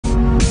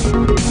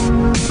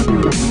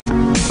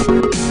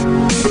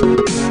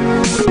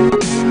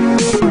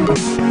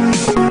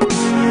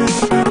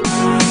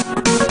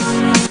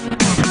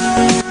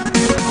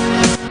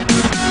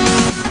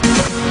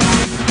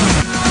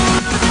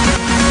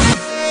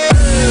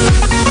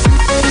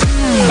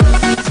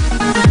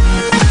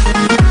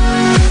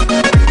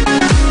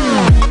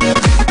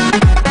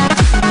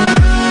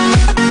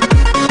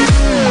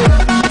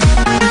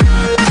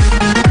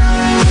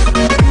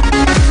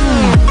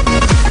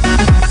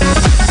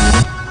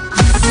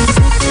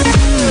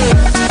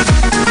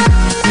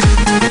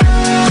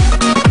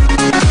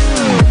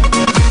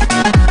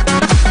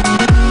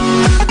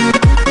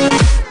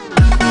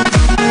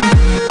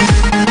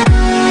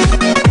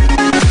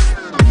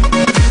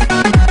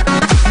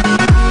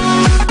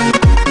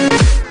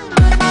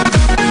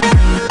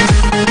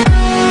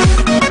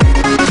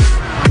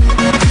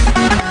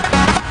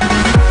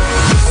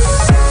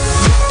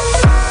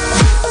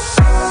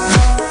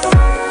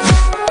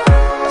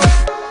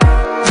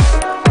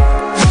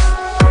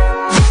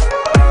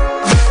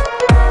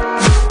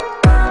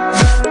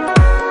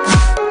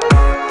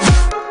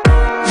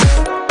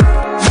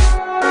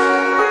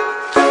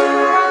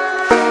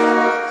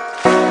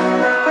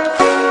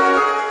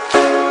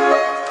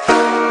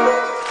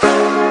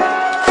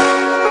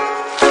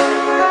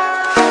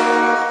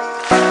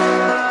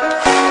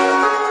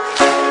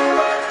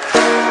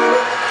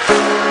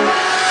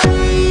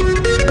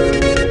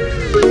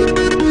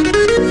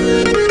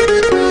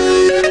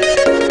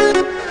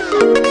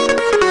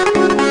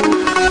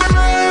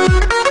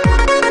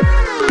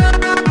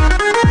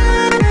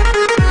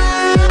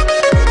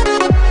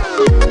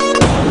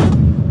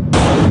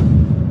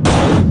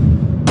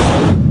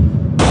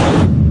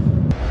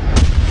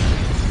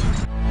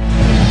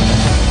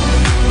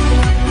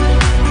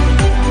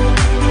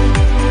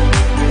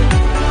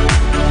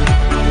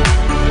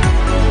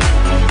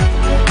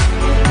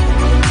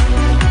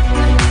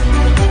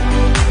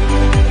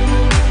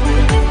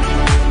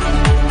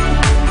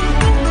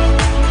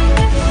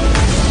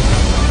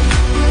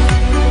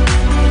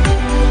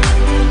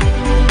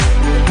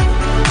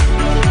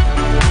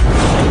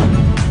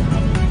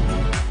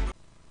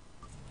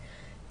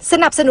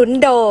นับสนุน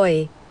โดย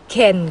เค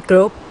นก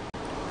รุ๊ป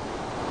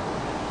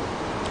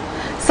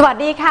สวัส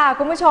ดีค่ะ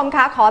คุณผู้ชมค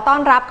ะขอต้อน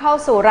รับเข้า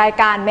สู่ราย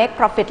การ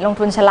MakeProfit ลง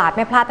ทุนฉลาดไ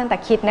ม่พลาดตั้งแต่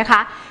คิดนะคะ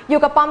อยู่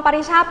กับปอมป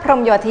ริชาติพรห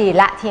มโยธี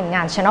และทีมง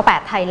าน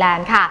Channel8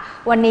 Thailand ค่ะ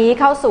วันนี้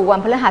เข้าสู่วัน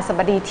พฤหัส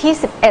บดีที่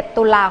11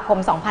ตุลาคม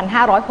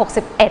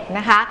2561น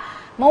ะคะ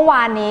เมื่อว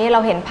านนี้เรา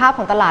เห็นภาพข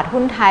องตลาด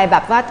หุ้นไทยแบ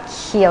บว่าเ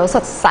ขียวส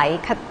ดใส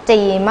ขจี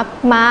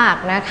มาก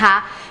ๆนะคะ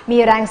มี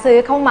แรงซื้อ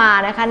เข้ามา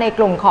นะคะในก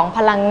ลุ่มของพ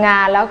ลังงา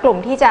นแล้วกลุ่ม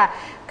ที่จะ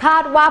คา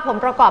ดว่าผล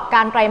ประกอบก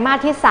ารไตรมาส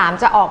ที่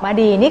3จะออกมา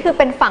ดีนี่คือ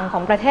เป็นฝั่งขอ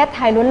งประเทศไท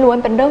ยล้วน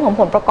ๆเป็นเรื่องของ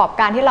ผลประกอบ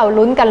การที่เรา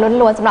ลุ้นกัน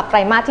ล้วนๆสำหรับไตร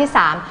มาสที่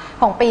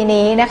3ของปี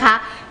นี้นะคะ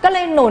ก็เล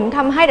ยหนุนท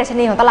ำให้ดัช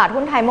นีของตลาด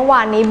หุ้นไทยเมื่อว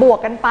านนี้บวก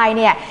กันไปเ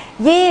นี่ย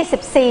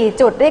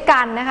24จุดด้วยกั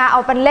นนะคะเอ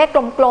าเป็นเลข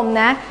กลม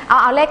ๆนะ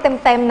เอาเลข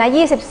เต็มๆนะ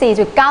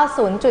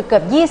 24.90 จุดเกื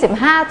อบ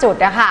25จุด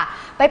นะคะ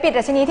ไปปิด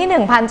ดัชนีที่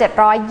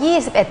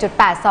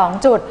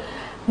 1,721.82 จุด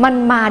มัน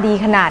มาดี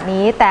ขนาด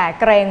นี้แต่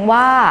เกรง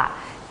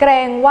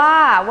ว่า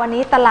วัน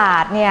นี้ตลา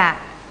ดเนี่ย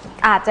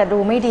อาจจะดู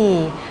ไม่ดี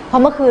เพรา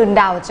ะเมื่อคืน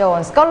ดาวโจน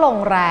ส์ก็ลง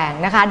แรง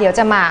นะคะเดี๋ยวจ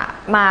ะ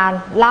มา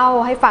เล่า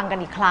ให้ฟังกัน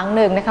อีกครั้งห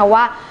นึ่งนะคะ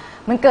ว่า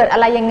มันเกิดอะ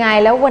ไรยังไง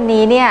แล้ววัน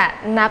นี้เนี่ย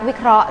นักวิ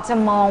เคราะห์จะ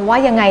มองว่า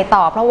ยังไง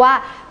ต่อเพราะว่า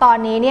ตอน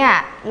นี้เนี่ย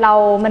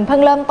มันเพิ่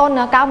งเริ่มต้น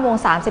นะ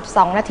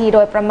9:32 นาทีโด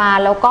ยประมาณ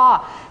แล้วก็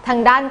ทาง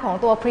ด้านของ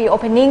ตัว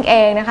pre-opening เอ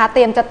งนะคะเต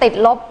รียมจะติด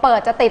ลบ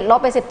จะติดลบ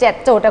ไป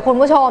17จุดแต่คุณ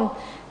ผู้ชม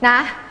นะ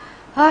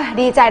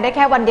ดีใจได้แ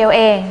ค่วันเดียวเ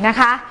องนะ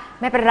คะ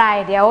ไม่เป็นไร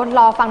เดี๋ยวร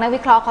อฟังนักวิ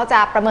เคราะห์เขาจะ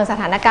ประเมินส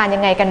ถานการณ์ยั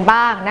งไงกัน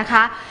บ้างนะค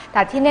ะแ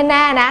ต่ที่แ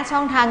น่ๆนะช่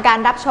องทางการ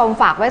รับชม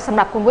ฝากไว้สำห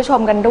รับคุณผู้ชม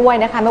กันด้วย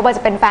นะคะไม่ว่าจ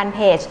ะเป็นแฟนเพ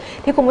จ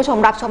ที่คุณผู้ชม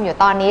รับชมอยู่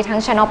ตอนนี้ทั้ง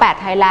Channel8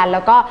 Thailand แ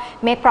ล้วก็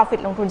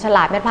MakeProfit ลงทุนฉล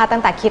าดไม่พลาดตั้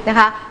งแต่คิดนะ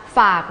คะฝ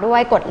ากด้ว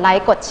ยกดไล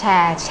ค์กดแ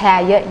ช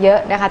ร์เยอะ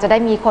ๆนะคะจะได้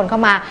มีคนเข้า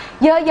มา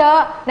เยอะ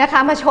ๆนะคะ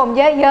มาชม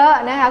เยอะ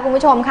ๆนะคะคุณ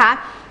ผู้ชมคะ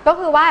ก็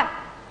คือว่า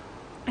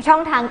ช่อ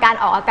งทางการ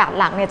ออกอากาศ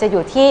หลักเนี่ยจะอ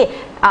ยู่ที่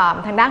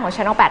ทางด้านของ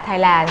Channel8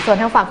 Thailand ส่วน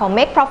ทางฝั่งของ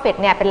MakeProfit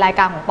เนี่ยเป็นราย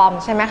การของปอม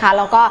ใช่ไหมคะแ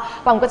ล้วก็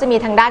ปอมก็จะมี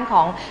ทางด้านข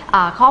อง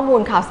ข้อมู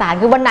ลข่าวสาร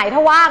คือวันไหนถ้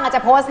าว่างอาจจ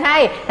ะโพสต์ให้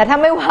แต่ถ้า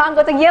ไม่ว่าง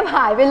ก็จะเงียบห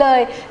ายไปเลย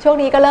ช่วง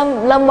นี้ก็เ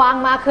ริ่มว่าง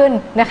มากขึ้น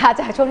นะคะ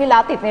จากช่วงที่แล้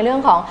วติดในเรื่อ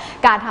งของ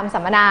การทำสั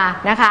มมนา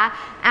นะคะ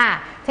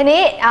ที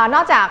นี้น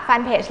อกจากแฟ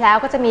นเพจแล้ว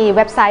ก็จะมีเ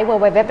ว็บไซต์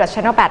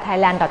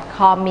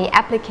www.channel8thailand.com มีแอ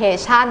ปพลิเค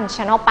ชัน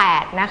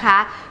Channel8 นะคะ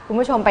คุณ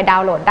ผู้ชมไปดา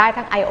วน์โหลดได้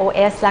ทั้ง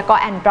iOS แล้วก็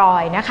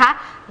Android นะคะ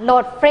โหล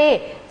ดฟรี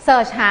เสิ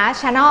ร์ชหา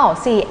Channel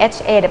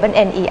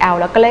CHANNEL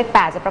แล้วก็เลข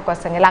8จะปรากฏ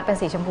สัญลักษณ์เป็น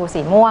สีชมพู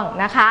สีม่วง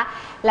นะคะ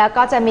แล้ว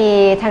ก็จะมี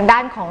ทางด้า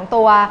นของ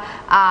ตัว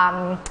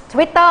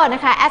Twitter น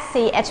ะคะ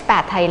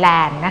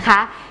 @ch8thailand นะคะ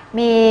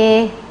มี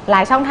หล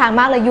ายช่องทาง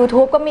มากเลย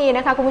YouTube ก็มีน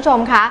ะคะคุณผู้ชม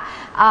คะ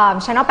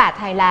Channel8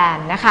 Thailand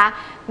นะคะ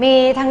มี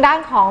ทางด้าน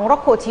ของรถ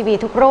ขูดทีวี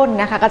ทุกรุ่น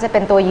นะคะก็จะเป็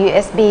นตัว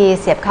USB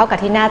เสียบเข้ากับ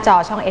ที่หน้าจอ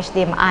ช่อง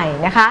HDMI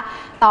นะคะ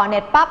ต่อเน็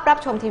ตปั๊บรับ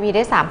ชมทีวีไ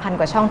ด้ 3,000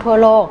 กว่าช่องทั่ว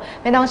โลก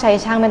ไม่ต้องใช้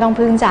ช่างไม่ต้อง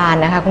พึ่งจาน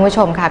นะคะคุณผู้ช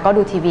มค่ะก็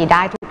ดูทีวีไ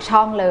ด้ทุกช่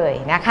องเลย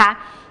นะคะ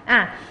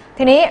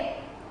ทีนี้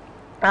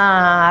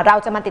เรา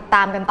จะมาติดต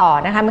ามกันต่อ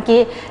นะคะเมื่อ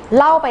กี้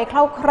เล่าไป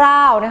คร่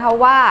าวๆนะคะ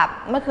ว่า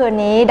เมื่อคืน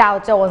นี้ดาว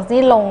โจนส์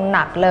นี่ลงห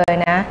นักเลย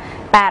นะ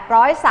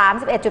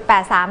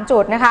831.83 จุ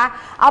ดนะคะ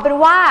เอาเป็น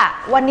ว่า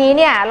วันนี้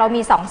เนี่ยเรา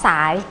มี2ส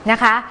ายนะ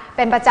คะเ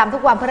ป็นประจำทุ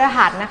กวันพฤ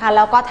หัสนะคะแ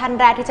ล้วก็ท่าน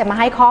แรกที่จะมา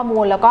ให้ข้อมู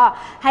ลแล้วก็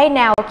ให้แ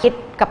นวคิด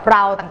กับเร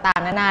าต่าง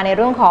ๆนานาในเ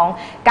รื่องของ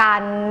กา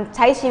รใ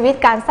ช้ชีวิต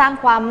การสร้าง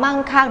ความมั่ง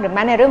คั่งหรือแ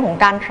ม้ในเรื่องของ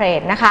การเทร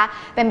ดนะคะ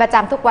เป็นประจ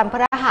ำทุกวันพ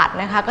ฤหัส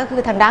นะคะก็คื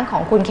อทางด้านขอ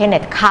งคุณเคนเน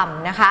ตคัม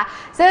นะคะ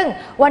ซึ่ง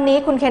วันนี้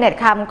คุณเคนเนต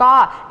คัมก็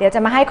เดี๋ยวจะ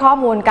มาให้ข้อ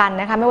มูลกัน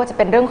นะคะไม่ว่าจะเ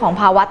ป็นเรื่องของ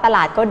ภาวะตล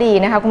าดก็ดี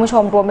นะคะคุณผู้ช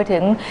มรวมไปถึ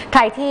งใค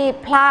รที่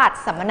พลาด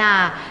สัมมนา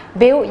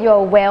Build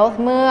Your Wealth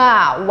เมื่อ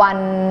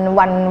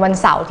วัน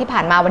เสาร์ที่ผ่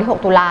านมาวันที่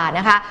6ตุลาน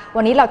ะคะ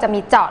วันนี้เราจะมี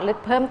เจาะลึก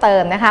เพิ่มเติ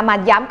มนะคะมา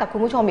ย้ำกับคุณ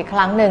ผู้ชมอีกค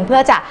รั้งหนึ่งเพื่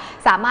อจะ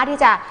สามารถที่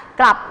จะ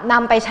กลับน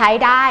ำไปใช้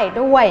ได้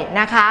ด้วย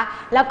นะคะ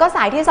แล้วก็ส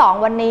ายที่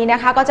2วันนี้น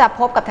ะคะก็จะ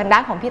พบกับทางด้า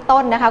นของพี่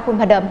ต้นนะคะคุณ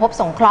พเดิมพบ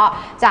สงเคราะห์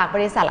จากบ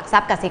ริษัทหลักทรั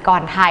พย์กสิก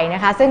รไทยน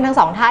ะคะซึ่งทั้ง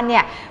2ท่านเนี่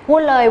ยพู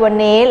ดเลยวัน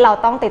นี้เรา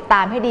ต้องติดต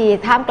ามให้ดี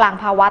ท่ามกลาง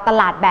ภาวะต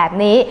ลาดแบบ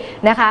นี้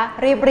นะคะ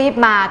รีบ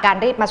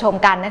มาชม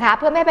กันนะคะเ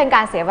พื่อไม่เป็นก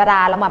ารเสียเวลา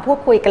เรามาพูด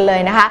คุยกันเลย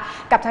นะคะ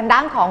กับทางด้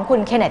านของคุ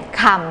ณเคนเนต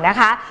คัมนะ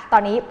คะตอ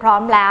นนี้พร้อ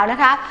มแล้วนะ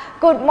คะ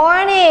Good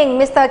morning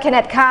Mr.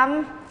 Kenneth Kam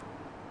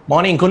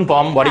Morning คุณป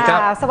อมสวัสดีครับ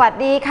สวัส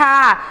ดีค่ะ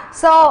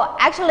So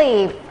actually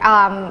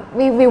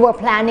we were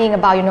planning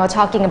about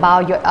talking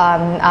about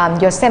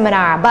your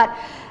seminar but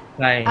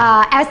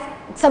as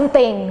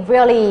something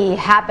really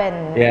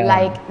happened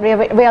like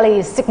really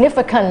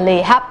significantly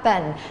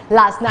happened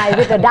last night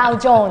with the Dow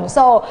Jones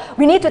so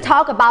we need to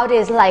talk about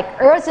this like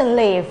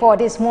urgently for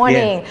this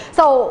morning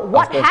so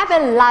what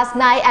happened last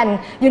night and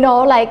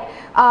like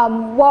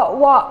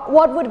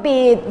what would be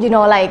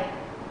like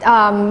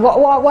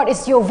what is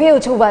your view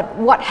to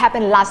what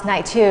happened last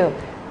night too?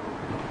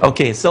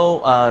 Okay, so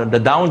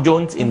the Dow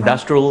Jones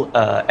Industrial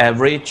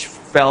Average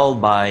fell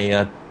by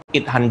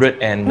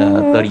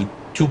 830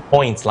 2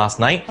 points last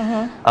night.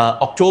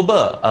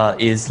 October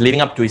is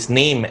living up to its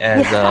name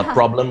as a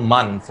problem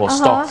month for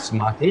stocks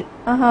market.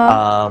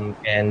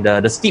 And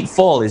the steep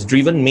fall is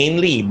driven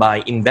mainly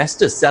by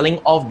investors selling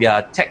off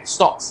their tech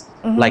stocks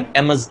like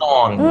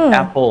Amazon,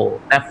 Apple,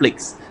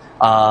 Netflix.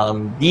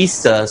 These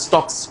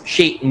stocks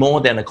shaped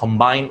more than a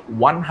combined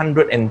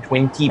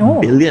 120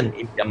 billion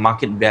in their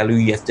market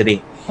value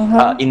yesterday.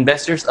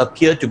 Investors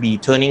appear to be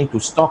turning to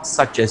stocks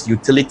such as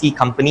utility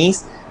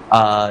companies,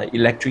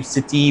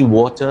 electricity,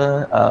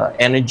 water,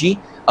 energy,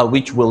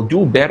 which will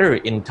do better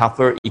in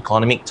tougher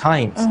economic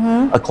times.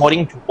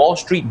 According to Wall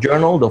Street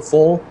Journal, the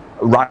fall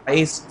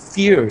raised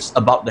fears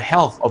about the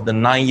health of the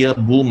 9-year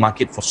bull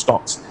market for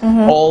stocks.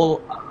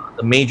 All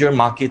the major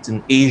markets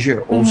in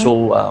Asia also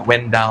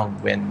went down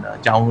when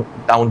Dow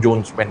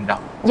Jones went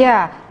down.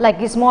 Yeah, like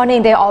this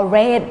morning they all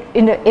read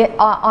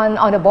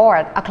on the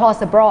board across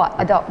the board.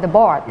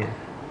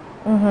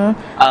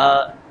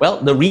 Well,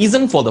 the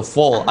reason for the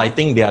fall, I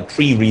think there are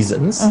 3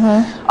 reasons.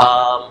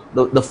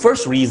 The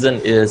first reason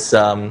is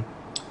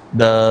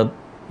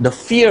the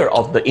fear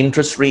of the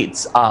interest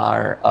rates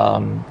are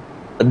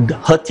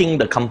hurting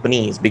the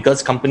companies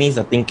because companies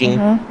are thinking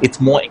it's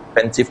more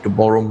expensive to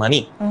borrow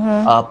money.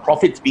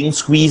 Profits being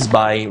squeezed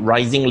by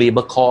rising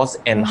labor costs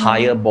and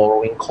higher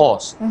borrowing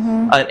costs.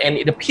 And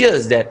it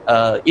appears that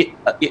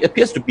it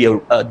appears to be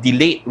a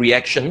delayed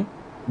reaction,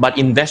 but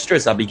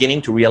investors are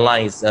beginning to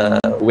realize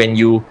when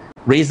you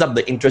raise up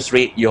the interest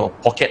rate, your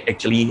pocket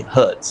actually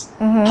hurts.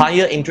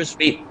 Higher interest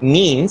rate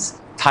means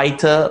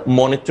tighter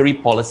monetary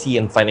policy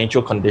and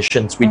financial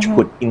conditions, which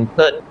could in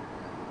turn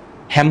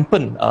hamper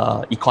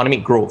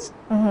economic growth,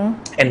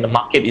 and the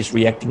market is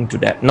reacting to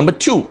that. Number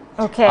 2,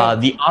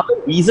 the other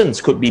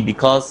reasons could be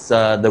because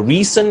the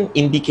recent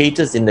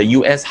indicators in the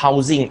U.S.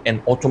 housing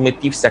and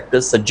automotive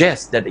sectors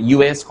suggest that the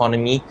U.S.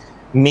 economy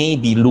may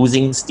be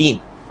losing steam.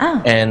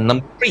 And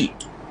number 3,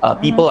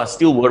 people are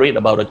still worried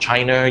about the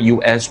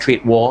China-U.S.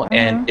 trade war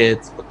and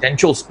its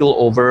potential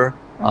spillover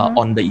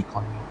on the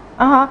economy.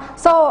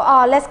 So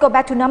let's go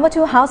back to number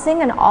 2,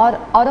 housing and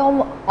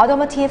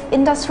automotive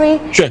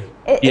industry. Sure.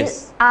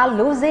 Yes. Are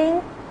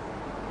losing?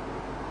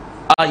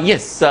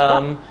 Yes.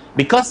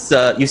 Because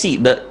you see,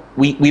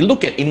 we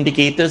look at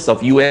indicators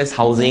of U.S.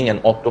 housing and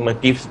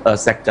automotive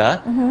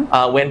sector.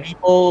 When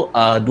people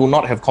do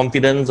not have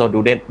confidence or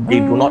they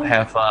do not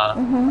have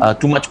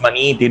too much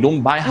money, they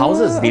don't buy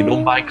houses, they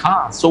don't buy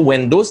cars. So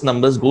when those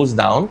numbers goes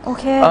down,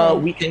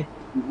 we can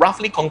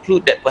roughly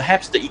conclude that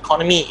perhaps the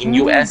economy in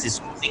U.S.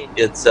 is losing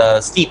its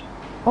steam.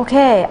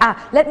 Okay.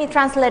 Let me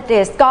translate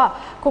this. ก็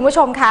คุณผู้ช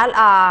มคะ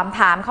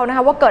ถามเขานะค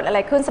ะว่าเกิดอะไร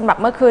ขึ้นสำหรับ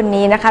เมื่อคืน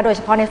นี้นะคะโดยเ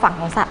ฉพาะในฝั่ง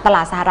ของตล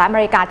าดสหรัฐอเม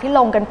ริกาที่ล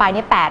งกันไปเ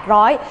นี่ย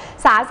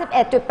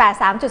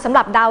 831.83 จุดสำห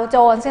รับดาวโจ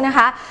นส์นะค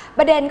ะป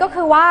ระเด็นก็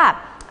คือว่า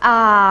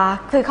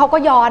คือเขาก็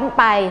ย้อน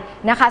ไป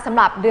นะคะสำห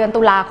รับเดือน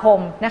ตุลาคม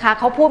นะคะ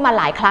เขาพูดมา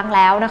หลายครั้งแ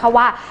ล้วนะคะ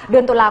ว่าเดื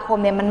อนตุลาคม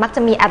เนี่ยมันมักจ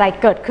ะมีอะไร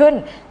เกิดขึ้น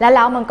และแ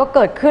ล้วมันก็เ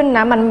กิดขึ้นน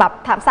ะมันแบบ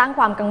สร้างค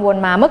วามกังวล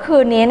มาเมื่อคื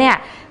นนี้เนี่ย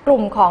ก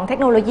ลุ่มของเทค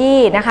โนโลยี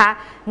นะคะ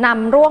น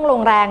ำร่วงล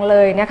งแรงเล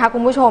ยนะคะคุ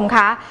ณผู้ชมค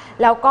ะ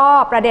แล้วก็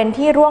ประเด็น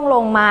ที่ร่วงล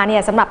งมาเนี่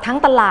ยสำหรับทั้ง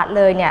ตลาดเ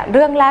ลยเนี่ยเ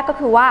รื่องแรกก็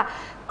คือว่า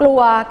กลัว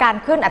การ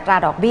ขึ้นอัตรา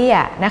ดอกเบี้ย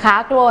นะคะ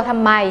กลัวท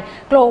ำไม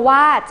กลัวว่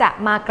าจะ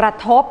มากระ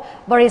ทบ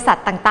บริษัท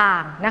ต่า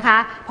งๆนะคะ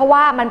เพราะว่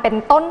ามันเป็น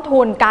ต้นทุ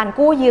นการ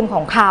กู้ยืมข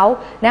องเขา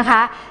นะค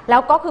ะแล้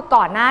วก็คือ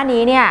ก่อนหน้า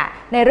นี้เนี่ย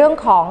ในเรื่อง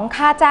ของ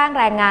ค่าจ้าง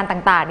แรงงาน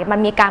ต่างๆเนี่ยมัน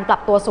มีการปรั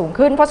บตัวสูง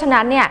ขึ้นเพราะฉะ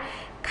นั้นเนี่ย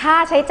ค่า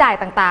ใช้จ่าย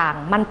ต่าง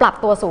ๆมันปรับ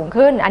ตัวสูง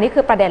ขึ้นอันนี้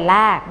คือประเด็นแร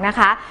กนะค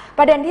ะป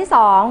ระเด็นที่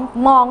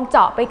2มองเจ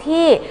าะไป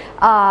ที่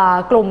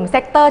กลุ่มเซ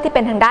กเตอร์ที่เ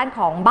ป็นทางด้านข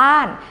องบ้า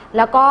นแ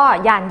ล้วก็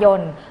ยานย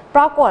นต์ป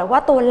รากฏว่า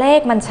ตัวเลข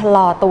มันชะล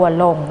อตัว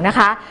ลงนะค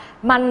ะ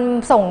มัน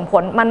ส่งผ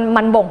ล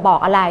มันบ่งบอก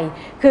อะไร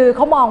คือเข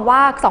ามองว่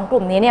า2ก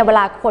ลุ่มนี้เนี่ยเวล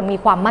าคนมี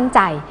ความมั่นใจ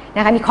น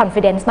ะคะมี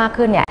confidence มาก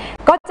ขึ้นเนี่ย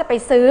ก็จะไป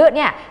ซื้อเ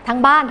นี่ยทั้ง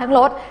บ้านทั้งร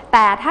ถแ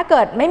ต่ถ้าเ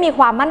กิดไม่มีค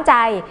วามมั่นใจ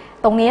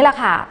ตรงนี้แหละ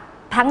ค่ะ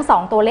ทั้ง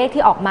2ตัวเลข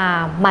ที่ออกมา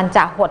มันจ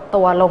ะหด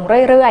ตัวลง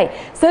เรื่อย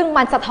ๆซึ่ง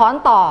มันสะท้อน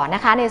ต่อน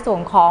ะคะในส่ว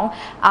นของ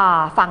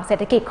ฝั่งเศรษ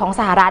ฐกิจของ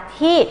สหรัฐ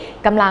ที่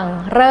กำลัง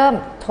เริ่ม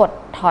ถด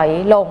ถอย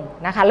ลง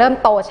นะคะเริ่ม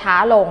โตช้า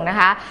ลงนะ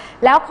คะ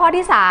แล้วข้อ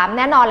ที่3แ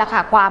น่นอนแหละค่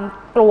ะความ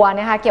กลัว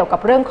นะคะเกี่ยวกับ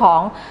เรื่องขอ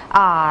ง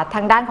ท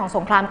างด้านของส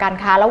งครามการ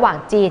ค้าระหว่าง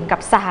จีนกับ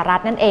สหรั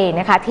ฐนั่นเอง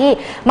นะคะที่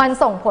มัน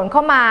ส่งผลเข้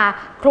ามา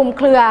คลุมเ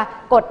ครือ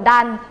กดดั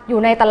นอยู่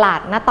ในตลาด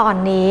ณตอน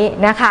นี้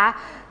นะคะ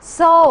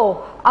so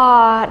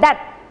that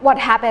what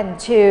happened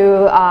to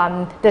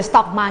the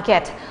stock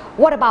market?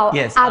 What about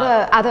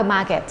other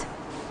market?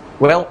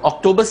 Well,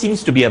 October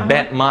seems to be a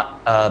bad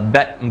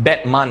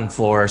month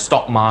for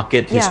stock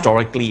market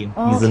historically and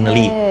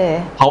seasonally.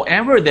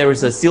 However, there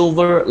is a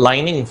silver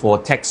lining for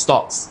tech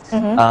stocks.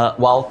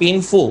 While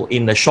painful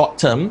in the short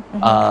term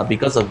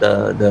because of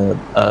the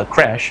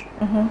crash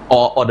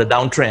or the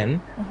downtrend,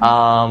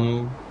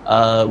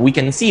 we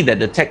can see that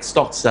the tech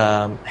stocks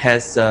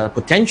has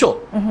potential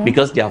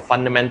because their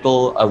fundamental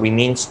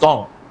remain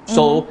strong.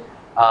 So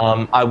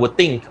I would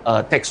think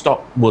tech stock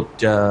would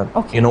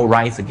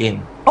rise again.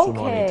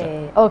 sooner or later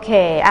โอเค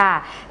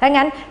ดัง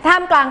นั้นท่า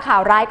มกลางข่า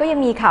วร้ายก็ยัง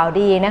มีข่าว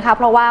ดีนะคะเ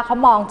พราะว่าเขา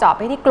มองเจาะไ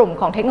ปที่กลุ่ม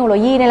ของเทคโนโล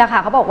ยีนี่แหละค่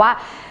ะเขาบอกว่า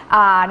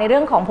ในเรื่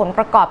องของผลป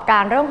ระกอบกา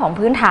รเรื่องของ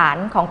พื้นฐาน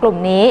ของกลุ่ม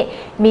นี้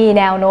มี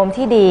แนวโน้ม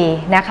ที่ดี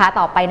นะคะ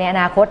ต่อไปในอ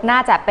นาคตน่า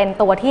จะเป็น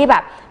ตัวที่แบ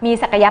บมี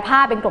ศักยภา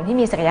พเป็นกลุ่มที่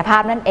มีศักยภา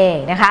พนั่นเอง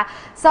นะคะ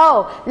so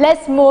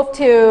let's move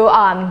to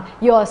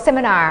your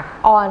seminar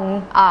on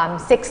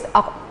 6th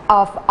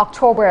of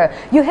October.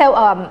 You held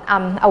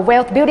a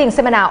wealth building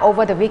seminar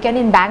over the weekend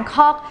in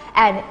Bangkok,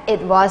 and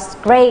it was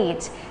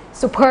great.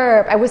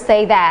 Superb, I would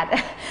say that.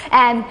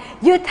 And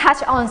you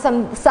touched on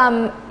some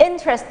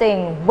interesting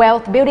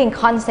wealth building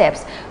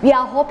concepts. We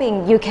are hoping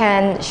you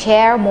can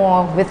share more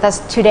with us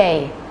today.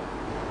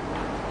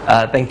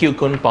 Thank you,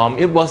 Kun Pom.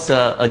 It was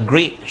a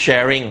great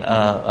sharing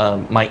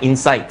my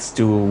insights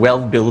to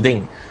wealth building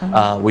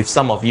with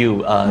some of you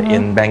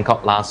in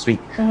Bangkok last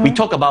week. We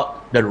talked about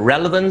the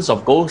relevance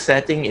of goal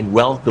setting in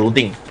wealth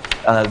building,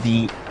 the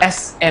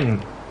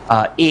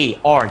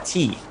SMART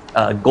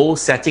goal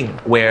setting,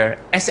 where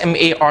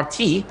SMART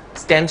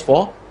stands for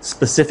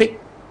specific,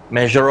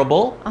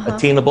 measurable,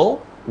 attainable,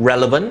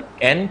 relevant,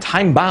 and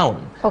time-bound.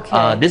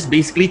 Okay. This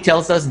basically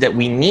tells us that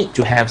we need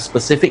to have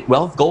specific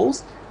wealth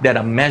goals that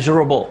are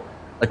measurable,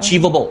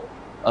 achievable,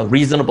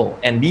 reasonable,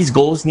 and these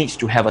goals need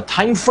to have a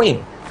time frame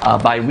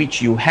by which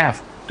you have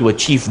to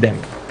achieve them.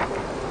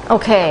 โอ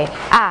เค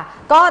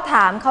ก็ถ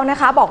ามเขานะ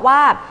คะบอกว่า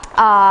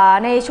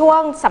ในช่ว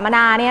งสัมมน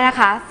าเนี่ยนะ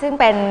คะซึ่ง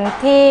เป็น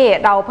ที่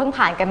เราเพิ่ง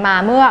ผ่านกันมา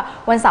เมื่อ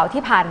วันเสาร์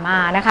ที่ผ่านมา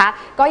นะคะ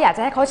ก็อยากจ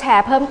ะให้เขาแช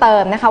ร์เพิ่มเติ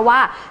มนะคะว่า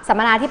สัม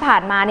มนาที่ผ่า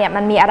นมาเนี่ย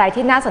มันมีอะไร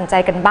ที่น่าสนใจ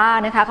กันบ้าง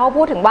นะคะเขา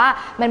พูดถึงว่า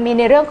มันมี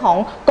ในเรื่องของ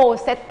goal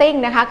setting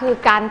นะคะคือ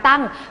การตั้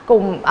งก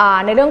ลุ่ม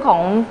ในเรื่องขอ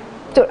ง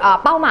จุด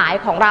เป้าหมาย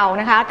ของเรา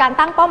นะคะการ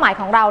ตั้งเป้าหมาย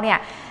ของเราเนี่ย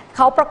เข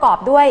าประกอบ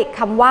ด้วยค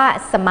ำว่า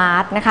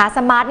smart นะคะ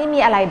smart นี่มี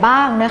อะไรบ้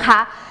างนะคะ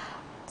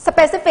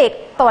specific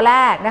ตัวแร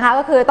กนะคะ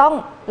ก็คือ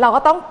เรา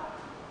ก็ต้อง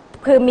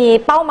คือมี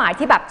เป้าหมาย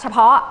ที่แบบเฉพ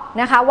าะ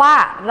นะคะว่า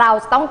เรา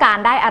จะต้องการ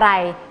ได้อะไร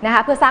นะค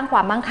ะเพื่อสร้างคว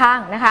ามมั่งคั่ง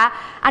นะคะ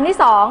อันที่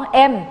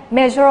2 M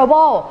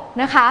measurable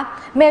นะคะ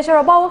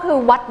measurable ก็คือ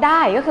วัดได้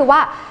ก็คือว่า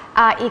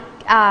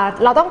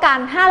เราต้องการ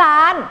5ล้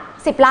าน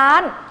10ล้า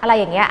นอะไร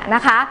อย่างเงี้ยน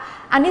ะคะ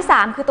อันที่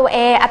3คือตัว A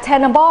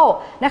attainable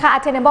นะคะ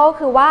attainable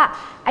คือว่า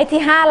ไอ้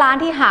ที่5ล้าน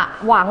ที่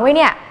หวังไว้เ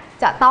นี่ย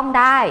จะต้อง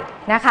ได้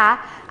นะคะ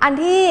อั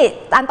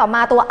นต่อม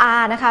าตัว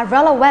R นะคะ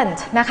relevant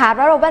นะคะ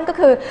relevant ก็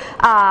คือ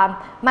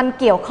มัน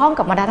เกี่ยวข้อง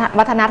กับ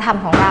วัฒนธรรม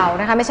ของเรา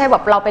นะคะไม่ใช่แบ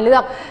บเราไปเลื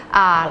อก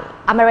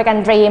American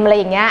Dream อะไร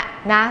อย่างเงี้ย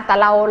นะแต่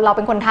เราเ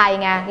ป็นคนไทย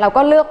ไงเรา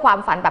ก็เลือกความ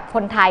ฝันแบบค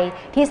นไทย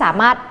ที่สา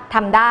มารถท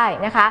ำได้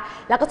นะคะ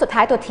แล้วก็สุดท้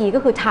ายตัว T ก็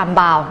คือ time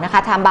bound นะคะ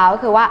time bound ก็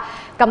คือว่า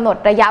กำหนด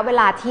ระยะเว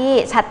ลาที่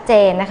ชัดเจ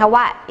นนะคะ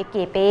ว่าอีก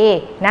กี่ปี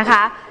นะค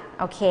ะ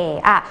โอเค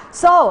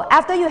so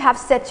after you have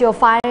set your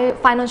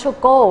financial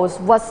goals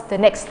what's the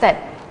next step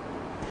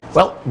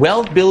Well,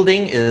 wealth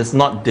building is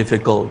not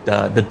difficult.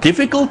 The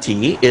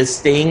difficulty is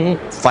staying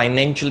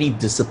financially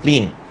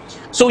disciplined.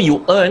 So you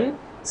earn,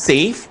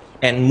 save,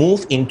 and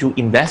move into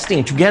investing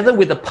together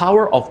with the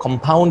power of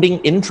compounding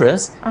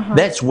interest.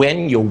 That's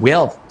when your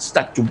wealth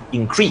starts to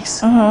increase.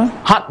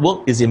 Hard work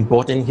is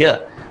important here.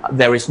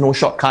 There is no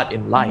shortcut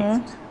in life.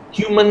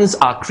 Humans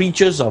are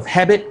creatures of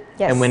habit.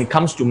 Yes. And when it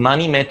comes to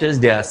money matters,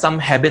 there are some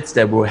habits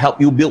that will help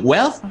you build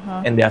wealth,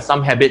 and there are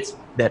some habits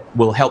that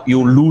will help you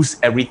lose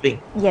everything.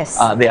 Yes.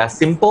 There are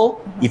simple,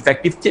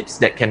 effective tips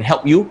that can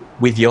help you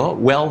with your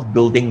wealth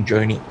building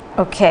journey.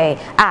 โอเค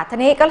ที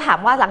นี้ก็ถาม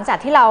ว่าหลังจาก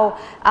ที่เรา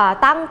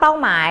ตั้งเป้า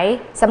หมาย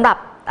สำหรับ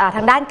ท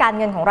างด้านการ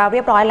เงินของเราเรี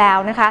ยบร้อยแล้ว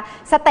นะคะ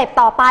สเต็ป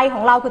ต่อไปข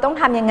องเราคือต้อง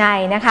ทำยังไง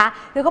นะคะ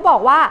คือเขาบอ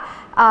กว่า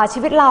ชี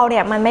วิตเราเนี่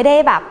ยมันไม่ได้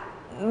แบบ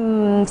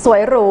สว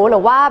ยหรูหรื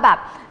อว่าแบบ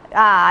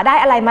ได้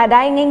อะไรมาไ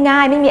ด้ง่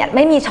ายๆไ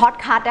ม่มีช็อต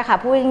คัทนะคะ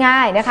พูดง่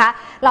ายๆนะคะ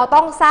เราต้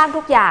องสร้าง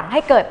ทุกอย่างให้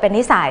เกิดเป็น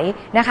นิสัย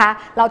นะคะ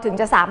เราถึง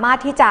จะสามารถ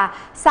ที่จะ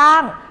สร้า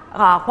ง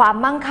ความ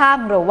มั่งคั่ง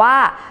หรือว่า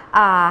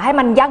ให้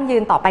มันยั่งยื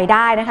นต่อไปไ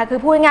ด้นะคะคือ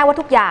พูดง่ายๆว่า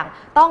ทุกอย่าง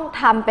ต้อง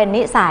ทำเป็น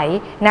นิสัย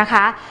นะค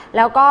ะแ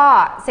ล้วก็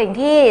สิ่ง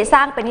ที่สร้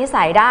างเป็นนิ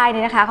สัยได้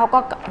นี่นะคะเขาก็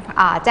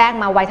แจ้ง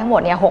มาไว้ทั้งหม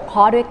ดเนี่ย6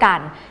ข้อด้วยกัน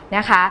น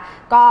ะคะ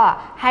ก็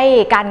ให้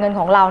การเงิน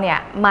ของเราเนี่ย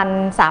มัน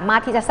สามาร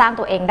ถที่จะสร้าง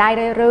ตัวเองได้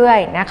เรื่อย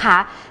ๆนะคะ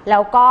แล้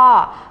วก็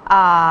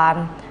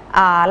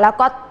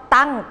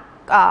ตั้ง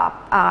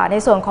ใน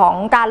ส่วนของ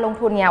การลง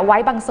ทุนเนี่ยไว้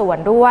บางส่วน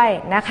ด้วย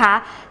นะคะ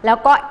แล้ว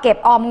ก็เก็บ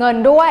ออมเงิน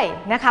ด้วย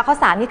นะคะข้อ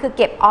3นี่คือ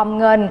เก็บออม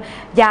เงิน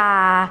อ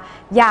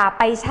ย่าไ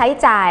ปใช้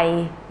จ่าย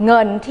เงิ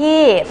นที่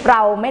เร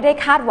าไม่ได้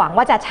คาดหวัง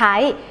ว่าจะใช้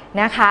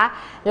นะคะ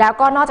แล้ว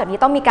ก็นอกจากนี้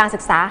ต้องมีการศึ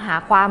กษาหา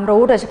ความ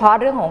รู้โดยเฉพาะ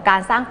เรื่องของกา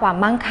รสร้างความ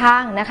มั่งคั่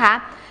งนะคะ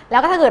แล้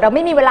วก็ถ้าเกิดเราไ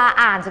ม่มีเวลา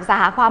อ่านศึกษา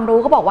หาความรู้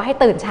ก็บอกว่าให้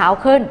ตื่นเช้า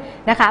ขึ้น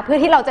นะคะเพื่อ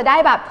ที่เราจะได้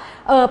แบบ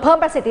เพิ่ม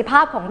ประสิทธิภา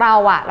พของเรา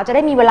เราจะไ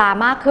ด้มีเวลา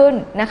มากขึ้น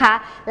นะคะ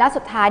แล้ว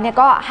สุดท้ายเนี่ย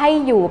ก็ให้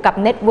อยู่กับ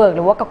เน็ตเวิร์กห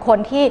รือว่ากับคน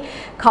ที่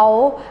เขา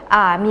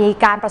มี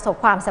การประสบ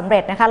ความสำเร็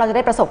จนะคะเราจะไ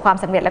ด้ประสบความ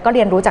สำเร็จแล้วก็เ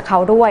รียนรู้จากเขา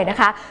ด้วยนะ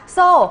คะ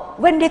so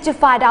when did you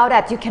find out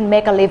that you can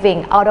make a living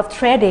out of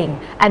trading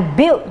and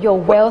build your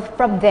wealth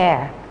from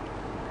there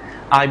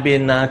I've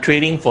been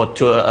trading for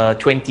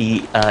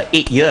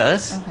 28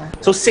 years.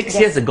 So 6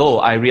 years ago,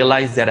 I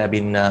realized that I've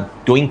been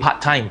doing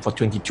part-time for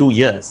 22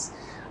 years.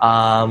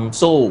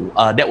 So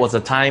that was the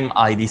time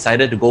I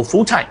decided to go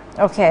full-time.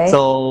 Okay.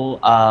 So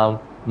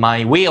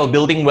my way of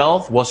building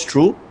wealth was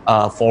through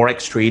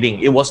forex trading.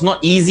 It was not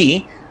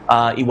easy.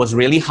 It was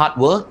really hard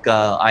work.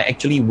 I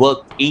actually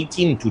worked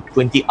 18 to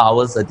 20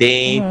 hours a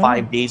day,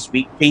 5 days a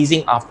week,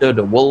 chasing after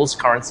the world's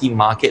currency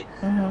market.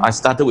 I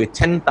started with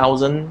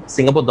 10,000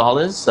 Singapore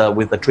dollars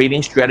with a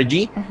trading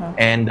strategy,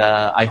 and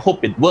I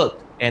hope it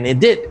worked, and it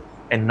did.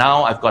 And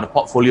now I've got a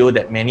portfolio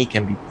that many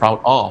can be proud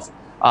of.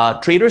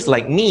 Traders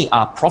like me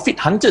are profit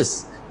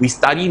hunters. We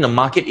study the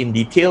market in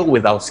detail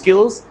with our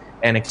skills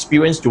and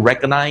experience to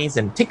recognize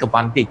and take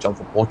advantage of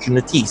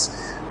opportunities.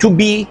 To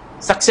be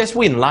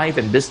successful in life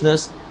and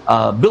business,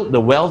 build the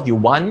wealth you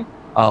want,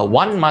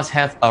 one must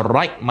have a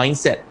right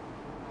mindset,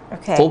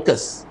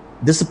 focus,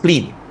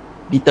 discipline,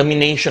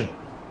 determination,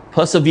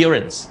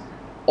 perseverance.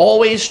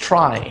 Always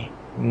try,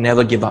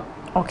 never give up.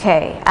 โอเค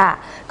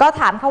ก็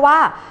ถามเขาว่า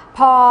พ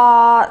อ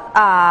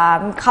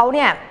เขาเ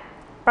นี่ย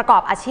ประกอ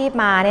บอาชีพ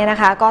มาเนี่ยนะ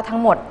คะก็ทั้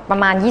งหมดประ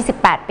มาณ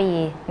28ปี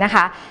นะค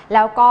ะแ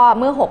ล้วก็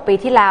เมื่อ6ปี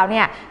ที่แล้วเ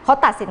นี่ยเขา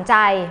ตัดสินใจ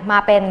มา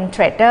เป็นเท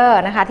รดเดอร์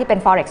นะคะที่เป็น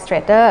forex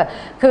trader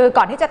คือ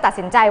ก่อนที่จะตัด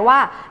สินใจว่า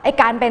ไอ้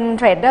การเป็นเ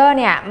ทรดเดอร์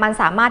เนี่ยมัน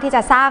สามารถที่จ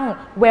ะสร้าง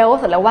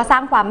wealth หรือว่าสร้า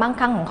งความมั่ง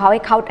คั่งของเขาใ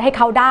ห้เ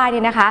ขาได้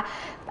นี่นะคะ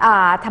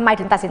ทำไม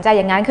ถึงตัดสินใจอ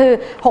ย่างนั้นคือ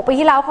6ปี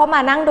ที่แล้วเขาม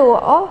านั่งดู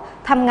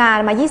ทำงาน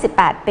มา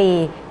28ปี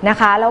นะ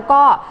คะแล้ว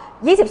ก็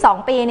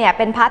22ปีเนี่ยเ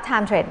ป็น part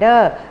time trader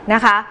น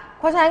ะคะ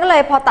เพราะฉะนั้นก็เล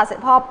ยพ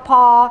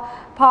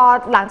อ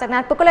หลังจากนั้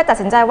นปุ๊บก็เลยตัด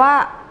สินใจว่า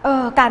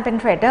การเป็น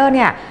เทรดเดอร์เ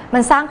นี่ยมั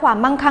นสร้างความ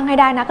มั่งคั่งให้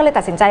ได้นะก็เลย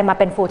ตัดสินใจมา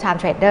เป็น full time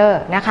trader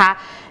นะคะ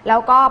แล้ว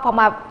ก็พอ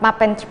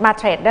มา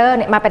เทรดเดอร์เ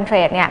นี่ยมาเป็นเทร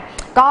ดเนี่ย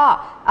ก็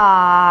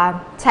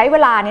ใช้เว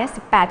ลาเนี่ย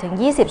18 ถึง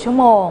 20 ชั่ว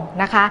โมง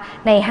นะคะ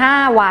ใน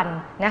5วัน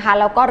นะคะ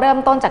แล้วก็เริ่ม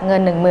ต้นจากเงิ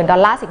น 10,000 ดอ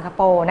ลลาร์สิงคโป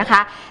ร์นะค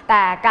ะแ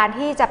ต่การ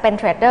ที่จะเป็น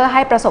เทรดเดอร์ใ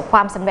ห้ประสบคว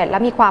ามสำเร็จและ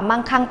มีความมั่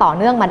งคั่งต่อ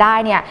เนื่องมาได้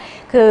เนี่ย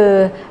คือ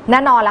แน่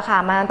นอนละค่ะ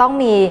มันต้อง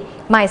มี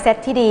mindset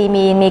ที่ดี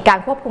มีการ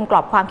ควบคุมกร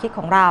อบความคิดข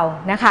องเรา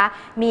นะคะ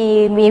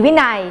มีวิ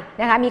นัย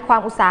นะคะมีควา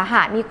มอุตสาห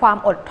ะมีความ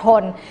อดท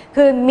น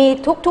คือมี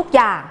ทุกอ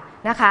ย่าง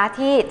นะคะ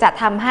ที่จะ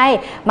ทำให้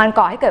มัน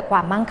ก่อให้เกิดคว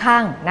ามมั่ง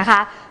คั่งนะค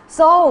ะ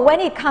So when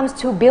it comes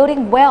to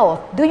building wealth,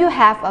 do you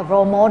have a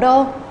role model?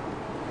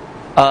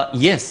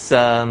 Yes.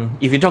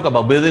 If you talk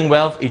about building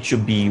wealth, it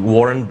should be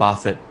Warren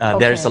Buffett.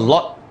 There is a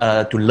lot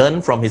to learn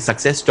from his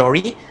success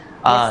story.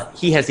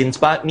 He has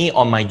inspired me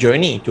on my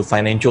journey to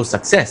financial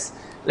success.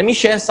 Let me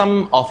share some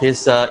of his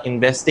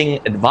investing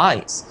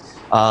advice.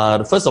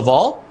 First of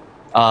all,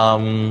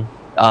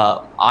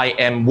 I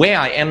am where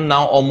I am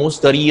now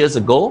almost 30 years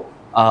ago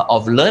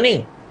of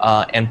learning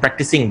and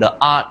practicing the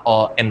art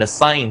and the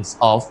science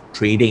of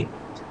trading.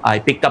 I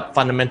picked up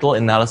fundamental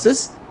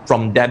analysis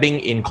from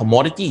dabbing in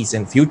commodities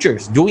and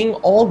futures, doing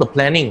all the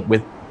planning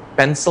with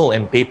pencil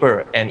and paper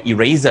and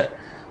eraser.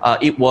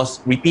 It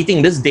was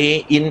repeating this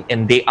day in and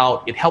day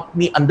out. It helped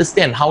me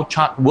understand how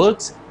chart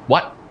works,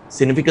 what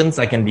significance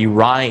I can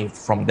derive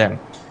from them.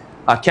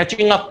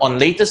 Catching up on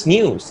latest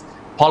news,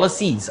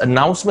 policies,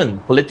 announcements,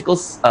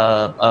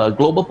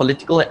 global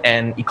political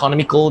and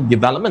economical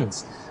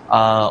developments.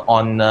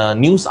 On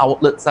news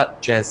outlets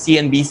such as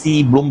CNBC,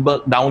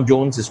 Bloomberg, Dow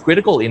Jones is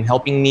critical in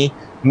helping me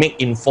make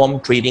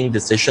informed trading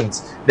decisions.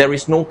 There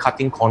is no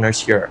cutting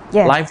corners here.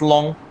 Yes.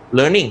 Lifelong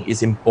learning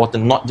is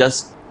important, not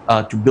just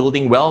to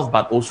building wealth,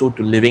 but also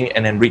to living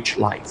an enriched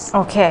life. โ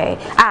อเค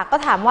ก็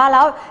ถามว่าแ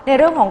ล้วใน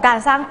เรื่องของการ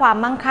สร้างความ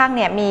มั่งคั่งเ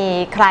นี่ยมี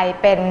ใคร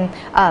เป็น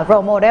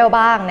role model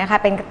บ้างนะคะ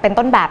เป็น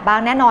ต้นแบบบ้าง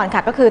แน่นอนค่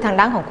ะก็คือทาง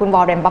ด้านของคุณว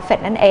อร์เรน บัฟเฟต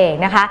ต์นั่นเอง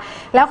นะคะ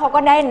แล้วเขาก็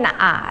ได้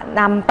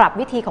นำปรับ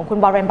วิธีของคุณ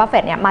วอร์เรน บัฟเฟ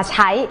ตต์เนี่ยมาใ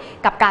ช้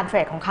กับการเทร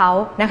ดของเขา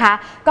นะคะ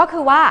ก็คื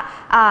อว่า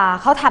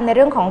เขาทำในเ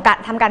รื่องของการ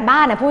ทำการบ้า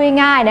นนะพูด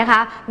ง่ายๆนะคะ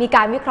มีก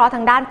ารวิเคราะห์ท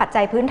างด้านปัจ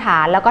จัยพื้นฐา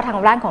นแล้วก็ทาง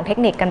ด้านของเทค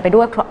นิคกันไป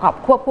ด้วย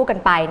ควบคู่กัน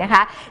ไปนะค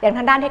ะอย่างท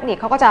างด้านเทคนิค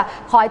เขาก็จะ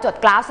คอยจ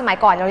ดกราฟสมัย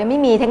ก่อนเรายังไ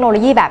ม่มีเทคโนโล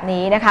ยีแบบ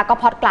นี้นะคะก็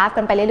พล็อตกราฟ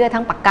กันไปเรื่อยๆ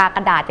ทั้งปากกาก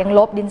ระดาษยังล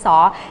บดินสอ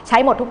ใช้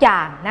หมดทุกอย่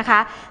างนะคะ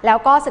แล้ว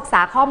ก็ศึกษ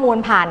าข้อมูล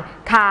ผ่าน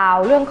ข่าว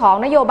เรื่องของ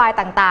นโยบาย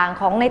ต่างๆ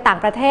ของในต่าง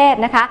ประเทศ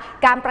นะคะ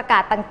การประกา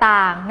ศต่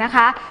างๆนะค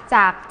ะ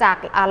จาก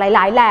หล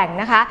ายๆแหล่ง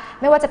นะคะ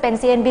ไม่ว่าจะเป็น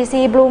CNBC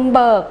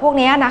Bloomberg พวก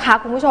นี้นะคะ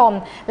คุณผู้ชม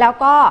แล้ว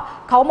ก็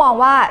เขามอง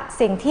ว่า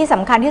สิ่งที่ส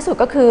ำคัญที่สุด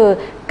ก็คือ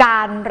ก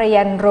ารเรีย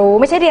นรู้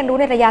ไม่ใช่เรียนรู้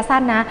ในระยะสั้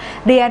นนะ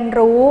เรียน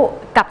รู้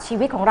กับชี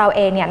วิตของเราเ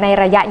องเนี่ยใน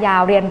ระยะยา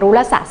วเรียนรู้แล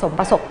ะสะสม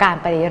ประสบการ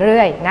ณ์ไปเ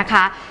รื่อยๆนะค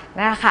ะ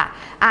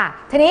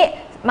ทีนี้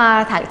มา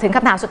ถึงค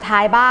ำถามสุดท้า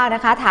ยบ้างน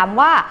ะคะถาม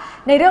ว่า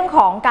ในเรื่องข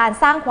องการ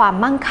สร้างความ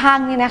มั่งคั่ง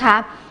นี่นะคะ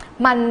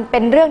มันเป็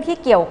นเรื่องที่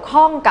เกี่ยว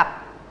ข้องกับ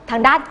ทา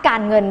งด้านกา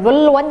รเงิน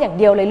ล้วนๆอย่าง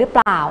เดียวเลยหรือเป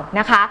ล่า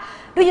นะคะ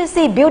Do you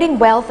see building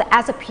wealth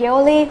as a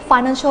purely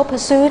financial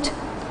pursuit?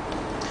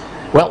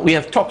 Well, we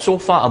have talked so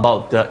far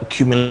about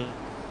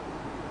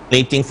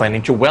accumulating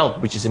financial wealth,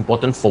 which is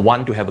important for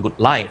one to have a good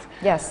life.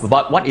 Yes.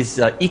 But what is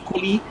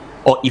equally,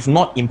 or if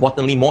not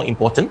importantly, more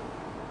important,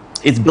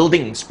 it's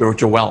building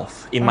spiritual wealth.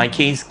 In my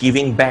case,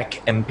 giving back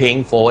and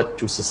paying forward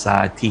to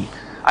society.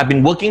 I've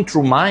been working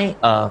through my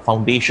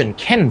foundation,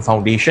 Ken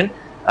Foundation,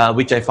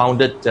 which I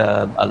founded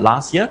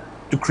last year,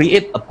 to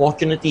create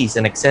opportunities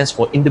and access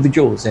for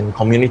individuals and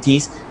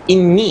communities in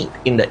need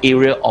in the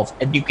area of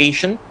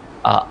education,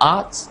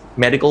 arts,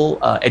 medical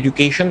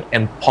education,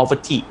 and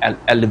poverty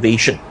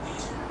elevation.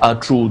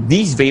 Through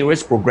these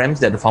various programs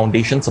that the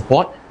foundation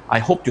support, I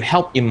hope to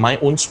help in my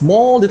own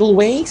small little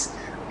ways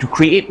to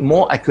create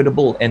more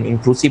equitable and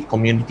inclusive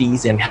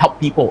communities and help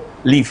people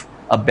live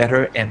a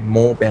better and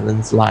more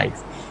balanced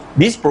life.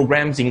 These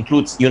programs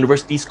include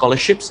university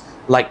scholarships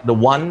like the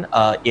one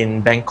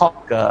in Bangkok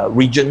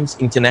Regents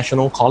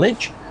International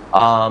College,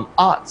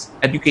 arts,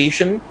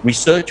 education,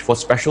 research for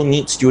special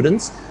needs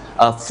students,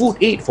 food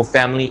aid for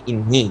family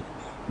in need.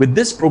 With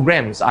these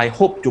programs, I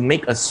hope to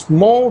make a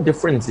small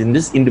difference in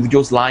this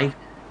individual's life.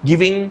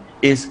 Giving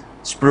is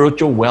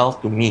spiritual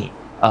wealth to me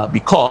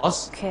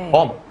because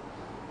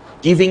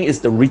giving is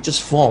the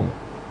richest form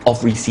of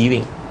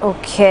receiving. โอ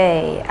เค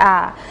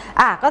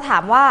ก็ถา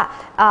มว่า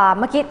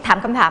เมื่อกี้ถาม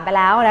คำถามไปแ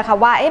ล้วนะคะ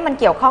ว่ามัน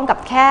เกี่ยวข้องกับ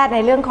แค่ใน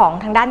เรื่องของ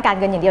ทางด้านการ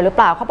เงินอย่างเดียวหรือเ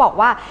ปล่าเขาบอก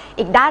ว่า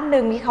อีกด้านห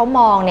นึ่งที่เขา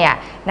มองเนี่ย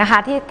นะคะ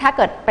ที่ถ้าเ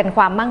กิดเป็นค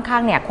วามมั่งคั่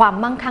งเนี่ยความ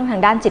มั่งคั่งทา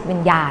งด้านจิตวิ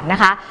ญญาณนะ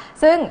คะ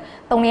ซึ่ง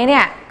ตรงนี้เนี่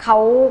ยเข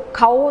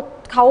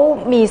า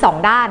มี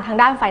 2 ด้านทาง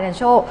ด้าน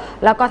financial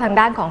แล้วก็ทาง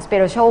ด้านของ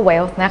spiritual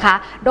wealth นะคะ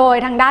โดย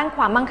ทางด้านค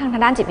วามมั่งคั่งทา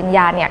งด้านจิตวิญญ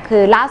าณเนี่ยคื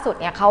อล่าสุด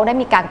เนี่ยเขาได้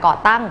มีการก่อ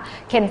ตั้ง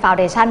Ken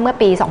Foundation เมื่อ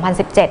ปี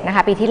 2017 นะค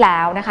ะปีที่แล้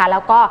วนะคะแล้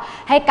วก็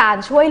ให้การ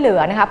ช่วยเหลือ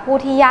นะคะผู้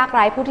ที่ยากไ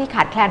ร้ผู้ที่ข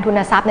าดแคลนทุน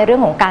ทรัพย์ในเรื่อ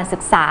งของการศึ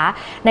กษา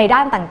ในด้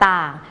านต่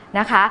างๆ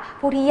นะคะ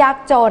ผู้ที่ยาก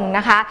จนน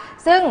ะคะ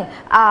ซึ่ง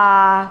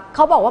เข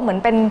าบอกว่าเหมือน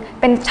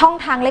เป็นช่อง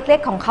ทางเล็ก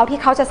ๆของเขาที่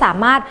เขาจะสา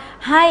มารถ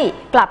ให้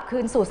กลับคื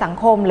นสู่สัง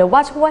คมหรือว่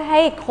าช่วยใ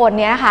ห้คน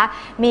เนี้ยนะคะ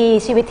มี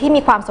ชีวิตที่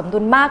มีความสมดุ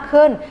ลมาก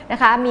ขึ้นนะ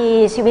คะมี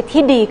ชีวิต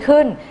ที่ดี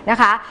ขึ้นนะ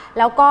คะ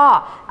แล้วก็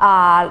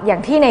อย่า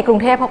งที่ในกรุง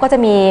เทพเขาก็จะ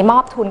มีมอ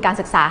บทุนการ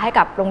ศึกษาให้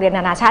กับโรงเรียนน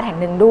านาชาติแห่ง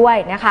หนึ่งด้วย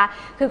นะคะ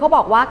คือเขาบ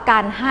อกว่ากา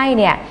รให้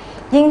เนี่ย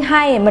ยิ่งใ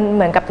ห้มันเ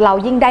หมือนกับเรา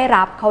ยิ่งได้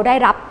รับเขาได้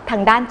รับทา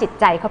งด้านจิต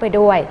ใจเข้าไป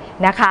ด้วย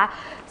นะคะ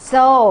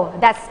So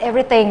that's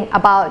everything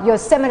about your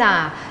seminar.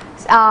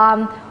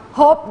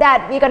 Hope that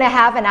we're gonna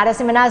have another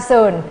seminar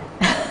soon.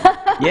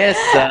 Yes,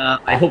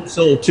 I hope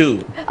so too.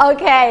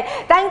 Okay,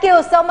 thank you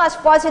so much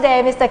for today,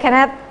 Mr.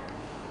 Kenneth.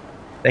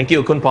 Thank you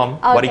คุณพอม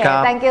สวัสดีครั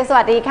บ Thank you ส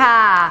วัสดีค่ะ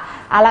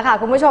เอาละค่ะ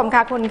คุณผู้ชมค่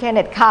ะคุณเคนเน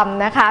ตค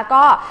ำนะคะ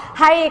ก็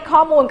ให้ข้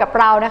อมูลกับ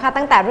เรานะคะ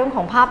ตั้งแต่เรื่องข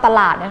องภาพต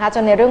ลาดนะคะจ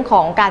นในเรื่องข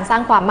องการสร้า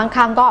งความมั่ง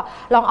คั่งก็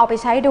ลองเอาไป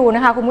ใช้ดูน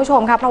ะคะคุณผู้ช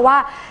มค่ะเพราะว่า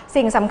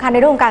สิ่งสำคัญใน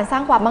เรื่องของการสร้า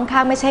งความมั่ง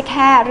คั่งไม่ใช่แ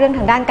ค่เรื่องท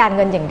างด้านการเ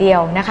งินอย่างเดีย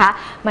วนะคะ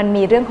มัน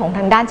มีเรื่องของท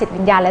างด้านจิต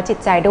วิญญาณและจิต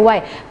ใจด้วย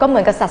ก็เหมื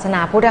อนกับศาสนา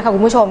พุทธนะคะคุ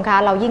ณผู้ชมค่ะ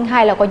เรายิ่งให้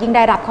เราก็ยิ่งไ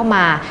ด้รับเข้าม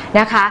า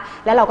นะคะ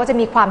แล้วเราก็จะ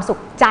มีความสุข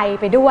ใจ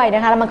ไปด้วยน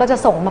ะคะแล้วมันก็จะ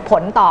ส่งมาผ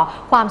ลต่อ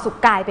ความสุข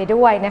กายไป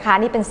ด้วยนะคะ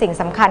นี่เป็นสิ่ง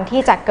สำคัญ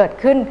ที่จะเกิด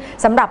ขึ้น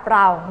สำหรับเร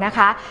านะค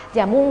ะอ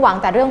ย่ามุ่งหวัง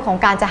แต่เรื่องของ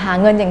การจะหา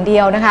เงินอย่างเดี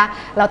ยวนะคะ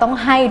เราต้อง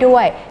ให้ด้ว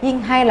ยยิ่ง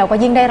ให้เราก็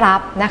ยิ่งได้รับ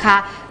นะคะ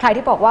ใคร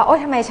ที่บอกว่าโอ๊ย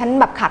ทำไมฉัน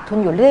แบบขาดทุน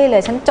อยู่เรื่อยเล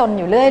ยฉันจน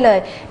อยู่เรื่อยเลย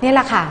นี่แห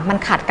ละค่ะมัน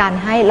ขาดการ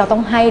ให้เราต้อ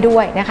งให้ด้ว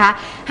ยนะคะ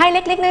ให้เ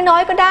ล็กๆน้อ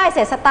ยๆก็ได้เศ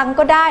ษสตังค์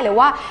ก็ได้หรือ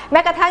ว่าแม้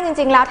กระทั่งจ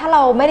ริงๆแล้วถ้าเร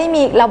าไม่ได้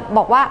มีเราบ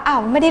อกว่าอ้า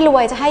วไม่ได้รว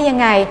ยจะให้ยัง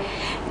ไง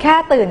แค่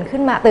ตื่น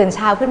เ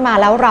ช้าขึ้นมา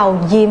แล้วเรา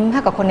ยิ้มให้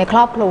กับคนในคร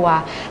อบครัว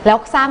แล้ว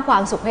สร้างควา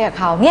มสุขให้กับ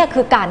เขาเนี่ย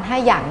คือการให้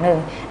อย่างหนึ่ง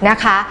นะ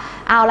คะ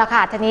เอาละค่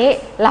ะทีนี้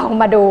เรา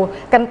มาดู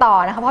กันต่อ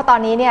นะคะเพราะตอน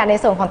นี้เนี่ยใน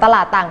ส่วนของตล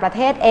าดต่างประเท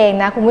ศเอง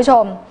นะคุณผู้ช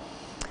ม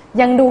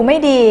ยังดูไม่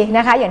ดีน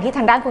ะคะอย่างที่ท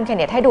างด้านคุณเคนเ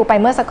นตให้ดูไป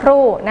เมื่อสักค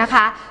รู่นะค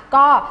ะ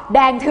ก็แด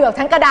งเถือก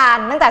ทั้งกระดาน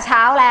ตั้งแต่เช้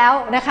าแล้ว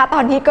นะคะตอ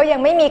นนี้ก็ยัง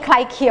ไม่มีใคร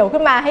เขียวขึ้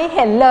นมาให้เ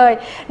ห็นเลย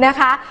นะ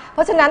คะเพ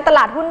ราะฉะนั้นตล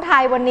าดหุ้นไท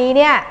ยวันนี้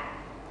เนี่ย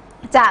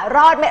จะร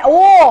อดไหมโ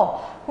อ้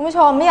คุณผู้ช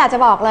มไม่อยากจะ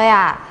บอกเลย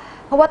อ่ะ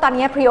เพราะว่าตอน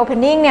นี้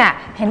pre-opening เนี่ย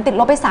เห็นติด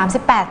ลบไป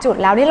38จุด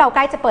แล้วนี่เราใก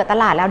ล้จะเปิดต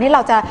ลาดแล้วนี่เร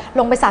าจะ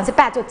ลงไป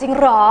38จุดจริง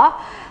หรอ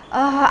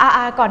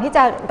ก่อนที่จ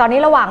ะตอนนี้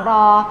ระหว่าง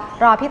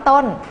รอพี่ต้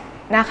น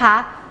นะคะ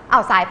เอ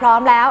าสายพร้อ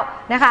มแล้ว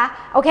นะคะ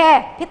โอเค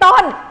พี่ต้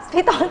น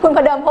คุณป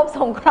ระเดิมพบส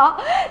งเคราะห์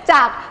จ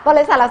ากบ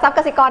ริษัทหลักทรัพย์ก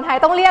สิกรไทย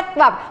ต้องเรีย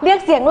ก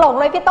เสียงหลง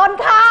เลยพี่ต้น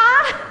ค่ะ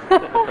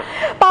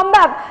ปอมแบ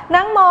บ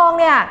นั่งมอง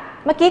เนี่ย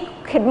เมื่อกี้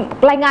เห็น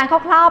รายงานค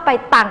ร่าวๆไป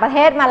ต่างประเท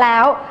ศมาแล้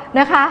ว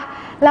นะคะ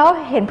แล้ว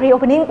เห็น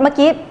pre-opening เมื่อ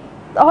กี้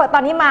ตอ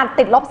นนี้มา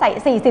ติดลบใ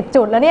ส่40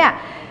จุดแล้วเนี่ย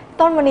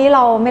ต้นวันนี้เร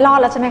าไม่รอด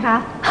แล้วใช่ไหมคะ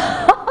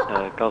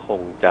ก็ค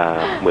งจะ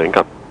เหมือน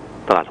กับ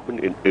ตลาดหุ้น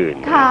อื่น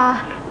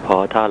ๆเพรา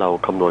ะถ้าเรา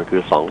คำนวณคื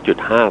อ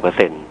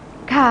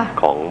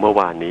 2.5% ของเมื่อ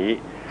วานนี้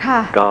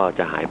ก็จ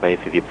ะหายไป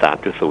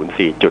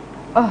 43.04 จุด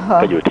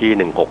ก็อยู่ที่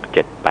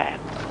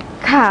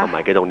 1678หมา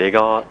ยกันตรงนี้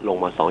ก็ลง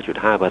มา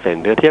 2.5%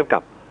 เมื่อเทียบกั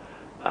บ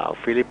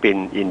ฟิลิปปิน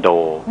ส์อินโด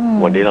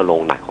วันนี้เราล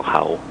งหนักกว่าเข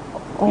า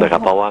นะครั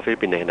บเพราะว่าฟิลิป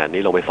ปินส์ในขณะ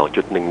นี้ลงไป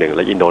 2.11 แ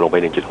ละอินโดลงไป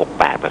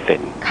 1.68% น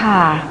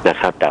ะ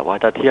ครับแต่ว่า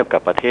ถ้าเทียบกั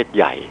บประเทศใ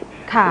หญ่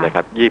นะค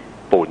รับญี่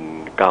ปุ่น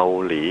เกา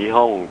หลี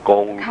ฮ่องก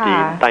งจี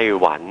นไต้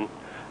หวัน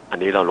อัน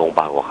นี้เราลงเ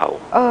บากว่าเขา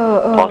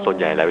เพราะส่วน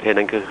ใหญ่หลายประเทศ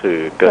นั้นก็คือ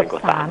เกินกว่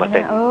า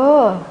 3%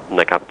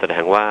 นะครับแสด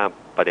งว่า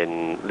ประเด็น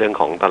เรื่อง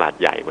ของตลาด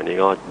ใหญ่วันนี้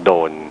ก็โด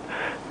น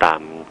ตา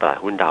มตลาด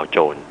หุ้นดาวโจ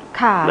นส์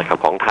นะครับ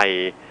ของไทย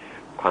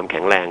ความแ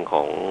ข็งแรงข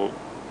อง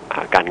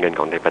การเงิน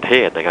ของในประเท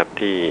ศนะครับ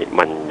ที่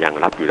มันยัง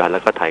รับอยู่ได้แล้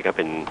วก็ไทยก็เ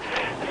ป็น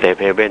เซฟ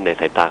เฮเว่นใน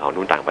สายตาของ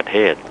ทุนต่างประเท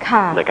ศ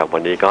นะครับวั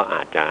นนี้ก็อ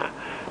าจจะ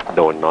โ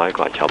ดนน้อยก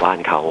ว่าชาวบ้าน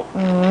เขา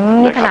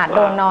นี่ขนาดโ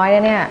ดนน้อย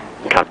เนี่ย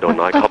ครับโดน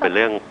น้อยเขาเป็นเ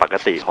รื่องปก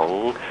ติของ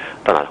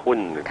ตลาดหุ้น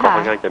ก็ค่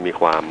อนข้างจะมี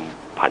ความ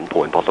ผันผ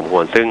วนพอสมค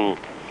วรซึ่ง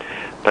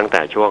ตั้งแ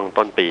ต่ช่วง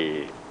ต้นปี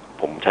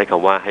ผมใช้ค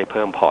ำว่าให้เ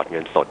พิ่มพอร์ตเ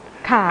งินสด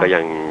ก็ยั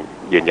ง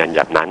ยืนยันแ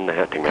บบนั้นนะ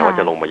ฮะถึงแม้ว่า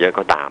จะลงมาเยอะ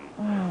ก็ตาม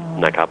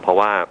นะครับเพราะ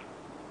ว่า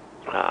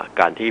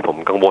การที่ผม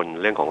กังวล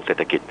เรื่องของเศรษ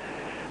ฐกิจ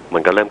มั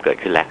นก็เริ่มเกิด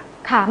ขึ้นแล้ว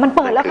ค่ะมันเ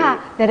ปิดแล้วค่ะ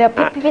เดี๋ยว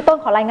พี่ต้น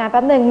ขอรายงานแ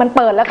ป๊บนึงมันเ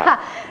ปิดแล้วค่ะ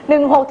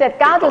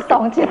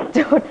 1679.27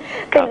 จุด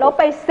ติดลบ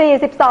ไป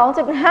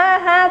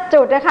 42.55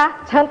 จุดนะคะ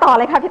เชิญต่อ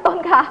เลยค่ะพี่ต้น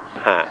ค่ะ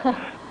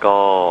ก็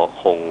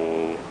คง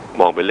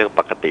มองเป็นเรื่อง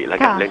ปกติแล้ว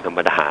กันเรื่องธรรม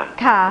ดา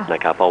นะ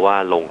ครับเพราะว่า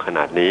ลงขน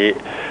าดนี้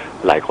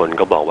หลายคน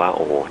ก็บอกว่าโ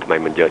อ้โหทำไม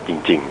มันเยอะจ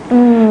ริง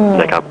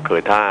ๆนะครับคือ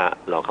ถ้า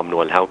เราคำน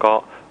วณแล้วก็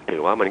ถื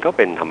อว่ามันก็เ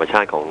ป็นธรรมชา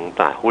ติของต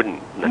ลาดหุ้น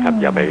นะครับ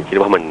อย่าไปคิด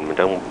ว่ามัน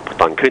ต้อง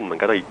ตอนขึ้นมัน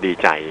ก็ดี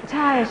ใจ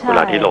เวล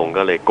าที่ลง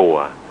ก็เลยกลัว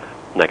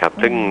นะครับ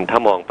ซึ่งถ้า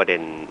มองประเด็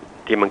น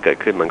ที่มันเกิด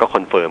ขึ้นมันก็ค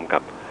อนเฟิร์มกั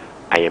บ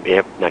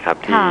IMF นะครับ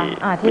ที่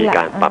มีก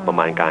ารปรับประ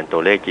มาณการตั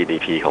วเลข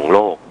GDP ของโล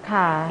ก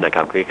นะค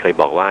รับเคย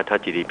บอกว่าถ้า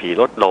GDP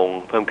ลดลง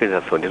เพิ่มขึ้น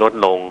สัดส่วนที่ลด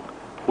ลง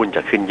หุ้นจ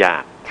ะขึ้นยา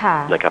ก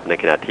นะครับใน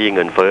ขณะที่เ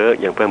งินเฟ้อ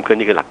ยังเพิ่มขึ้น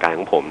นี่คือหลักการข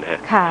องผมนะฮะ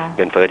เ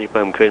งินเฟ้อที่เ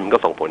พิ่มขึ้นมันก็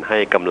ส่งผลให้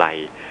กำไร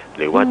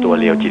หรือว่าตัว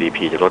เรียว GDP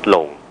จะลดล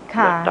ง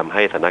ทำใ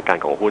ห้สถานการ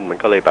ณ์ของหุ้นมัน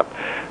ก็เลยแบบ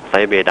ไซ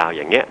ด์เวย์ดาวอ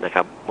ย่างเงี้ยนะค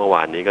รับเมื่อว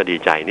านนี้ก็ดี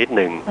ใจนิด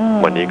นึง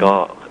วันนี้ก็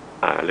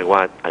เรียกว่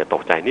าอาจจะต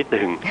กใจนิด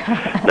นึง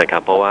นะครั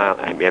บเพราะว่า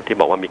IMF ที่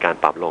บอกว่ามีการ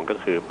ปรับลงก็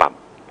คือปรับ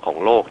ของ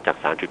โลกจาก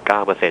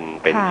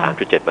 3.9% เป็น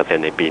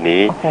 3.7% ในปี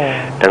นี้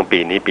ทั้งปี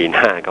นี้ปีห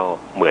น้าก็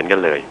เหมือนกัน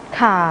เลย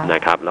น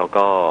ะครับแล้ว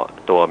ก็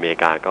ตัวอเมริ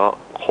กาก็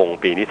คง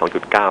ปีนี้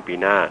 2.9 ปี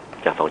หน้า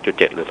จาก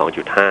 2.7 หรือ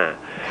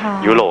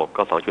 2.5 ยุโรป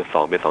ก็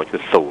 2.2 เป็น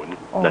 2.0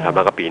 นะครับแ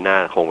ล้วก็ปีหน้า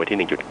คงไว้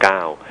ที่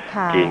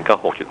 1.9 จีนก็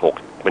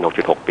 6.6 เป็น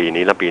 6.6 ปี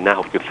นี้แล้วปีหน้า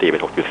 6.4 เป็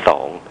น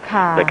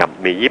 6.2 นะครับ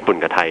มีญี่ปุ่น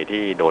กับไทย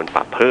ที่โดนป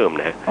รับเพิ่ม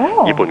นะฮะ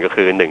ญี่ปุ่นก็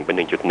คือ1เป็น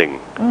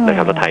 1.1 นะค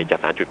รับแล้วไทยจาก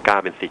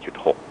 3.9 เป็น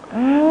 4.6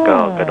 ก็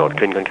กระโดด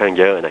ขึ้นค่อนข้าง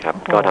เยอะนะครับ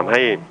ก็ทำใ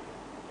ห้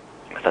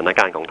สถานก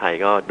ารณ์ของไทย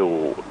ก็ดู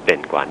เด่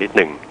นกว่านิด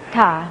นึง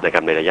นะครั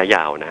บในระยะย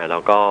าวนะฮะแล้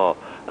วก็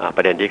ป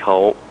ระเด็นที่เขา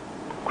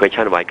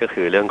question ไว้ก็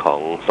คือเรื่องของ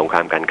สงคร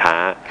ามการค้า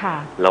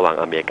ระหว่าง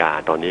อเมริกา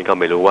ตอนนี้ก็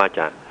ไม่รู้ว่าจ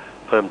ะ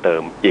เพิ่มเติ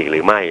มอีกหรื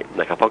อไม่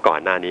นะครับเพราะก่อ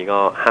นหน้านี้ก็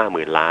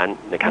 50,000 ล้าน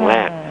ในครั้งแร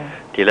ก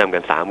ที่เริ่มกั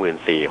น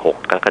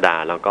 34,600 กรกฎาค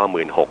มแล้วก็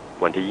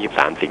 16,000 วันที่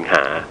 23 สิงห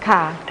า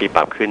ที่ป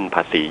รับขึ้นภ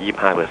าษี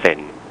 25% น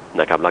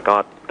ะครับแล้วก็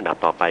อันดับ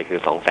ต่อไปคือ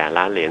 200,000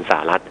 ล้านเหรียญส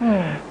หรัฐ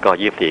ก็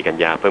 24 กัน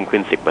ยาเพิ่มขึ้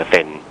น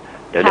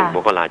 10% เดี๋ยว1 ม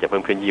กราคมจะเ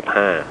พิ่มขึ้น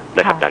 25 น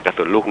ะครับจากกระ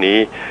สุนลูกนี้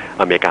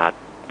อเมริกา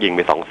ยิงไ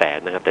ป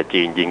 200,000 นะครับแต่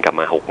จีนยิงกลับ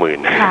มา 60,000 น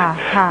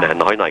ะ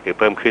น้อยหน่อยคือ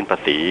เพิ่มขึ้นภา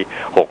ษี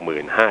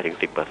 65,000 ถึง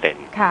 10%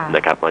 น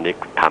ะครับวันนี้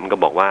ทำก็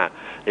บอกว่า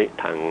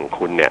ทาง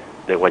คุณเนี่ย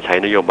เรียกว่าใช้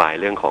นโยบาย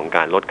เรื่องของก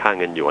ารลดค่า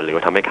เงินหยวนหรือว่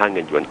าทำให้ค่าเ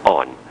งินหยวนอ่อ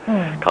น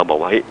เขาบอก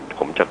ว่า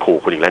ผมจะขู่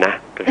คุณอีกแล้วนะ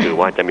ก็คือ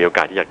ว่าจะมีโอก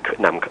าสที่จะ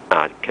น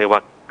ำแค่ว่า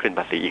ขึ้นภ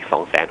าษีอีก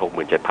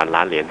 267,000 ล้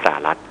านเหรียญสห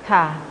รัฐ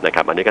นะค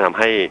รับอันนี้ก็ทำ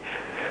ให้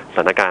ส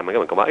ถานการณ์มันก็เ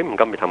หมือนกับว่ามัน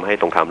ก็ไปทำให้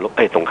สงคร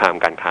าม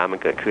การค้ามัน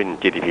เกิดขึ้น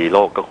GDP โล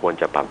กก็ควร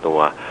จะปรับตัว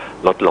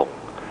ลดลง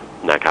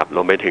นะครับร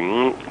วมไปถึง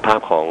ภา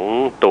พของ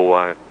ตัว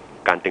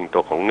การตึงตั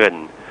วของเงิน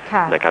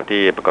นะครับ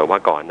ที่ปรากฏว่า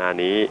ก่อนหน้า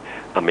นี้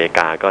อเมริก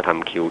าก็ท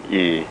ำ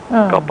QE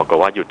ก็ปรากฏ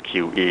ว่าหยุด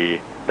QE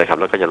นะครับ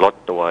แล้วก็จะลด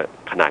ตัว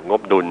ขนาดง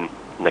บดุล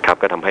นะครับ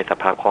ก็ทำให้ส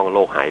ภาพคล่องโล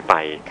กหายไป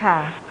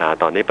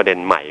ตอนนี้ประเด็น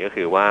ใหม่ก็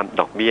คือว่า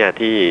ดอกเบี้ย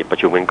ที่ประ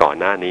ชุมกันก่อน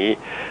หน้านี้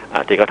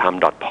ที่เขาท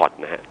ำ dot plot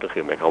นะฮะก็คื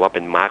อหมายความว่าเ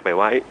ป็นมาร์กไป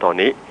ว่าตอน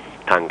นี้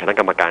ทางคณะ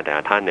กรรมการแต่ล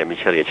ะท่านเนี่ยมี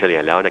เฉลี่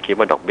ยแล้วนะคิด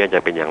ว่าดอกเบี้ยจะ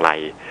เป็นอย่างไร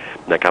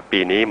นะครับปี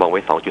นี้มองไ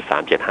ว้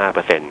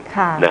 2.375% น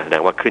ะแสด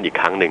งว่าขึ้นอีก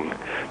ครั้งหนึ่ง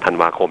ธัน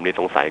วาคมนี้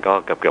สงสัยก็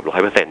เกือบ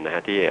 100% นะฮ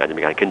ะที่อาจจะ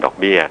มีการขึ้นดอก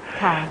เบี้ย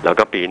แล้ว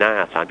ก็ปีหน้า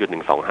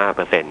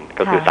 3.125%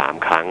 ก็คือ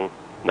3ครั้ง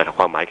นะครับ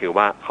ความหมายคือ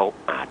ว่าเขา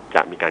อาจจ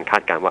ะมีการคา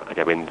ดการณ์ว่าอาจ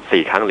จะเป็น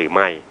4ครั้งหรือไ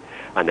ม่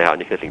อัน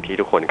นี้คือสิ่งที่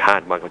ทุกคนคา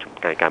ดว่า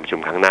การประชุม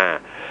ครั้งหน้า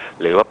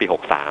หรือว่าปี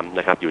63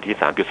นะครับอยู่ที่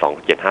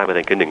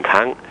 3.275% คือ1ค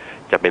รั้ง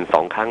จะเป็น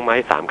2ครั้งไหม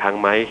3ครั้ง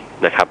ไหม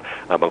นะครับ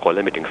บางคนเ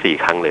ล่นไปถึง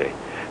4ครั้งเลย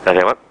แสด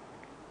งว่า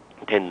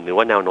เทรนหรือ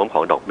ว่าแนวโน้มข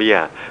องดอกเบี้ย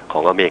ขอ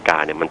งอเมริกา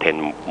เนี่ยมันเทรน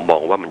มอ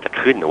งว่ามันจะ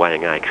ขึ้นหรือว่ายั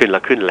งไงขึ้นแล้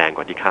วขึ้นแรงก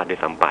ว่าที่คาดด้วย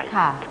ซ้ำไป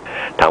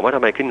ถามว่าทำ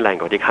ไมขึ้นแรง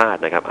กว่าที่คาด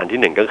นะครับอัน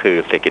ที่1ก็คือ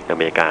เศรษฐกิจอ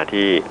เมริกา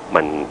ที่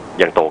มัน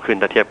ยังโตขึ้น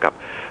ถ้าเทียบกับ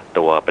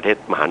ตัวประเทศ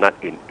มหาอำนาจ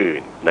อื่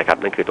นๆนะครับ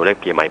นั่นคือตัวเลข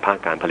PMI ภาค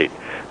การผลิต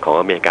ของ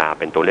อเมริกา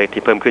เป็นตัวเลข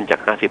ที่เพิ่มขึ้นจาก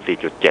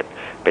 54.7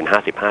 เป็น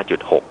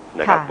 55.6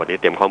 นะครับวันนี้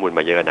เตรียมข้อมูล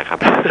มาเยอะนะครับ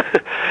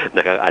น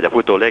ะครับอาจจะพู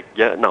ดตัวเลข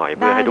เยอะหน่อยเ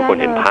พื่อให้ทุกคน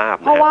เห็นภาพ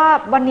เพราะว่า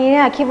วันนี้เ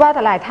นี่ยคิดว่า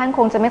หลายท่านค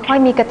งจะไม่ค่อย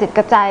มีกระจิตก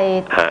ระใจ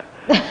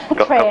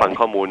ก็ฟัง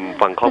ข้อมู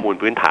ล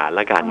พื้นฐานแ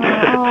ล้วกัน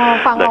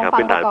นะครับ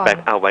พื้นฐานแบ็ก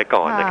เอาไว้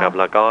ก่อนนะครับ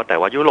แล้วก็แต่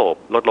ว่ายุโรป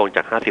ลดลงจ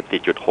าก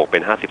 54.6 เป็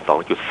น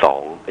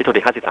 52.2 โทษ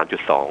ที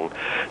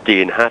 53.2 จี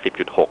น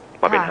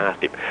 50.6 มาเป็น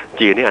 50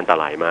 จีนนี่อันต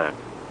รายมาก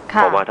เ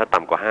พราะว่าถ้าต่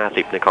ำกว่า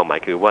 50ในความหมาย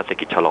คือว่าเศรษฐ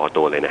กิจชะลอ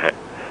ตัวเลยนะฮะ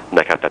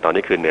นะครับแต่ตอน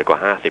นี้คือเหนือกว่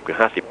า50คือ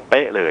50เ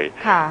ป๊ะเลย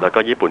แล้วก็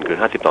ญี่ปุ่นคือ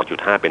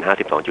52.5เป็น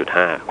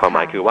52.5ความหม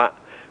ายคือว่า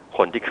ค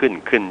นที่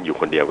ขึ้นอยู่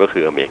คนเดียวก็คื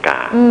ออเมริกา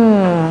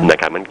นะ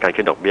ครับมันการ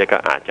ขึ้นดอกเบี้ยก็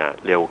อาจจะ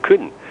เร็วขึ้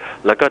น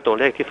แล้วก็ตัว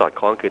เลขที่สอด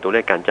คล้องคือตัวเล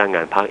ขการจ้างง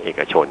านภาคเอก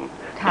ชน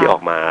ที่ออ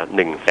กมา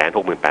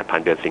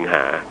 168,000 เดือนสิงห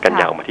ากัน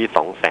ยาออกมาที่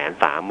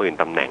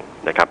 230,000 ตำแหน่ง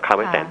นะครับคาดไ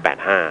ว้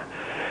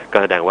185,000ก็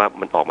แสดงว่า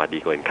มันออกมาดี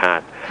เกินคา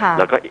ดแ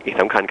ล้วก็อีก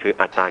สำคัญคือ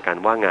อัตราการ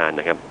ว่างงาน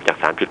นะครับจาก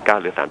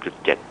 3.9 หรือ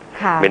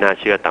 3.7 ไม่น่า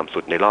เชื่อต่ำสุ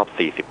ดในรอบ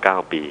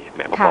49 ปีแหม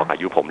พอๆกับอา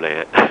ยุผมเลย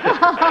ฮะ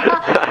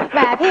แหม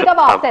พี่ก็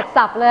บอกเสร็จ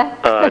สับเลย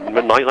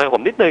มันน้อยผ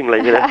มนิดนึงอะไรอ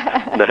ย่างเงี้ยนะ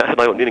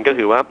น้อยผมนิดนึงก็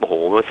คือว่าโอ้โห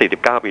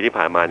49 ปีที่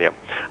ผ่านมาเนี่ย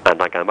อั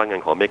ตราการว่างงา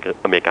นของอเ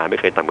มริกาไม่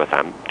เคยต่ำกว่า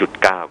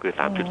 3.9 คือ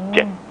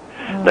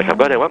 3.7 นะครับ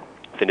ก็แสดงว่า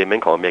เซนติเมน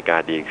ต์ของอเมริกา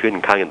ดีขึ้น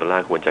ค่าเงินดอลลา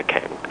ร์ควรจะแ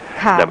ข็ง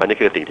แต่อันนี้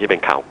คือสิ่งที่เป็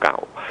นข่าวเก่า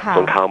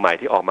ส่วนข่าวใหม่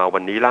ที่ออกมาวั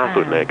นนี้ล่า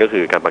สุดเลยก็คื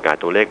อการประกาศ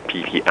ตัวเลข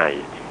PPI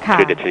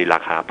คือดัชนีรา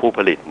คาผู้ผ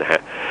ลิตนะฮ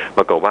ะป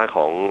รากฏว่าข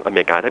องอเม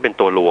ริกาถ้าเป็น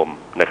ตัวรวม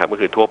นะครับก็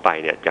คือทั่วไป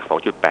เนี่ยจาก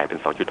 2.8 เป็น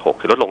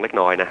 2.6 คือลดลงเล็ก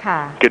น้อยนะ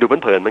คือดูเ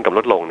พลินๆมันกับล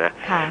ดลงนะ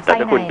แต่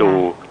ถ้าคุณดู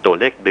ตัว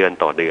เลขเดือน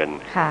ต่อเดือน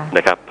น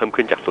ะครับเพิ่ม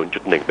ขึ้นจาก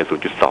 0.1 เป็น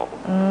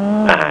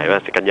 0.2 ว่า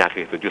กันยา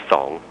คือ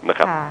 0.2 นะค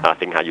รับ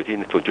สิงหาอยู่ที่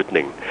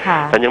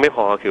 0.1 แต่ยังไม่พ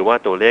อคือว่า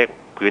ตัวเลข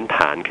พื้นฐ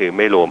านคือไ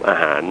ม่รวมอา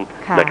หาร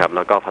นะครับแ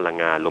ล้วก็พลัง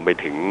งานรวมไป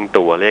ถึง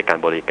ตัวเลขการ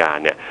บริการ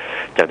เนี่ย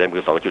จากเดิมคื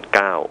อ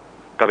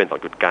 2.9 ก็เป็น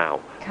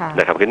 2.9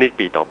 นะครับคือนี่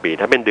ปีต่อปี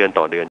ถ้าเป็นเดือน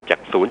ต่อเดือนจาก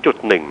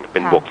 0.1 เป็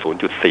นบวก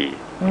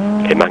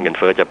 0.4 เห็นไหมเงินเ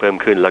ฟ้อจะเพิ่ม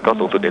ขึ้นแล้วก็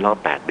สูงสุดในรอบ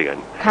8เดือน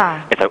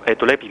ไอ้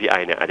ตัวเลข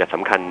PPI เนี่ยอาจจะส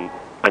ำคัญ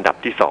อันดับ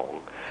ที่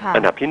2อั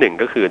นดับที่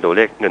1ก็คือตัวเ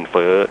ลขเงินเ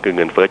ฟ้อคือเ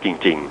งินเฟ้อจ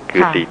ริงๆคื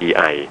อ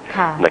CPI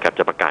นะครับ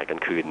จะประกาศกัน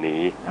คืน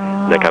นี้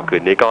นะครับคื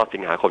นนี้ก็สิ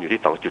งหาคมอยู่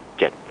ที่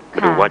 2.7 ม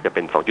าดูว่าจะเ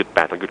ป็น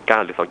 2.8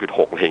 2.9 หรือ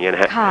 2.6 อะไรอย่างเงี้ยน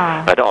ะฮะ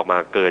ถ้าออกมา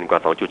เกินกว่า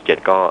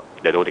 2.7 ก็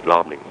เดี๋ยวโดนอีกร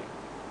อบหนึ่ง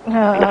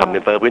นะครับเงิ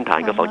นเฟ้อพื้นฐาน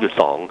ก็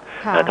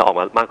 2.2 ถ้าออก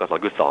มามากกว่า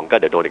 2.2 ก็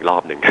เดี๋ยวโดนอีกรอ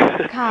บหนึ่ง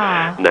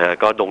นะฮะ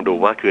ก็ลองดู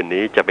ว่าคืน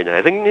นี้จะเป็นยังไง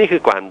ซึ่งนี่คื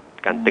อ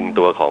การตึง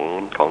ตัวข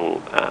อง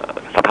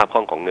สภาพคล่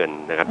องของเงิน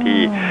นะครับที่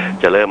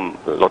จะเริ่ม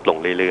ลดลง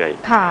เรื่อย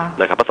ๆ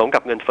นะครับผสมกั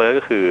บเงินเฟ้อ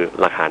ก็คือ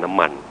ราคาน้ำ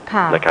มัน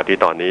นะครับที่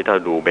ตอนนี้ถ้า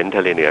ดูเบนซ์ท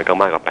ะเลเหนือก็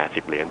มากกว่า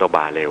$80ต่อบ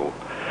าร์เรล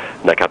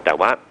นะครับแต่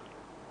ว่า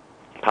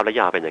ภาพระ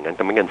ยะเป็นอย่างนั้นแ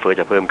ต่ไม่เงินเฟ้อ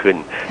จะเพิ่มขึ้น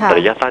แต่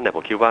ระยะสั้นเนี่ยผ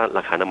มคิดว่าร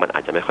าคาน้ำมันอ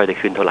าจจะไม่ค่อยได้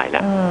ขึ้นเท่าไหร่แ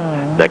ล้ว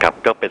นะครับ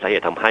ก็เป็นสาเห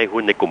ตุทำให้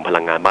หุ้นในกลุ่มพลั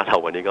งงานบ้านเรา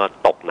วันนี้ก็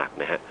ตกหนัก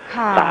นะฮะ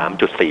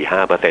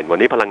 3.45% วัน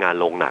นี้พลังงาน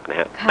ลงหนักนะ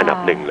ฮะอันดับ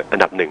หนึ่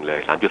งเลย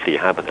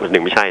 3.45% ห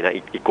นึ่งไม่ใช่นะ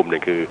อีกกลุ่มหนึ่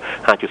งคือ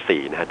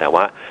 5.4 นะฮะแต่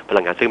ว่าพลั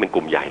งงานซึ่งเป็นก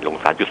ลุ่มใหญ่ลง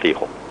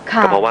 3.46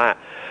 ก็เพราะ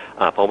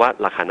ว่า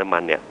ราคาน้ำมั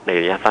นเนี่ยใน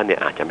ระยะสั้นเนี่ย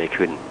อาจจะไม่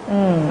ขึ้น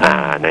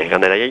ใน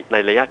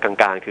ระยะกลา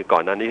งๆคือก่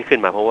อนหน้านี้ที่ขึ้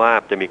นมาเพราะว่า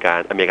อเมริกา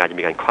จะ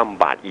มีการคว่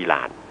ำบาตรอิห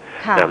ร่าน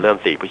เริ่ม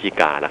4 พฤศจิ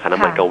กายนราคาน้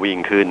ำมันก็วิ่ง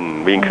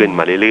ขึ้น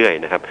มาเรื่อย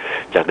ๆนะครับ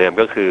จากเดิม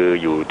ก็คือ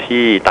อยู่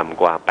ที่ต่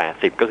ำกว่า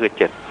80ก็คือ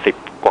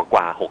70ก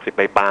ว่า60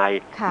ปลาย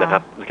ๆนะครั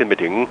บขึ้นไป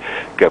ถึง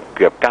เ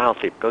กือบ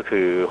90ก็คื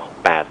อ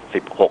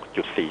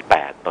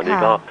 86.48 ตอนนี้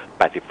ก็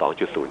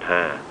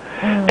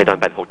 82.05 ไอ้ตอน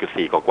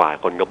 86.4 กว่า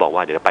คนก็บอกว่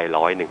าเดี๋ยวจะไป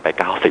100ไป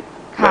90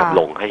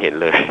ลงให้เห็น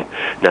เลย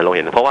นะลงเ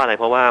ห็นเพราะว่าอะไร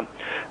เพราะว่า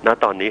ณ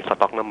ตอนนี้ส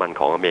ต็อกน้ำมัน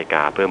ของอเมริก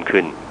าเพิ่ม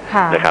ขึ้น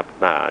นะครับ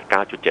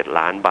9.7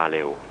 ล้านบาร์เร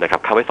ลนะครับ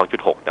คาดไว้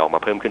 2.6 แต่ออกมา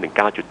เพิ่มขึ้นถึง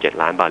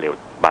 9.7 ล้านบาร์เ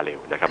รล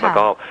นะครับแล้ว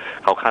ก็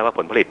เขาคาดว่าผ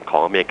ลผลิตขอ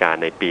งอเมริกา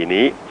ในปี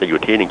นี้จะอยู่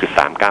ที่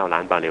 1.39 ล้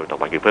านบาร์เรลต่อ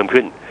วันคือเพิ่ม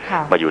ขึ้น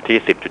มาอยู่ที่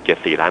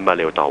 10.74 ล้านบาร์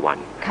เรลต่อวัน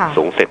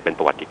สูงสุดเป็น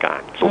ประวัติการ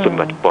ณ์สูงสุด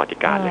ประวัติ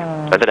การณ์เลย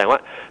นั่นแสดงว่า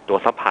ตัว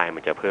ซัพพลายมั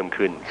นจะเพิ่ม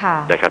ขึ้น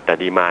นะครับแต่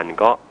ดีมานด์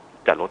ก็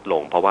จะลดล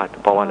งเพราะว่า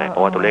อะไรเพร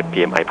าะว่าตัวเลข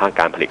PMI ภาค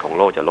การผลิตของโ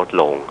ลกจะลด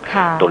ลง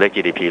ตัวเลข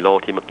GDP โลก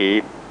ที่เมื่อกี้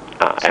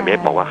IMF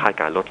บอกว่าคาด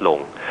การลดลง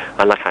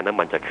ราคาน้ำ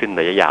มันจะขึ้น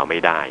ระยะยาวไม่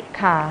ได้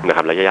นะค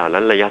รับระยะยาวแล้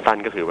วระยะสั้น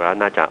ก็คือว่า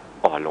น่าจะ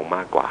อ่อนลงม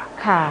ากกว่า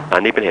อั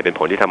นนี้เป็นเหตุเป็น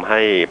ผลที่ทำให้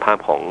ภาพ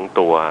ของ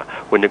ตัว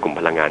หุ้นในกลุ่ม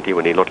พลังงานที่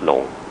วันนี้ลดล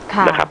ง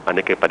นะครับอัน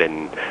นี้คือประเด็น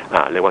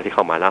เรียกว่าที่เ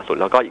ข้ามาล่าสุด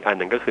แล้วก็อีกอัน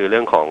หนึ่งก็คือเรื่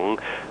องของ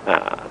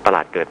ตล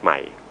าดเกิดใหม่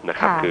นะ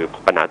ครับคือ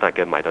ปัญหาตลาดเ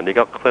กิดใหม่ตอนนี้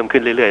ก็เพิ่มขึ้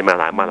นเรื่อยๆมา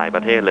หลายป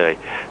ระเทศเลย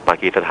ปา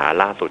กีสถาน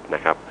ล่าสุดน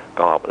ะครับ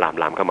ก็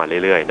ลามเข้ามา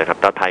เรื่อยๆนะครับ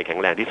แต่ไทยแข็ง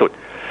แรงที่สุด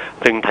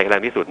ซึ่งไทยแข็งแร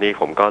งที่สุดนี่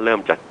ผมก็เริ่ม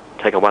จะ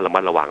ใช้คำว่าระมั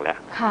ดระวังแล้ว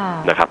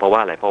นะครับเพราะว่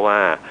าอะไรเพราะว่า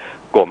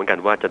กลัวเหมือนกัน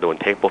ว่าจะโดน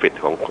เทคโปรฟิต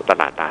ของต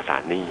ลาดตราสา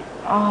รหนี้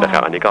นะครั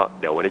บอันนี้ก็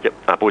เดี๋ยววันนี้จะ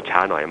พูดช้า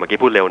หน่อยเมื่อกี้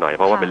พูดเร็วหน่อยเ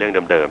พราะว่าเป็นเรื่อง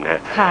เดิมๆนะฮ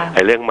ะไ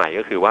อ้เรื่องใหม่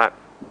ก็คือว่า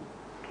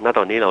ณต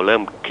อนนี้เราเริ่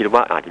มคิดว่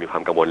าอาจจะมีควา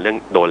มกังวลเรื่อง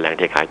โดนแรงเ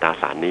ทขายตรา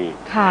สารหนี้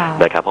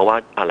นะครับเพราะว่า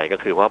อะไรก็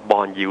คือว่าบอ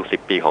นด์ยิลด์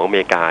10 ปีของอเม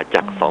ริกาจ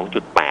าก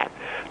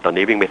 2.8 ตอน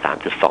นี้วิ่งไป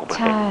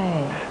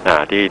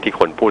 3.2% ที่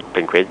คนพูดเ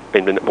ป็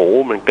นโอ้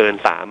มันเกิน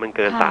3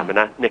แล้ว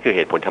นะนี่คือเห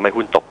ตุผลทำให้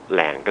หุ้นตกแ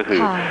รงก็คื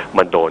อ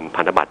มันโดน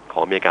พันธบัตรขอ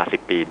งอเมริกา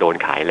10 ปีโดน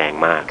ขายแรง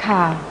มาก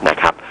นะ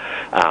ครับ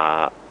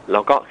แล้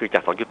วก็คือจา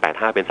ก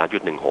 2.85 เป็น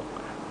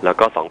 3.16 แล้ว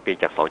ก็2 ปี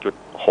จาก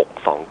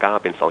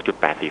 2.629 เป็น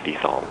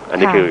 2.8442 อัน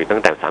นี้คือตั้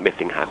งแต่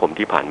31 สิงหาคม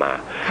ที่ผ่านมา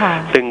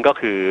ซึ่งก็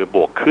คือบ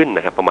วกขึ้นน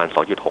ะครับประมาณ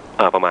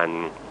 2.6 ประมาณ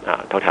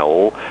แถว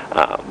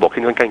บวก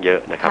ขึ้นค่อนข้างเยอะ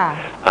นะครับ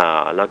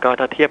แล้วก็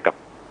ถ้าเทียบกับ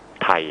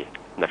ไทย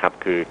นะครับ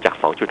คือจาก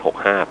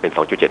 2.65 เป็น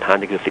 2.75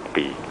 นี่คือ10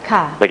 ปี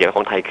แต่เกี่ยวกับข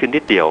องไทยขึ้น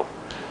นิดเดียว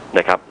น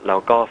ะครับแล้ว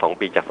ก็2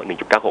ปีจาก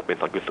 1.96 เป็น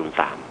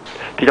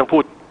 2.03 ที่ต้องพู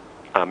ด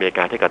อเมริก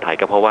าเทียบกับไทย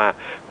ก็เพราะว่า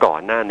ก่อ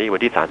นหน้านี้วัน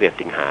ที่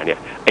31 สิงหาเนี่ย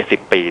ไอ้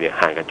10 ปีเนี่ย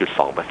ห่างกัน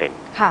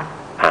 0.2% ค่ะ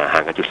ห่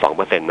างกัน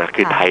 0.2% นะ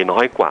คือไทยน้อ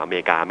ยกว่าอเม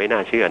ริกาไม่น่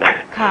าเชื่อนะ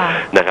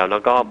นะครับแล้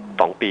วก็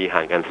2ปีห่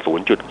างกัน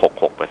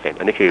 0.66%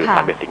 อันนี้คือ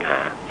31 สิงหา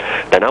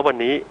แต่ณวัน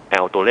นี้เอ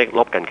าตัวเลขล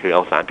บกันคือเอ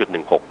า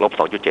 3.16 ลบ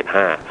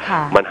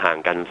 2.75 มันห่าง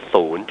กัน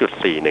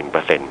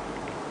 0.41%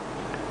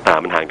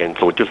มันห่างกัน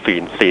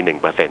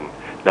 0.41%นะ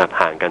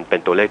ห่างกันเป็น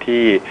ตัวเลข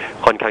ที่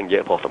ค่อนข้างเยอ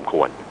ะพอสมค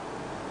วร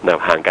นะ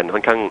ห่างกันค่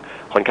อน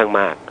ข้าง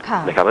มาก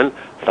นะครับเพราะฉะนั้น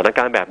สถานก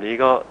ารณ์แบบนี้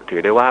ก็ถื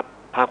อได้ว่า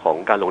ภาพของ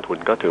การลงทุน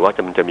ก็ถือว่า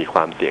มันจะมีคว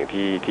ามเสี่ยง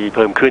ที่เ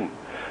พิ่มขึ้น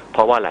เพ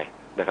ราะว่าอะไร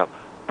นะครับ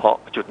เพราะ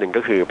จุดหนึ่ง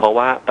ก็คือเพราะ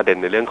ว่าประเด็น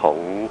ในเรื่องของ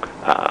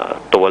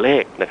ตัวเล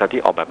ขนะครับ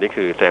ที่ออกแบบนี้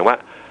คือแสดงว่า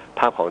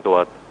ภาพของตัว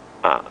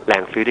แร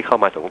งซื้อที่เข้า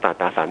มาของตร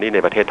าสารหนี้ใน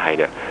ประเทศไทย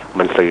เนี่ย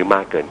มันซื้อม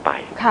ากเกินไป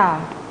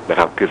นะค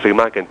รับคือซื้อ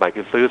มากเกินไป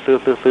คือซื้อ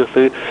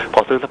พ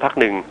อซื้อสักพัก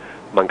หนึ่ง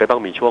มันก็ต้อ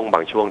งมีช่วงบ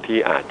างช่วงที่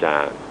อาจจะ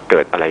เกิ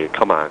ดอะไรเ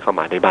ข้า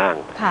มาได้บ้าง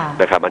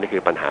นะครับอันนี้คื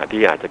อปัญหา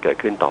ที่อาจจะเกิด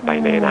ขึ้นต่อไป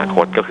ในอนาค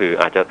ตก็คือ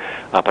อาจจะ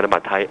พันธบั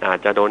ตรไทยอาจ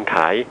จะโดนข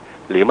าย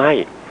หรือไม่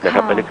นะค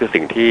รับอันนี้คือ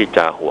สิ่งที่จ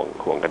ะ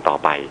ห่วงกันต่อ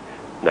ไป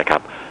นะครั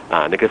บ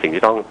นี่คือสิ่ง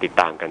ที่ต้องติด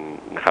ตามกัน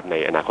นะครับใน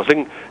อนาคตซึ่ง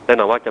แน่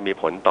นอนว่าจะมี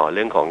ผลต่อเ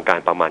รื่องของการ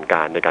ประมาณก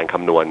ารในการค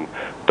ำนวณ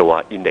ตัว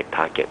Index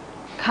Target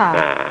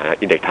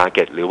Index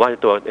Target หรือว่า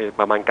ตัว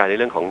ประมาณการใน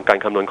เรื่องของการ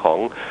คำนวณของ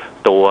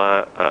ตั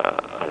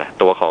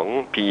วของ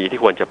PE ที่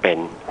ควรจะเป็น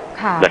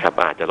นะครับ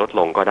อาจจะลด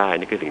ลงก็ได้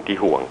นี่คือสิ่งที่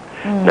ห่วง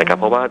นะครับ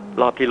เพราะว่า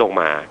รอบที่ลง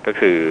มาก็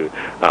คือ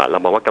เรา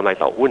มองว่ากำไร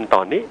ต่อหุ้นต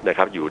อนนี้นะค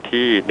รับอยู่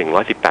ที่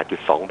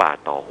 118.2 บาท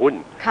ต่อหุ้น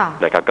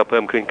นะครับก็เพิ่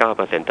มขึ้น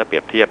 9% ถ้าเปรี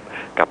ยบเทียบ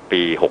กับ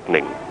ปี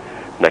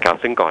 61นะครับ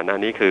ซึ่งก่อนหน้า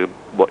นี้คือ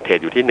บทเทรด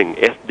อยู่ที่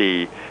1 SD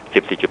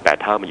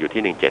 14.8 เท่ามันอยู่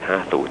ที่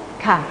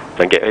1750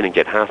สังเกต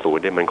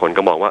1750เนี่ยมันคน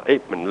ก็มองว่า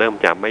มันเริ่ม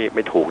จะไ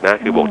ม่ถูกนะ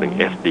คือบวก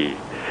1 SD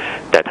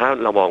แต่ถ้า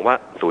เรามองว่า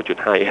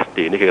 0.5 SD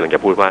นี่คือกำลังจ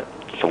ะพูดว่า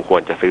สมคว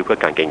รจะซื้อเพื่อ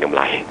การเก็งกำไ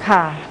ร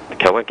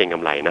แค่ว่าเก็งก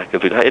ำไรนะคือ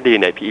 0.5 SD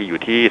ใน PE อ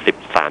ยู่ที่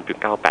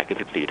 13.98 คือ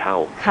14 เท่า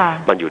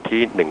มันอยู่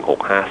ที่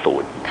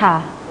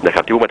1650นะค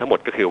รับที่พูดมาทั้งหมด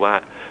ก็คือว่า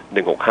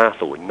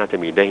1650น่าจะ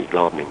มีได้อีกร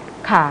อบหนึ่ง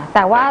ค่ะแ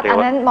ต่ว่าอัน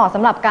นั้นเหมาะส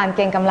ำหรับการเ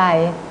ก็งกำไร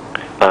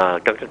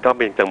ก็เ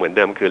ป็นจะเหมือนเ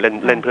ดิมคือเ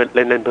ล่นเ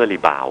พื่อรี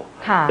บาว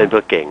เล่นเพื่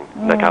อเก่ง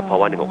นะครับเพราะ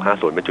ว่า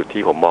1650เป็นจุด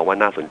ที่ผมมองว่า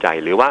น่าสนใจ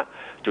หรือว่า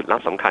จุดรับ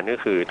สำคัญก็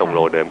คือตรงโล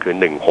เดิมคือ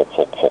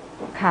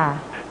1666ค่ะ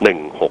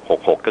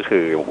1666ก็คื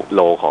อโ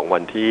ลของวั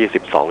นที่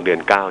12 เดือน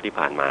 9ที่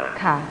ผ่านมา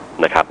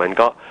นะครับมัน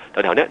ก็แ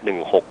ถวๆเนี้ย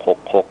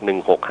1666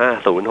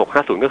 1650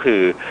 650ก็คื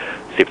อ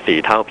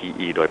14 เท่า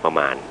PE โดยประม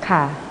าณ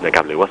นะค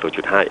รับหรือว่า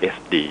 0.5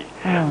 SD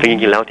ซึ่งจ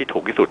ริงๆแล้วที่ถู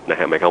กที่สุดนะ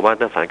ฮะหมายความว่า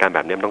สถานการณ์แบ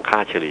บนี้ต้องค่า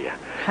เฉลี่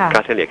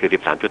ยคือ 13.17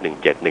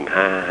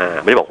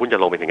 155ไม่ได้บอกหุ้นจะ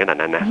ลงไปถึงขนาด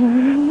นั้น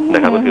น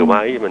ะครับก็คือว่า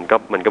มันก็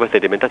เป็นเซ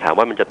นติเมนต์ถ้าถาม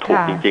ว่ามันจะถูก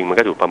จริงๆมัน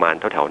ก็อยู่ประมาณ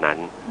แถวๆนั้น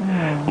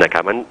นะครั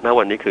บมันณ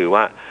วันนี้คือ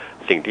ว่า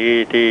สิ่ง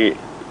ที่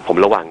ผม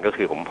ระวังก็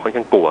คือผมค่อน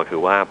ข้างกลัวคื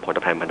อว่าผลต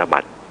อบแทนพันธบั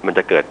ตรมันจ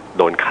ะเกิด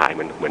โดนขายเห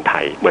มือนไท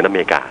ยเหมือนอเม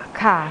ริกา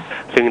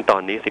ซึ่งตอ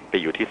นนี้10 ปี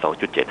อยู่ที่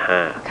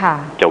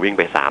 2.75 จะวิ่งไ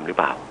ป3หรือเ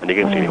ปล่าอันนี้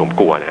คือสิ่งที่ผม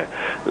กลัวนะ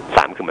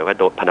3คือหมายว่า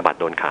พันธบัตร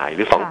โดนขายห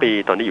รือ2 ปี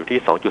ตอนนี้อยู่ที่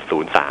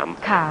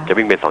 2.03 จะ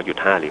วิ่งไป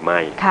 2.5 หรือไม่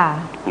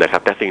นะครั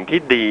บแต่สิ่งที่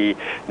ดี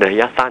ในระ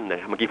ยะสั้นน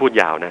ะเมื่อกี้พูด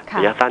ยาวนะ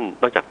ระยะสั้น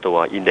นอกจากตัว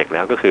อินเด็กซ์แ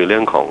ล้วก็คือเรื่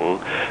องของ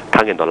ค่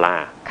าเงินดอลลา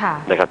ร์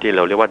นะครับที่เร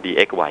าเรียกว่า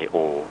DXYO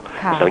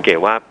สังเกต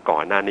ว่าก่อ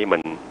นหน้านี้มั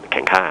นแ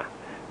ข็งค่า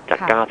จา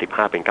ก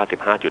 95 เป็น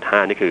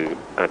 95.5 นี่คือ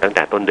ตั้งแ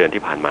ต่ต้นเดือน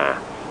ที่ผ่านมา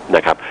น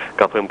ะครับ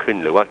ก็เพิ่มขึ้น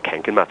หรือว่าแข็ง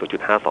ขึ้นมา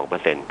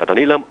 0.52% แต่ตอน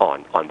นี้เริ่มอ่อน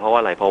เพราะว่า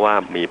อะไรเพราะว่า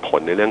มีผ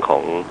ลในเรื่องขอ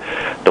ง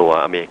ตัว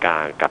อเมริกา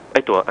กับ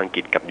ตัวอังก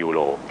ฤษกับยูโร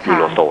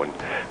โซน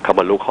เขาบ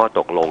รรลุข้อต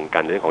กลงกั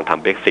นในเรื่องของท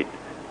ำ Brexit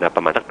นะป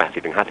ระมาณสัก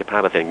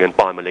 80-55% เงิน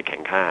ปอนด์มันเลยแข็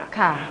งค่า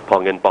พอ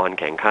เงินปอนด์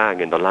แข็งค่าเ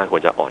งินดอลลาร์คว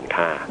รจะอ่อน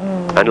ค่า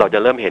อันเราจะ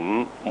เริ่มเห็น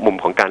มุม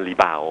ของการรี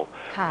บาว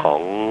ขอ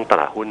งต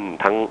ลาดหุ้น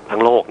ทั้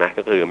งโลกนะ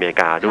ก็คืออเมริ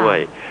กาด้วย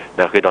น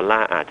ะคือดอลลา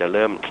ร์อาจจะเ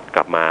ริ่มก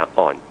ลับมา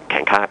อ่อนแ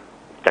ข็งค่า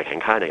จากแข็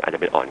งค่าเนี่ยอาจจ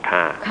ะเป็นอ่อนค่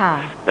า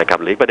นะครับ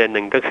หรือประเด็นห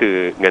นึ่งก็คือ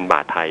เงินบา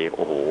ทไทยโ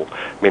อ้โห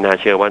ไม่น่า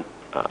เชื่อว่า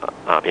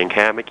เพียงแ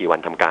ค่ไม่กี่วัน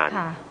ทำการ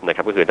นะค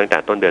รับก็คือตั้งแต่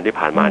ต้นเดือนที่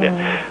ผ่านมาเนี่ย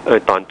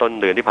ตอนต้น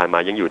เดือนที่ผ่านมา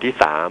ยังอยู่ที่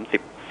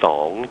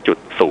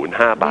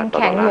32.05 บาทต่อ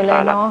ดอลลาร์ส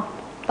หรัฐ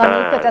ตอน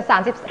นี้เกือบจะ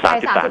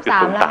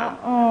33แล้ว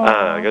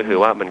ก็คือ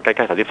ว่ามันใก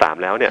ล้ๆ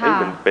33แล้วเนี่ยมั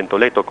นเป็นตัว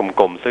เลขตัว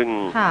กลมๆซึ่ง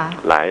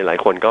หลาย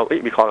คนก็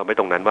วิเคราะห์กันไป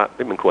ตรงนั้นว่า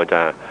มันควรจ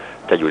ะ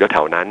อยู่แถ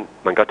วๆนั้น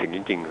มันก็ถึงจ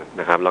ริงๆ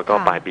นะครับแล้วก็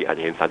ปลายปีอาจจ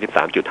ะเห็น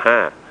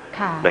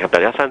 33.5 นะครับแต่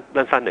ถ้า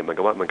สั้นๆเนี่ยมัน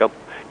ก็ว่ามันก็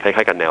คล้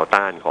ายๆกับแนว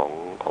ต้านขอ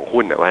ง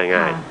หุ้นนะว่า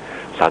ง่าย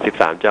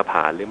33จะ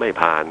ผ่านหรือไม่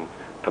ผ่าน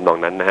ทำนอง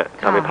นั้นนะฮะ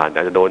ถ้าไม่ผ่านอ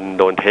าจจะ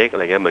โดนเทคอะไ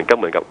รเงี้ยเหมือน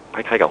กับค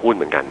ล้ายๆกับหุ้น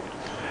เหมือนกัน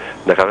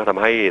นะครับก็ท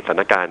ำให้สถา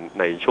นการณ์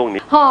ในช่วง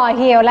นี้ห่อ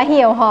เหี่ยวและเ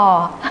หี่ยวห่อ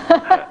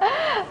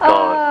ก็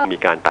มี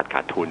การตัดข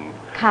าดทุน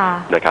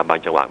นะครับบาง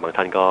จังหวะบาง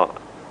ท่านก็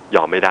ย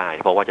อมไม่ได้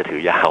เพราะว่าจะถื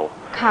อยาว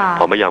พ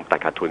อไม่ยอมตัด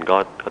ขาดทุน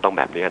ก็ต้องแ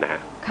บบนี้นะฮ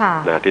ะ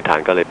ทิศทาง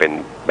ก็เลยเป็น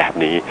แบบ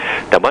นี้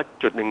แต่ว่า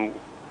จุดหนึ่ง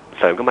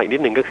เสริมเข้ามาอีกนิ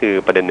ดนึงก็คือ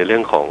ประเด็นในเรื่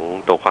องของ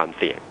ตัวความ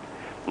เสี่ยง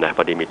นะพ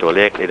อดีมีตัวเ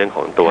ลขในเรื่องข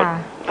องตัว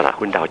ตลาด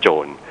หุ้นดาวโจ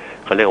นส์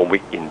เขาเรียกว่า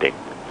Week Index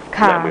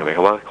เหมือน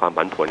กับว่าความ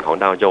ผันผวนของ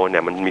ดาวโจนส์เ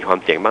นี่ยมันมีความ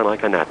เสี่ยงมากน้อย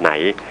ขนาดไหน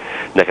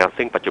นะครับ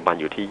ซึ่งปัจจุบัน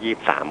อยู่ที่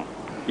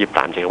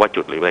23ใช่ไหมว่า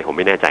จุดหรืออะไรผม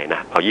ไม่แน่ใจนะ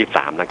เอา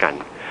23แล้วกัน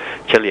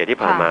เฉลี่ยที่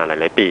ผ่านมาห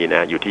ลายๆปีน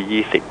ะอยู่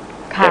ที่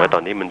20แต่ว่าตอ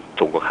นนี้มัน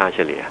สูงกว่าค่าเฉ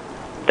ลี่ย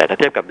แต่ถ้า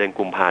เทียบกับเดือน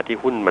กุมภาที่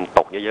หุ้นมันต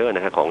กเยอะๆน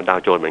ะครับของดาว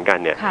โจนส์เหมือนกัน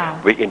เนี่ย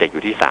วิกอินเด็กซ์อ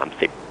ยู่ที่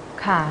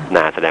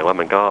30แสดงว่า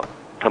มันก็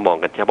ถ้ามอง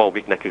กันเฉพาะ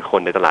วิกนะคือค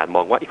นในตลาดม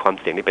องว่าอีกความ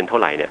เสี่ยงนี่เป็นเท่า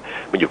ไหร่เนี่ย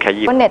มันอยู่แค่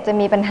20ว่าเน็ตจะ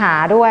มีปัญหา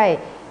ด้วย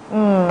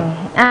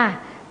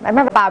ไ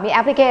ม่เปล่ามีแอ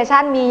ปพลิเคชั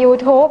นมี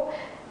YouTube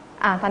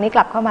ตอนนี้ก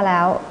ลับเข้ามาแล้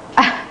ว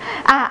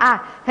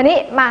ทีนี้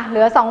มาเห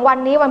ลือ2วัน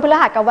นี้วันพฤ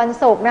หัสกับวัน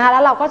ศุกร์นะคะแล้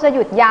วเราก็จะห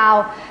ยุดยาว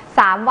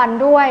3วัน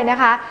ด้วยนะ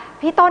คะ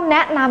พี่ต้นแน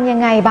ะนำยัง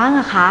ไงบ้าง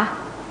อะคะ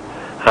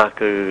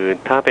คือ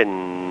ถ้าเป็น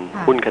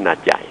หุ้นขนาด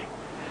ใหญ่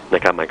น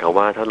ะครับหมายความ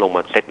ว่าถ้าลงม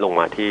าเซ็ตลง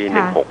มาที่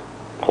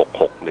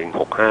1666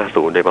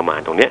 1650โดยประมาณ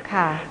ตรงเนี้ย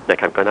นะ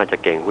ครับก็น่าจะ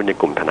เก่งหุ้นใน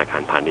กลุ่มธนาคา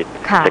รพาณิชย์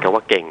ใช้คำว่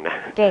าเก่งนะ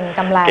เก่งก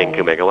ำไรเก่งคื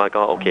อหมายความว่า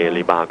ก็โอเค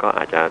รีบาวก็อ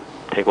าจจะ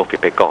เทคโปรฟิ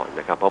ตไปก่อน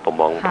นะครับเพราะผม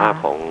มองภาพ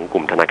ของก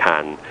ลุ่มธนาคา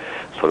ร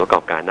ผลประกอ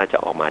บการน่าจะ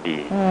ออกมาดี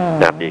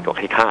นะครับดีกว่า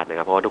ที่คาดนะค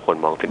รับเพราะว่าทุกคน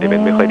มองถึงได้เป็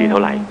นไม่ค่อยดีเท่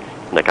าไหร่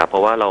นะครับเพรา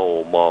ะว่าเรา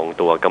มอง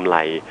ตัวกำไร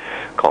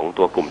ของ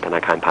ตัวกลุ่มธน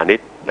าคารพาณิช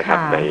ย์นะครับ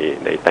ใ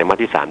นไตรมาส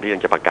ที่3ที่ยั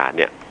งจะประกาศ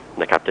เนี่ย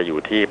นะครับจะอยู่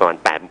ที่ประมาณ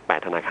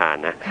8ธนาคาร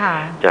นะ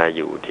จะอ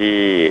ยู่ที่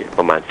ป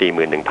ระมาณ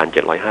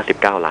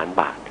 41,759 ล้าน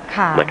บาท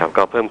นะครับ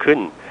ก็เพิ่มขึ้น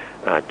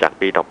จาก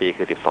ปีต่อปี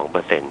คือ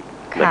 12%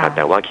นะครับแ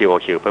ต่ว่า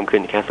QOQ เพิ่มขึ้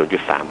นแค่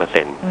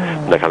 0.3%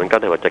 นะครับมันก็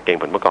ถือว่าจะเก่ง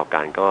ผลประกอบก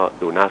ารก็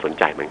ดูน่าสน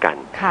ใจเหมือนกัน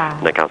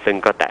นะครับซึ่ง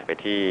ก็แตะไป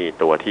ที่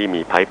ตัวที่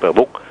มี Price per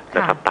book น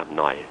ะครับต่ำ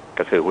หน่อย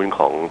ก็คือหุ้นข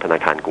องธนา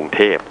คารกรุงเท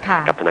พ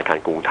กับธนาคาร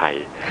กรุงไทย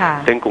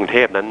ซึ่งกรุงเท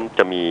พนั้นจ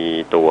ะมี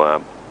ตัว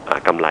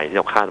กำไรที่เ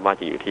ราคาดว่า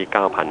จะอยู่ที่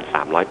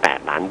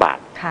 9,308 ล้านบาท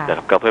นะค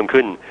รับก็เพิ่ม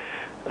ขึ้น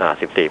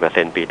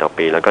14% ปีต่อ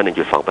ปีแล้วก็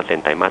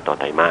 1.2% ไตรมาสต่อ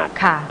ไตรมาส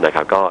นะค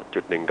รับก็จุ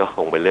ดหนึ่งก็ค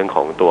งเป็นเรื่องข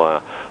องตัว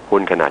หุ้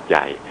นขนาดให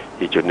ญ่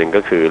อีกจุดหนึ่ง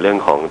ก็คือเรื่อง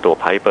ของตัว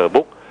Price per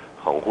book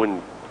ของหุ้น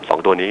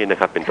2ตัวนี้นะ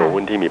ครับเป็นตัว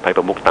หุ้นที่มี Price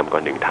per book ต่ำกว่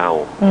า1เท่า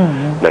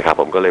นะครับ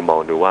ผมก็เลยมอ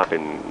งดูว่าเป็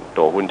น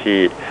ตัวหุ้นที่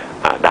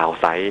ดาว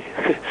ไซด์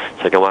ใ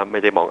ช้คำว่าไม่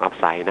ได้มองอัพ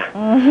ไซด์นะ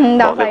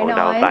มองเรื่องของ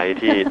ดาวไซด์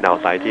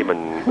ที่มัน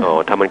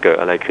ถ้ามันเกิด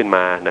อะไรขึ้นม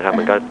านะครับ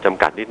มันก็จ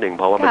ำกัดนิดนึงเ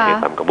พราะว่ามันเทรด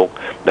ต่ำกว่าบุ๊ก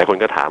หลายคน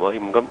ก็ถามว่า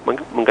มั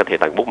นก็เทรด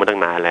ต่ำบุ๊กมาตั้ง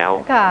นานแล้ว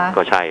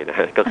ก็ใช่นะ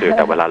ก็คือแ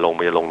ต่เวลาลง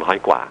มันจะลงน้อย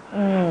กว่า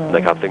น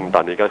ะครับซึ่งต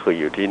อนนี้ก็คือ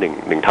อยู่ที่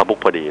1เท่าบุ๊ก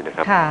พอดีนะค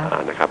รั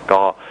บ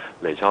ก็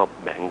เลยชอบ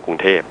แบงก์กรุง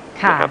เทพ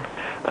นะครับ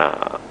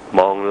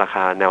มองราค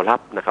าแนวรับ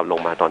นะครับลง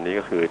มาตอนนี้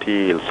ก็คือที่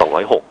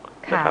206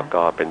นะครับ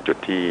ก็เป็นจุด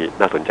ที่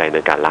น่าสนใจใน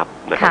การรับ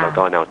นะครับแล้ว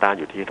ก็แนวต้าน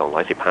อยู่ที่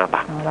215 บ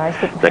าท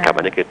นะครับ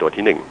อันนี้คือตัว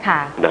ที่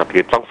1นะครับคื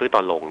อต้องซื้อต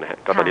อนลงนะฮะ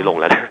ก็ตอนนี้ลง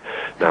แล้ว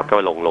นะครับก็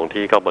ลง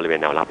ที่ก็บริเวณ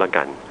แนวรับแล้ว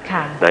กัน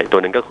ตัว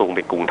นึงก็คงเ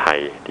ป็นกรุงไทย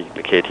ที่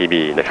KTB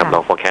นะครับเรา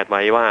forecast ไ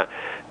ว้ว่า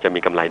จะมี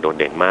กำไรโดด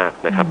เด่นมาก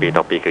นะครับปี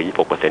ต่อปีคือ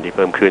 26% ที่เ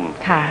พิ่มขึ้น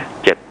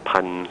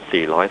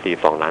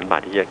 7,442 ล้านบา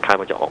ทที่คาด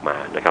ว่าจะออกมา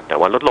นะครับแต่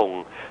ว่าลดลง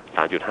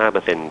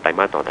 3.5% ไตรม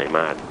าสต่อไตรม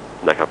าส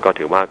นะครับก็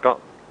ถือว่าก็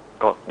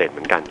เด่นเห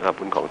มือนกันครับ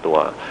หุ้นของตัว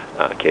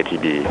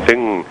KTB ซึ่ง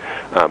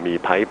มี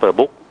Price per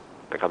book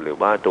นะครับหรือ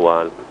ว่าตัว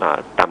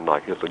ต่ำหน่อย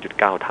คือ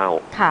 0.9 เท่า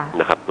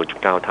นะครับ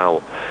 0.9 เท่า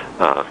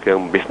เครื่อง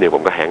business ผ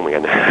มก็แฮงเหมือนกั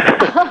นนะ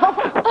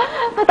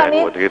ตอน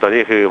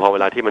นี้คือพอเว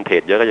ลาที่มันเทร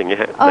ดเยอะก็อย่างนี้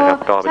ฮะนะครับ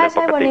ก็เป็น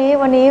ปกติ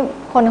วันนี้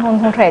คนคง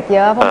เทรดเย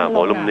อะเพราะโว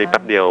ลุ่มนี้แ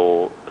ป๊บเดียว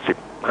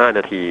15 น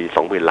าที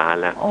 20,000 ล้าน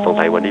แล้วสง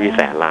สัยวันนี้มี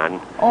100,000 ล้าน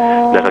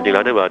นะครับจริงแ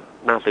ล้วถ้าว่า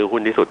น่าซื้อหุ้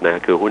นที่สุดน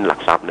ะคือหุ้นหลั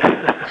กทรัพย์นะ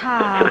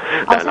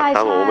แต่หลักท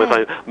รัพย์ไม่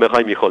ค่อ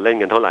ยมีคนเล่น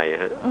กันเท่าไหร่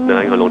ฮะไม่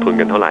ค่อยลงทุน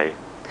กันเท่าไหร่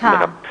น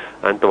ะครับ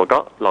อันตัวก็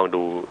ลอง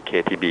ดู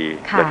KTB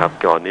นะครับ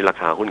ก่อนนี้รา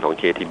คาหุ้นของ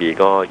KTB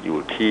ก็อยู่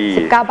ที่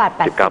19 บ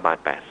าท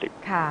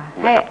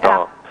 80นะครับก็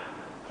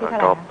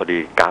พอดี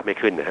กราฟไม่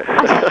ขึ้นนะฮะ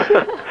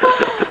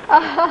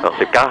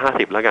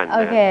19.50แล้วกัน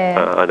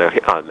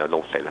เราล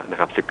งเสร็จแล้วนะ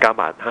ครับ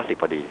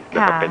19.50 พอดีน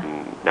ะครับเป็น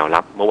แนวรั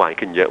บเมื่อวาน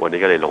ขึ้นเยอะวันนี้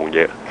ก็เลยลงเย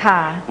อะ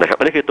นะครับ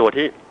อันนี้คือตัว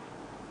ที่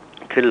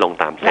ขึ้นลง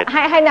ตามเซ็ต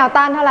ให้แนว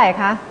ต้านเท่าไหร่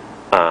คะ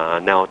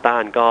แนวต้า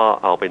นก็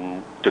เอาเป็น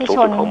จุดสูง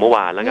สุดของเมื่อว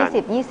านแล้วกัน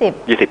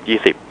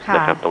20น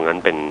ะครับตรงนั้น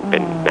เป็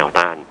นแนว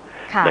ต้าน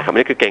นะครับ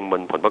นี่คือเก่งบ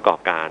นผลประกอบ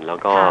การแล้ว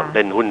ก็เ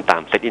ล่นหุ้นตา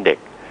มเซ็ตอินเด็ก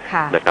ซ์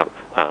นะครับ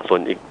ส่ว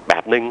นอีกแบ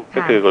บนึง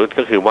ก็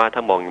คือว่าถ้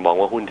ามอง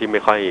ว่าหุ้นที่ไ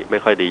ม่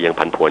ค่อยดียัง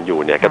ผันผวนอยู่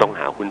เนี่ยก็ต้อง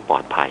หาหุ้นปลอ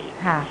ดภัย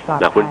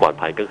นะหุ้นปลอด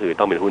ภัยก็คือ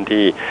ต้องเป็นหุ้น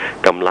ที่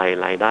กำไร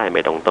รายได้ไ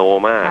ม่ต้องโต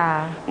มาก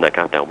นะค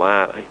รับแต่ว่า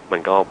มั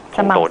นก็พ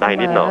อโตได้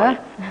นิดหน่อย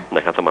น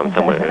ะครับสม่ำเส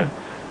มอ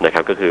นะค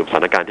รับก็คือสถ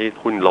านการณ์ที่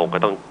หุ้นลงก็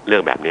ต้องเลือ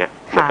กแบบนี้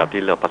นะครับ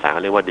ที่เราภาษาเข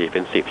าเรียกว่า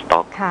defensive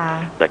stock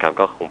นะครับ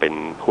ก็คงเป็น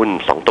หุ้น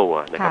2ตัว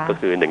นะครับก็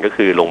คือ1ก็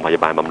คือโรงพย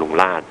าบาลบำรุง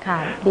ราษฎร์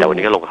แต่วัน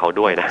นี้ก็ลงกับเขา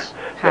ด้วยนะ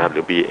ครับห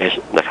รือ BH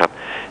นะครับ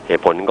เห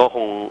ตุผลก็ค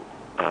ง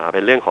เป็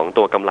นเรื่องของ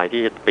ตัวกำไร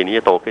ที่ปีนี้จ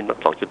ะโตขึ้น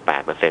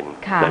 2.8% น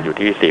ะอยู่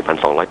ที่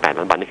 4,208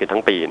 ล้านบาทนี่คือทั้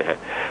งปีนะฮะ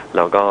แ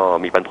ล้วก็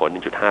มีปันผล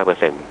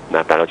 1.5% น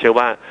ะแต่เราเชื่อ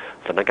ว่า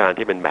สถานการณ์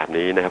ที่เป็นแบบ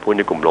นี้นะครับหุ้นใ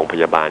นกลุ่มโรงพ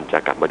ยาบาลจะ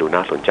กลับมาดูน่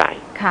าสนใจ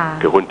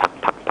คือหุ้น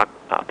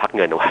พักเ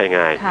งินเอาไว้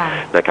ง่าย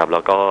นะครับแล้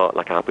วก็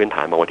ราคาพื้นฐ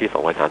านมาวันที่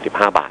235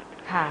 บาท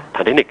ท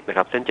างเทคนิคนะค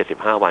รับเส้น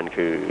75 วัน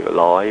คือ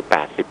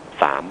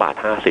183.50 บาท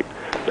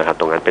นะครับ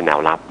ตรงนั้นเป็นแนว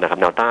รับนะครับ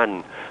แนวต้าน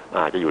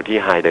จะอยู่ที่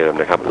ไฮเดิม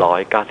นะครับ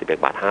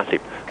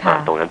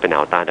191.50 ตรงนั้นเป็นแน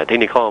วต้านแต่เทค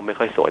นิคไม่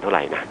ค่อยสวยเท่าไห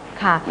ร่นะ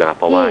ครับ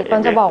เพราะว่าตอ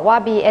นจะบอกว่า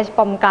BH ป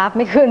มกราฟไ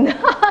ม่ขึ้น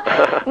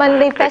มัน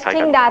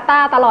refreshing data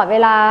ตลอดเว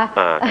ลา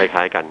ค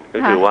ล้ายๆกันก็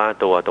คือว่า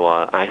ตัว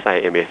RSI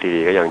MACD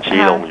ก็ยังชี้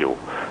ลงอยู่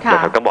น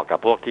ะครับก็บอกกับ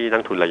พวกที่นั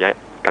กทุนระยะ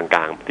กลา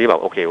งๆที่แบบ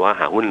โอเคว่า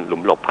หาหุ้นหลุ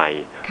มหลบภัย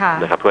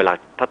นะครับเวลา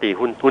ถ้าตี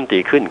หุ้นตี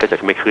ขึ้นก็จะ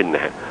ไม่ขึ้นน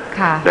ะค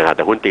รับแ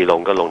ต่หุ้นตีลง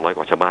ก็ลงน้อยก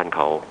ว่าชาวบ้านเข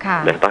า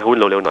ถ้าหุ้น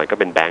เร็วๆหน่อยก็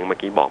เป็นแบงก์เมื่อ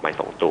กี้บอกไป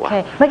2ตัว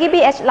เมื่อกี้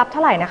BH รับเท่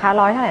าไหร่นะคะ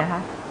100เท่าไหร่นะค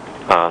ะ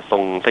ทร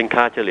งเส้น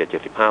ค่าเฉลี่ย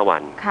75วั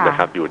นนะค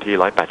รับอยู่ที่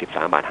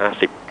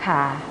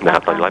183.50 นะครั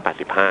บตอน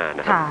185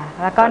นะครับ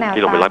แล้วก็แนว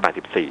ที่ลงไป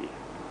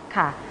184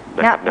ค่ะ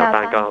แนวต้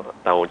านก็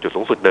เราจุดสู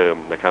งสุดเดิม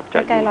นะครับจะ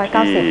อยู่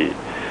ที่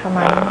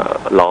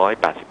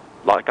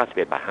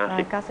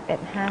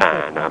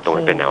191.50นะครับตรง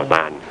นั้นเป็นแนว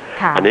ต้าน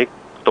อันนี้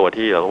ตัว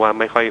ที่เราว่า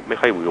ไม่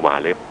ค่อยหวือหวา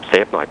เลยเซ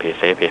ฟหน่อยเพย์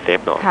เซฟ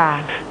หน่อย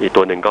อีก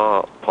ตัวหนึ่งก็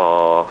พอ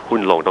หุ้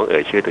นลงต้องเอ่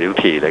ยชื่อตัวทุก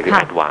ทีเลยคือแ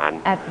อดวาน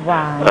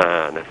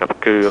นะครับ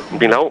คือจ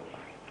ริงๆแล้ว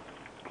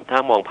ถ้า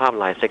มองภาพ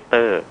รายเซกเต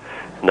อร์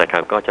นะครั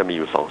บก็จะมีอ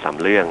ยู่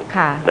 2-3 เรื่อง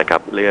นะครั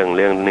บเรื่อง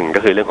หนึ่งก็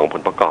คือเรื่องของผ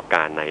ลประกอบก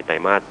ารในไตร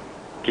มาส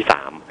ที่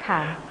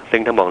3ซึ่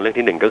งถ้ามองเรื่อง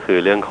ที่1ก็คือ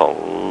เรื่องของ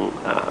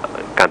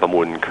การประ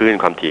มูลคลื่น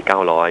ความถี่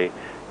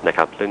900นะค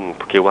รับซึ่ง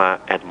คิดว่า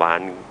แอดวาน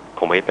ซ์ค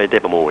งไม่ได้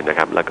ประมูลนะค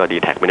รับแล้วก็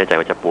D-Tag ไม่แน่ใจ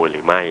ว่าจะปูนห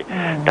รือไม่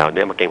แต่เ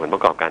นี่ยมาเก็งผลปร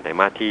ะกอบการไตร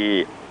มาส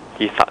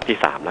ที่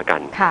3แล้วกั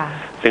น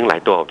ซึ่งหลา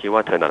ยตัวผมคิดว่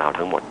าเทิร์นอราวด์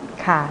ทั้งหมด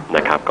น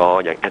ะครับก็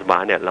อย่างแอดวา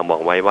นซ์เนี่ยเรามอ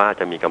งไว้ว่า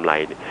จะมีกำไร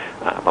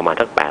ประมาณ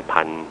สัก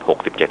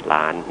 8,067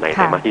 ล้านในไ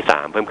ตรมาสที่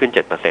3เพิ่มขึ้น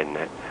 7% น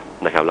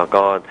ะครับแล้ว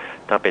ก็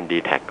ถ้าเป็น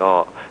D-Tag ก็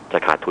จะ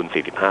ขาดทุน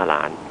45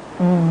 ล้าน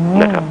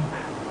นะครับ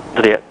ที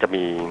นี้จะ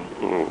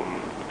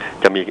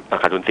มี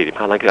ขาดทุน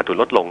45 ล้านคือขาดทุน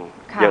ลดลง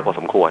เยอะพอ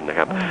สมควรนะค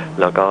รับ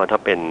แล้วก็ถ้า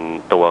เป็น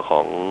ตัวข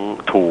อง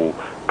ทู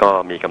ก็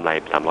มีกำไร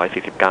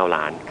349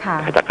 ล้าน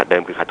จากขาดเดิ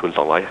มคือขาดทุน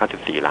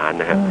254 ล้าน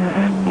นะค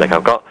รั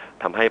บก็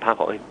ทำให้ภาพ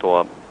ของตัว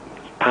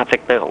ภาพเซ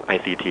กเตอร์ของ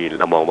ICT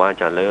เรามองว่า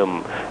จะเริ่ม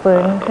ฟื้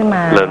นขึ้นม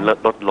าเริ่ม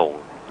ลดลง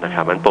นะค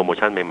รับมันโปรโม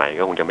ชั่นใหม่ๆ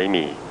ก็คงจะไม่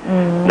มี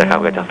นะครับ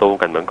ก็จะสู้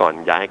กันเหมือนก่อน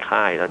ย้าย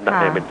ค่ายแล้ว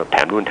เป็นแถ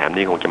มนู่นแถม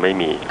นี่คงจะไม่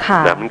มี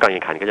นะมันการแ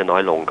ข่งขันก็จะน้อ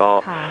ยลงก็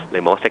เล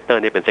ยมองเซกเตอ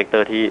ร์นี้เป็นเซกเตอ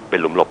ร์ที่เป็น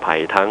หลุมหลบภัย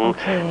ทั้ง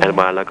แอดว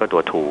านซ์แล้วก็ตั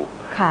วทู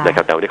นะค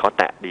รับแต่วันนี้เขา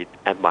แตะดี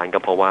แอดวานซ์ก็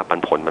เพราะว่าปัน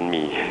ผลมัน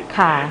มี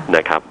น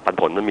ะครับปัน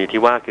ผลมันมี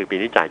ที่ว่าคือปี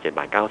นี้จ่าย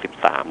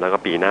7.93 แล้วก็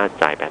ปีหน้า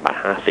จ่าย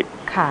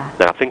8.50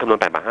นะครับซึ่งคำนวณ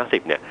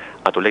8.50เนี่ย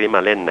เอาตัวเลขนี้ม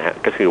าเล่นนะฮะ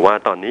ก็คือว่า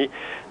ตอนนี้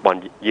บอน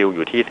ด์ยิลด์อ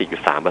ยู่ที่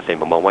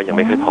 4.3% ผมมองว่ายังไ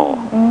ม่ค่อยพอ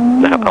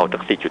นะครับเอาจา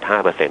ก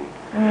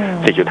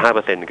 4.5%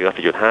 คือ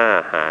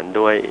 4.5 หาร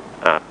ด้วย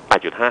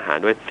8.5 หาร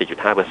ด้วย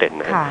 4.5% น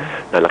ะฮะ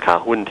ราคา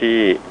หุ้นที่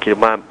คิด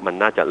ว่ามัน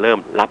น่าจะเริ่ม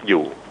รับอ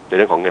ยู่ในเ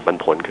รื่องของเงินปัน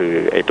ผลคือ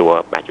ไอ้ตัว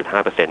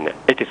 8.5% เนี่ย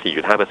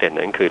4.5%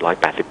 นั่นคือ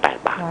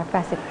188 บาท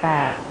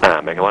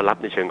หมายความว่ารับ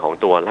ในเชิงของ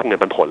ตัวรับเงิน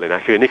ปันผลเลยน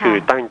ะคือนี่คือ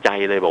ตั้งใจ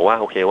เลยบอกว่า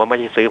โอเคว่าไม่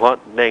ใช่ซื้อเพราะ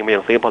เด้งไม่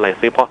ยังซื้อเพราะอะไร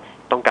ซื้อเพราะ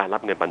ต้องการรั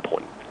บเงินปันผ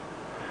ล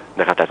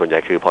นะครับแต่ส่วนใหญ่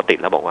คือพอติด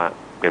แล้วบอกว่า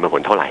เงินปันผ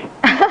ลเท่าไหร่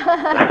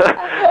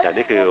แต่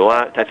นี่คือว่า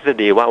ใช้ทฤษ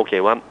ฎีว่าโอเค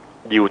ว่า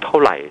ยิวเท่า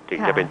ไหร่ถึง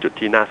จะเป็นจุด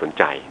ที่น่าสน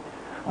ใจ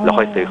แล้ว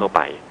ค่อยซื้อเข้าไป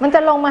มันจะ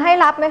ลงมาให้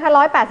รับไหมคะ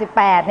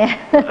188เนี่ย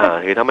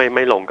คือถ้าไ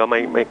ม่ลงก็ไ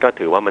ม่ก็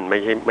ถือว่ามันไม่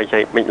ใช่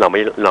เราไ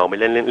ม่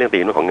เล่นเรื่องตี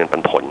มของเงินปั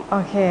นผล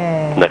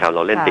นะครับเร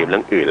าเล่นตีมเรื่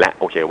องอื่นและ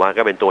โอเคว่า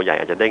ก็เป็นตัวใหญ่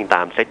อาจจะเด้งต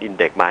ามเซ็ตอิน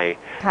เด็กซ์ไป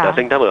แล้ว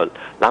ซึ่งถ้าเกิด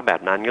รับแบ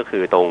บนั้นก็คื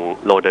อตรง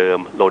โลเดิ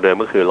ม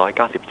ก็คือ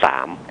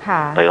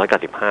193ต่อ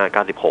195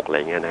 96อะไร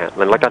เงี้ยนะฮะแ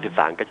ล้ว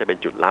193ก็จะเป็น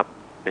จุดรับ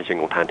ในเชิง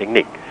ของทางเทค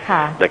นิค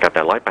นะครับแ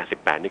ต่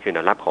188นี่คือแน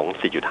วรับของ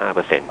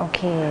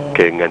 4.5%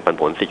 คือเงินปัน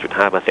ผล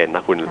 4.5% น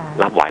ะคุณ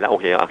รับไหวแล้วโอ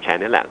เคเอาแค่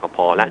นี้แหละก็พ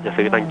อแล้วจะ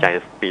ซื้อตั้งใจ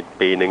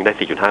ปีนึงได้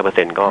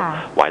 4.5% ก็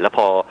ไหวแล้วพ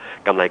อ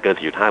กำไรเกิน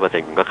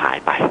 4.5% คุณก็ขาย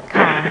ไป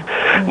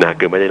นะ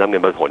คือไม่ได้รับเงิ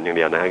นปันผลอย่างเ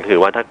ดียวนะคือ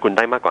ว่าถ้าคุณไ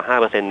ด้มากกว่า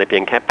 5% ในเพี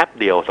ยงแค่แป๊บ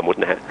เดียวสมมติ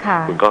นะฮะ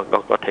คุณก็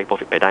เทคโปร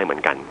ฟิตไปได้เหมือ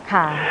นกัน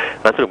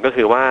แล้วสรุปก็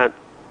คือว่า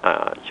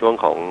ช่วง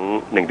ของ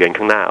1เดือน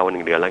ข้างหน้าเอา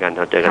1เดือนแล้วกันเ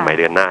ราเจอกันใหม่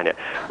เดือนหน้าเนี่ย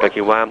ก็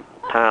คิดว่า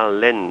ถ้า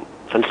เล่น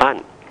สั้น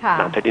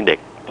ตามเซ็ตอินเด็ก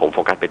ซ์ผมโฟ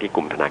กัสไปที่ก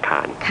ลุ่มธนาค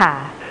าร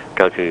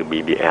ก็คือ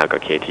BBL กั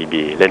บ KTB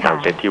เล่นตาม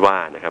เซ็ตที่ว่า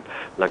นะครับ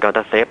แล้วก็ถ้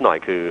าเซฟหน่อย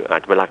คืออา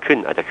จจะเวลาขึ้น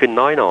อาจจะขึ้น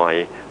น้อยหน่อย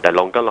แต่ล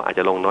งก็อาจจ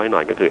ะลงน้อยหน่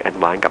อยก็คือแอด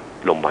วานซ์กับ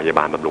โรงพยาบ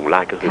าลบำรุงร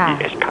าษฎร์ก็คือ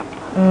BH ครับ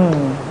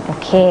โอ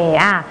เค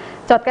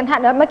จดกันทัน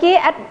เดี๋ยวเมื่อกี้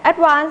แอด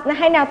วานซ์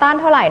ให้แนวต้าน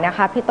เท่าไหร่นะค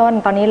ะพี่ต้น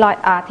ตอนนี้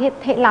ที่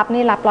รับ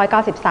นี่รับ193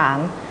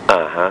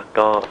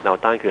ก็แนว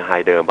ต้านคือไฮ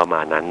เดิมประม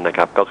าณนั้นนะค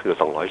รับก็คือ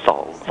202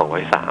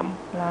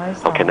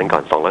 203เอาแค่นั้นก่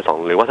อน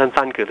202หรือว่า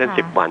สั้นๆคือเส้น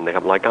10วันนะค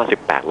รับ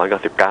198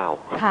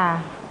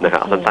 199นะครั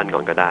บสั้นๆก่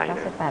อนก็ได้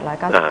198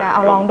 199เอ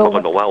าลองดูบางค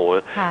นบอกว่าโอ้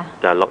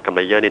จะกำไร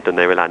เยอะนี่ใ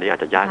นเวลานี้อา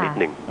จจะยากนิด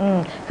นึง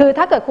คือ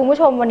ถ้าเกิดคุณผู้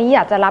ชมวันนี้อย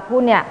ากจะรับ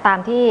หุ้นเนี่ยตาม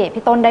ที่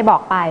พี่ต้นได้บอ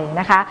กไป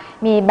นะคะ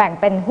มีแบ่ง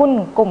เป็นหุ้น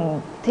กลุ่ม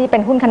ที่เป็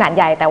นหุ้นขนาดใ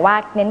หญ่แต่ว่า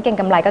เน้นเก็ง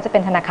กำไรก็จะเป็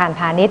นธนาคาร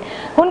พาณิชย์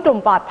หุ้นกลุ่ม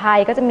ปลอดภัย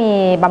ก็จะมี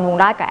บำรุง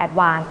ราษฎร์กับแอด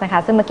วานซ์นะค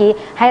ะซึ่งเมื่อกี้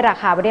ให้รา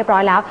คาไปเรียบร้อ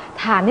ยแล้ว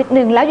ถามนิด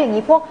นึงแล้วอย่าง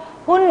นี้พวก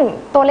หุ้น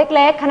ตัวเ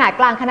ล็กๆขนาด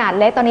กลางขนาด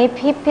เล็กตอนนี้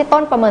พี่ต้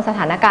นประเมินสถ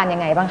านการณ์ยั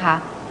งไงบ้างคะ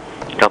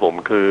ครับผม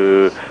คือ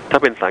ถ้า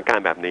เป็นสถานการ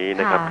ณ์แบบนี้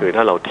นะครับคือถ้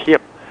าเราเทีย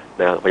บ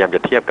นะพยายามจะ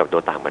เทียบกับตั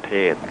วต่างประเท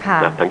ศ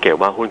นะสังเกต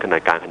ว่าหุ้นขนา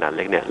ดกลางขนาดเ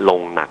ล็กเนี่ยลง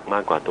หนักม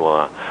ากกว่าตัว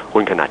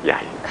หุ้นขนาดให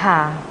ญ่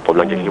ผม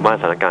ลังจะคิดว่า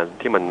สถานการณ์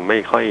ที่มันไม่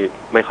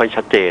ค่อย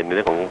ชัดเจนในเ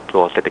รื่องของตั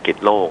วเศรษฐกิจ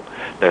โลก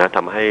นะครับท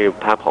ำให้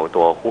ภาพของ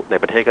ตัวใน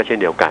ประเทศก็เช่น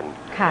เดียวกัน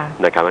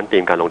นะครับนั้นธี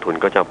มการลงทุน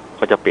ก็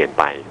จะเปลี่ยน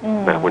ไป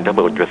นะคุณถ้าเ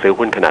กิดคุณจะซื้อ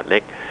หุ้นขนาดเล็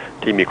ก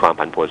ที่มีความ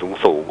ผันผวน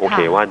สูงโอเค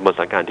ว่าบนส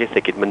ถานการณ์ที่เศรษ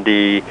ฐกิจมัน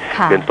ดี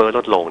เงินเฟ้อล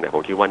ดลงเนี่ยผ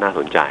มคิดว่าน่า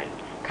สนใจ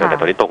แต่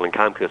ตอนนี้ตรงกัน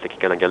ข้ามคือเศรษฐกิจ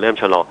กำลังจะเริ่ม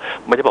ชะลอ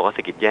ไม่ได้บอกว่าเศร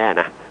ษฐกิจแย่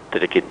นะเศร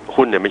ษฐกิจ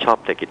หุ้นเนี่ยไม่ชอบ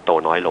เศรษฐกิจโต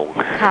น้อยลง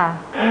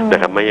นะ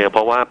ครับไม่เพ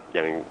ราะว่าอ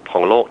ย่างขอ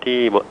งโลกที่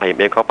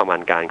IMF ก็ประมาณ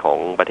การของ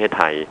ประเทศไ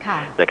ทย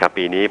นะครับ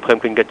ปีนี้เพิ่ม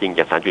ขึ้นก็จริงจ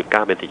าก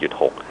 3.9 เป็น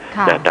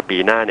 4.6 แต่ปี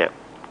หน้าเนี่ย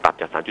ปรับ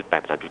จาก 3.8 เ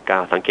ป็น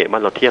 3.9 สังเกตว่า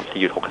เราเทียบ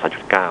 4.6 กับ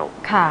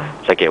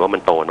 3.9 สังเกตว่ามั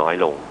นโตน้อย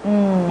ลง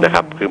นะค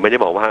รับคือไม่ได้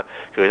บอกว่า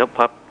คือถ้า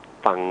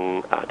ฟัง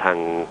ทาง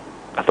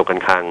กระทรวงกา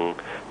รคลัง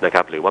นะค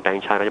รับหรือว่าแบง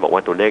ก์ชาติก็จะบอกว่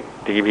าตัวเลข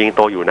ที่ยังโ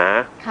ตอยู่นะ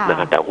ค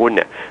รับแต่หุ้นเ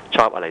นี่ยช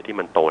อบอะไรที่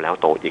มันโตแล้ว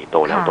โตอีกโต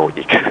แล้วโต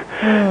อีก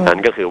นั้น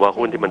ก็คือว่า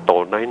หุ้นที่มันโต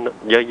น้อย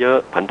เยอะ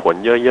ๆผันผวน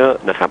เยอะ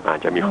ๆนะครับอาจ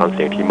จะมีความเ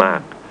สี่ยงที่มา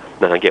ก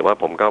สังเกตว่า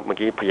ผมก็เมื่อ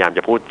กี้พยายามจ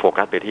ะพูดโฟ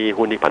กัสไปที่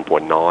หุ้นที่ผันผว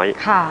นน้อย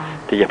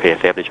ที่จะเพย์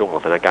เซฟในช่วงขอ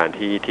งสถานการณ์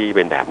ที่เ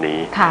ป็นแบบนี้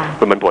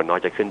หุ้นผันผวนน้อย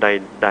จะขึ้นได้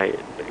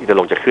จะ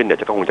ลงจะขึ้นเนี่ย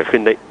จะคงจะขึ้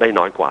นได้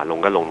น้อยกว่าลง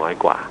ก็ลงน้อย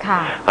กว่า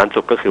อันสุ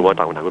ดก็คือว่าต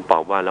อนคุณปอ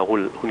ว่าแล้ว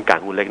หุ้นกลาง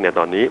หุ้นเล็กเนี่ย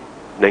ตอนนี้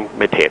เน้น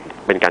ไม่เทรด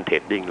เป็นการเทร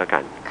ดดิ้งแล้วกั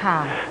น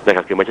นะค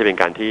รับคือไม่ใช่เป็น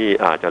การที่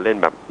จะเล่น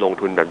แบบลง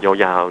ทุนแบบย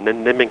าวๆเ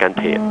น้นเป็นการ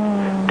เทร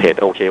ด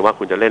โอเคว่า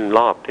คุณจะเล่นร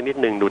อบนิด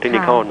นึงดูเทคนิ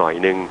คหน่อย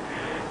นึง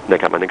นะ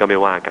ครับอันนั้นก็ไม่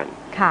ว่ากัน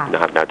นะ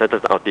ครับแต่ถ้าจะ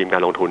เอาธีมกา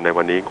รลงทุนใน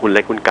วันนี้หุ้นเ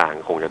ล็กหุ้นกลาง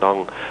คงจะต้อง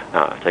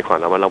ใช้ความ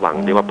ระวัง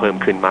ที่ว่าเพิ่ม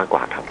ขึ้นมากก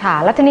ว่าครับค่ะ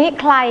แล้วทีนี้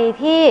ใคร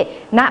ที่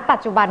ณปัจ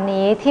จุบัน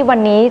นี้ที่วัน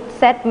นี้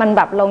เซ็ตมันแ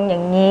บบลงอย่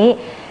างนี้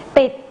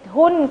ติด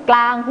หุ้นกล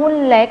างหุ้น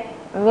เล็ก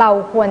เรา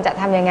ควรจะ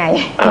ทำยังไง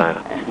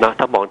นะ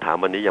ถ้ามองถาม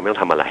วันนี้ยังไม่ต้อง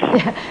ทำอะไร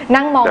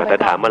นั่งมองแต่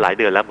ถามมาหลาย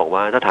เดือนแล้วบอกว่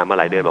าถ้าถามมา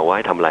หลายเดือนบอกว่าใ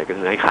ห้ทำอะไรก็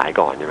คือให้ขาย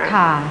ก่อนใช่ไหม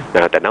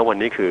แต่ณวัน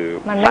นี้คือ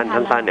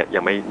สั้นเนี่ยยั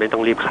งไม่ต้อ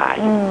งรีบขาย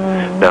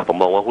นะผม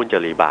มองว่าหุ้นจะ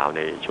รีบาวใ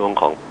นช่วง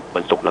ของ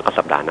วันศุกร์แล้วก็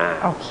สัปดาห์หน้า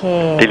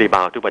ที่รีบ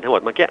าวทุกไปทั้งหม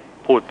ดเมื่อกี้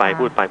พูดไปเ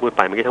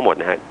มื่อกี้ทั้งหมด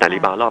นะฮะแต่รี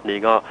บาวรอบนี้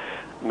ก็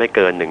ไม่เ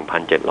กิน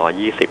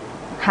 1,720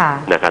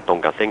นะครับตรง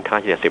กับเส้นค่า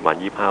เฉลี่ย10 วัน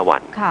 25 วั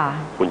น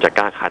คุณจะก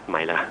ล้าคัดไหม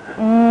ล่ะ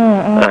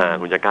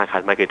คุณจะกล้าคั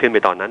ดไหมคือขึ้นไป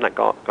ตอนนั้น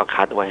ก็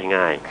คัดไว้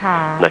ง่าย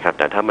นะครับ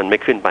แต่ถ้ามันไม่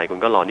ขึ้นไปคุณ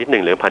ก็รอนิดหนึ่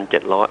งหรือ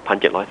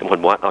1,700สมม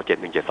ติว่าเอา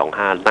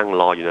71725นั่ง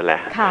รออยู่นั่นแหล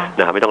ะ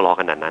นะครับไม่ต้องรอ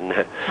ขนาดนั้นน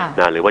ะ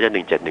หรือว่าจะ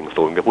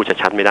1710ก็พูด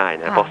ชัดๆไม่ได้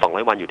นะเพราะ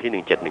200 วันอยู่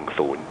ที่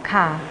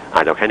1710อ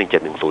าจจะแค่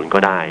1710ก็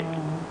ได้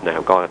นะค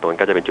รับก็ตรงนั้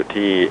นก็จะเป็นจุด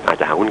ที่อาจ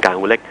จะหาหุ้นกลาง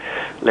หุ้นเล็ก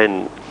เล่น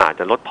อาจ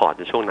จะลดพอร์ต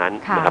ในช่วงนั้น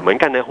นะครับเหมือน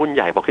กันนะหุ้นใ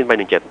หญ่พอขึ้นไป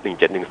1720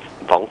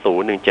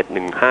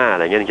 1715อะไ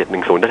รเงี้ย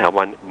1710แถว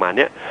วันมาเ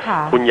นี้ย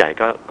หุ้นใหญ่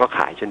ก็ข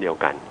ายเช่นเดียว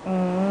กัน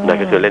นั่น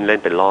ก็คือเล่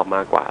นเป็นรอบม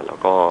ากกว่าแล้ว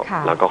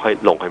ก็ค่อย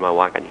ลงค่อยมา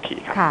ว่ากันอีกที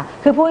ครับ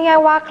คือพูดง่าย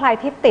ว่าใคร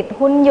ที่ติด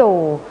หุ้นอยู่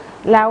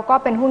แล้วก็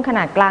เป็นหุ้นขน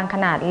าดกลางข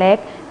นาดเล็ก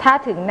ถ้า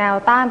ถึงแนว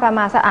ต้านประม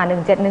าณสัก1710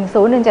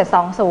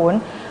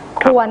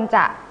 1720ควรจ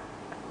ะ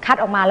คัด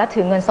ออกมาแล้ว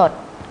ถือเงินสด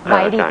ไ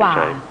ว้ดีกว่า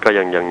ก็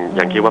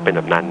ยังคิดว่าเป็นแ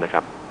บบนั้นนะค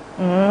รับ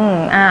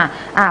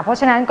เพราะ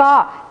ฉะนั้นก็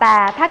แต่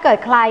ถ้าเกิด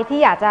ใครที่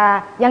อยากจะ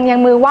ยัง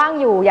มือว่าง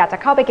อยู่อยากจะ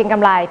เข้าไปเก็งกำ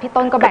ไรพี่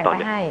ต้นก็แบ่งไป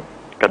ให้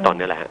ก็ตอน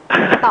นี้แหละฮะ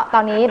ต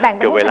อนนี้แบ่งเ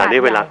ป็นเวลานี้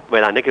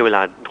คือเวล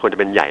าควรจะ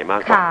เป็นใหญ่มา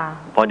กกว่า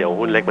เพราะเดี๋ยว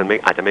หุ้นเล็กมัน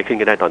อาจจะไม่ขึ้น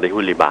ก็ได้ตอนที่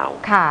หุ้นรีบาว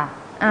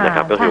นะค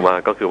รับก็คือ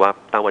ว่า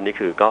ตั้งวันนี้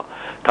คือก็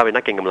ถ้าเป็น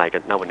นักเก็งกำไรกั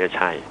นณวันนี้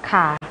ใช่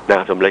นะค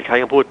รับสมเลยใคร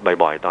ยังพูด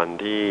บ่อยๆตอน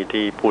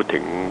ที่พูดถึ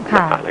ง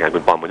รายการคุ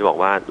ณปอมผมจะบอก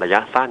ว่าระย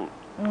ะสั้น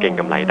เก่ง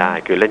กำไรได้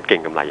คือเล่นเก่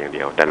งกำไรอย่างเ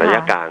ดียวแต่ระยะ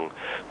กลาง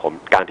ผม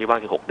การที่ว่า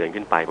คือ6 เดือน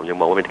ขึ้นไปผมยัง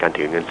มองว่าเป็นการ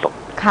ถือเงินสด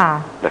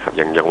นะครับ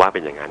ยังว่าเป็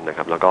นอย่างนั้นนะค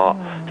รับแล้วก็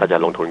ถ้าจะ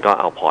ลงทุนก็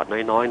เอาพอร์ต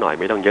น้อยๆหน่อย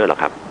ไม่ต้องเยอะหรอก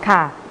ครับค่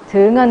ะ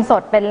ถือเงินส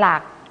ดเป็นหลั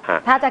ก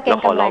ถ้าจะเก่ง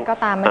กำไรก็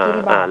ตามเมื่อกี้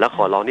ที่บอกแล้วข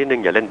อร้องนิดนึ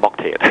งอย่าเล่นบล็อก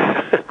เทรด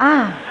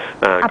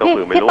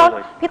พี่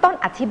ต้น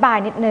อธิบาย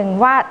นิดนึง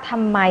ว่าท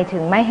ำไมถึ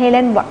งไม่ให้เ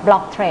ล่นบล็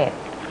อกเทรด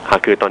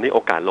คือตอนนี้โอ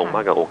กาสลงม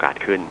ากกว่าโอกาส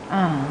ขึ้น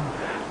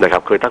นะครั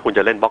บคือถ้าคุณจ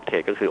ะเล่นบล็อกเทร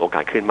ดก็คือโอกา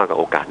สขึ้นมากกว่า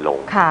โอกาสลง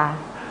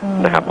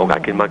นะครับโอกาส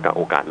ขึ้นมากกว่าโ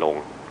อกาสลง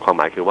ความห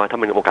มายคือว่าถ้า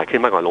มันโอกาสขึ้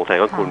นมากกว่าลงแสด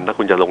งว่าถ้า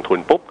คุณจะลงทุน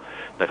ปุ๊บ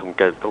แต่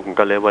คุณ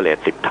ก็เลเวอเรจ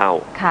10 เท่า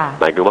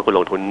หมายคือว่าคุณล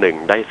งทุน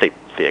1ได้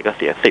10เสียก็เ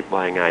สีย10ว่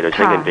าง่ายโดยใ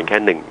ช้เงินเพียงแค่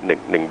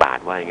1 บาท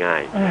ว่าง่า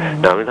ย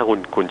แล้วถ้า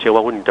คุณเชื่อว่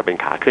าหุ้นจะเป็น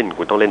ขาขึ้น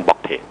คุณต้องเล่นบล็อก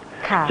เทรด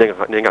เช่น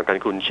กับการ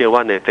คุณเชื่อว่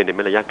าในเซนติเม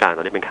นต์ระยะกลางต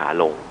อนนี้เป็นขา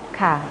ลง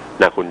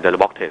นะคุณจะ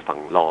บล็อกเทรดฝั่ง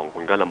รองคุ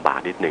ณก็ลำบาก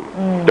นิดหนึ่ง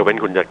โดยเป็น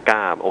คุณจะกล้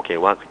าโอเค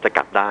ว่าจะก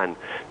ลับด้าน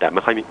แต่ไ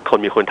ม่ค่อย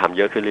มีคนทำเ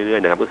ยอะขึ้นเรื่อ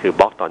ยๆนะครับก็คือ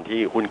บล็อกตอนที่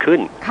หุ้นขึ้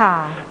น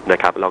นะ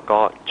ครับแล้วก็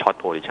ช็อต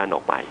โพซิชันอ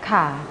อกไป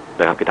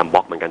นะครับคือทำบล็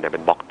อกเหมือนกันแต่เป็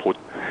นบล็อกพุท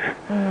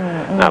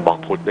บล็อก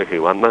พุทก็คื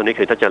อว่าเมื่อนี้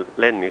คือถ้าจะ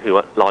เล่นก็คือ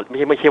ว่ารอไม่ใ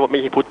ช่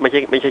พุทไ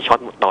ม่ใช่ช็อต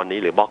ตอนนี้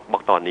หรือบล็อ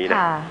กตอนนี้น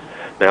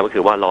ะครับก็คื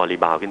อว่ารอรี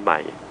บาวขึ้นไป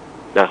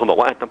นะเขาบอก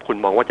ว่าถ้าคุณ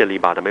มองว่าจะรี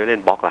บาวแต่ไม่เล่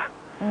นบล็อกล่ะ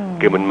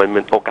คือ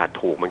มันโอกาส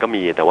ถูกมันก็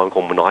มีแต่ว่าค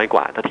งน้อยก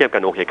ว่าถ้าเทียบกั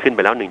นโอเคขึ้นไป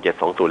แล้ว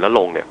1720แล้ว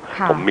ลงเนี่ย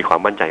ผมมีควา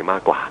มมั่นใจมา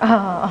กกว่า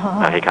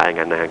คล้ายๆอย่าง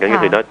นั้นนะก็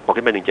คือถ้าพอ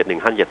ขึ้นไป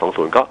1715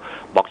 1720ก็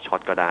บล็อกช็อต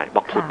ก็ได้บ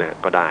ล็อกพุทเนี่ย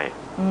ก็ได้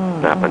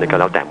นะครับอันนี้ก็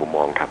แล้วแต่มุมม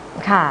องครับ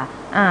ค่ะ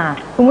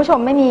คุณผู้ชม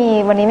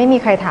วันนี้ไม่มี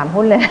ใครถาม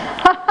หุ้นเลย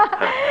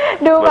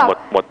ดูแบบ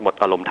หมด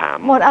อารมณ์ถาม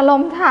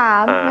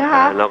นะค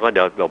ะแล้วก็เ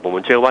ดี๋ยวผม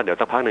เชื่อว่าเดี๋ยว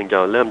สักพักหนึ่ง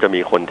จะ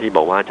มีคนที่บ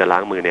อกว่าจะล้า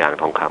งมือในอ่าง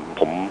ทองคำ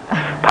ผม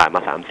ผ่านมา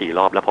 3-4 ร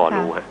อบแล้วพอ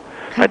รู้ฮะ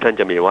แต่ท่าน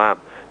จะมีว่า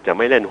จะไ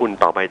ม่เล่นหุ้น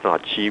ต่อไปตลอ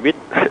ดชีวิต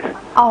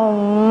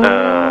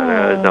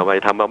ต่อไป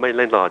ทำมาไม่เ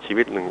ล่นตลอดชี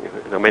วิต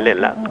ไม่เล่น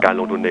แล้วการ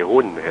ลงทุนใน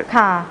หุ้น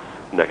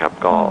นะครับ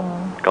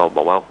ก็บ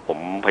อกว่าผม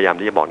พยายาม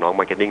ที่จะบอกน้อง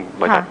มาร์เก็ตติ้ง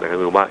บริษัทนะครับ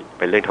คือว่า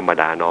เป็นเรื่องธรรม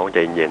ดาน้องใจ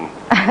เย็น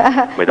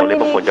ไม่ต้องเล่น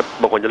บางคน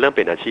จะเริ่มเป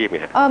ลี่ยนอาชีพไง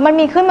มัน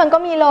มีขึ้นมันก็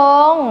มีล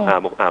ง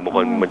บางค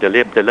นมันจะเ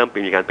ริ่ม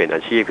มีการเปลี่ยนอ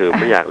าชีพคือ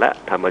ไม่อยากละ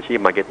ทำอาชีพ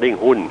มาร์เก็ตติ้ง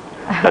หุ้น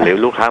แต่หรือ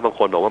ลูกค้าบาง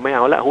คนบอกว่าไม่เอ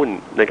าละหุ้น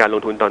ในการล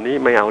งทุนตอนนี้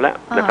ไม่เอาละ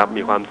นะครับ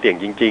มีความเสี่ยง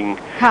จริง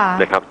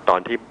ๆนะครับตอน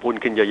ที่หุ้น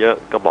ขึ้นเยอะ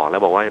ๆก็บอกแล้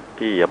วบอกว่า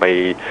พี่อย่า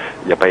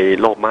ไป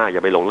โลภมากอย่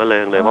าไปหลงละเล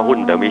งเลยว่าหุ้น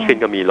เดี๋ยวมีขึ้น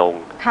ก็มีลง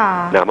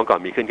นะเมื่อก่อน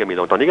มีขึ้นก็มี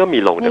ลงตอนนี้ก็มี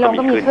ลงแต่ก็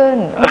มีขึ้น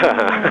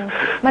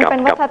มันเป็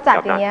นวัฏจัก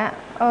รอย่างเงี้ย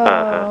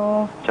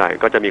ใช่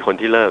ก็จะมีคน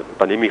ที่เลิก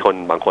ตอนนี้มีคน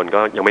บางคน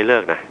ก็ยังไม่เลิ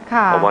กนะ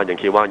เพราะว่ายัง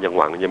คิดว่ายัง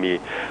หวังยังมี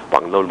หวั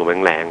งลม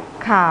แรง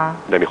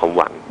ๆยังมีความ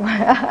หวัง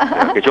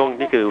คือ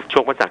นี่คือช่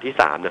วงวัฏจักรที่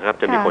3นะครับ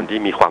จะมีคนที่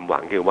มีความหวั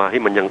งคือว่าให้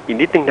มันยังอีก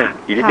นิดนึงนะ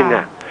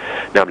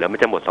แล้วมัน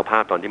จะหมดสภา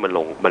พตอนที่มันล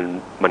ง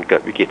มันเกิ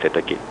ดวิกฤตเศรษฐ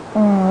กิจ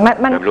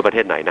มันรู้ประเท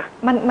ศไหนนะ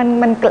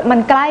มัน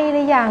ใกล้ห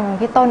รือยัง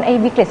พี่ต้นไอ้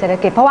วิกฤตเศรษฐ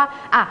กิจเพราะว่า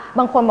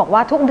บางคนบอกว่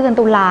าทุกเดือน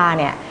ตุลา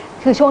เนี่ย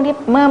คือช่วงที่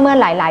เมื่อ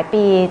หลาย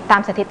ปีตา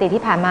มสถิติ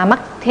ที่ผ่านมา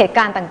เหตุก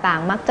ารณ์ต่าง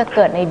ๆมักจะเ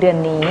กิดในเดือน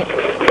นี้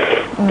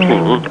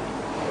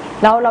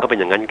แล้วก็เป็น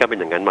อย่าง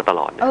นั้นมาต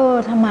ลอด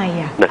ทำไม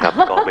นะครับ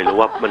ก็ไม่รู้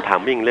ว่ามันทา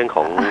มมิ่งเรื่องข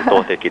องตั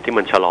วเศรษฐกิจที่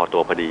มันชะลอตั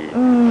วพอดี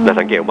แต่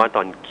สังเกตว่าต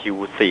อน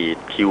Q4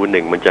 Q1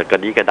 มันจะกระ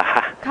ดิกระดา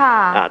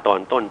ตอน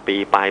ต้นปี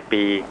ปลาย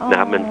ปีนะ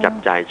ครับมันจับ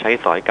จ่ายใช้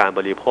สอยการบ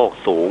ริโภค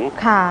สูง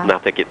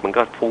เศรษฐกิจมัน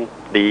ก็พุ่ง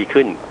ดี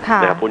ขึ้น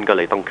นะครับหุ้นก็เ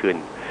ลยต้องขึ้น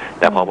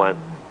แต่พอ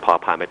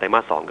ผ่านไปไตรม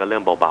าส 2ก็เริ่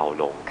มเบา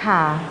ๆลง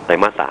ไตร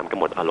มาส 3ก็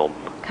หมดอารมณ์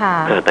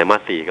ไตรมา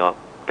ส 4ก็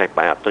ไป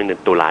ต้นเดือ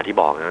นตุลาที่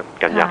บอกนะ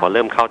กันยาพอเ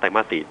ริ่มเข้าไตรม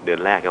าส 4เดือน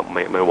แรกก็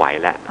ไม่ไหว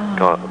แล้ว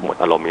ก็หมด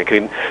อารมณ์อย่างนี้คื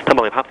อถ้าม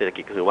องในภาพเศรษฐ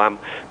กิจก็คือว่า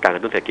การกร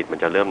ะตุ้นเศรษฐกิจมัน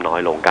จะเริ่มน้อย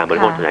ลงการบริ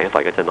โภคส่วนใหญ่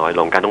ก็จะน้อย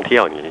ลงการท่องเที่ย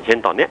วอย่างเช่น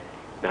ตอนเนี้ย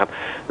นะครับ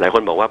หลายค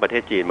นบอกว่าประเท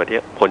ศจีน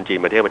คนจีน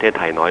มาเที่ยวประเทศไ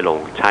ทยน้อยลง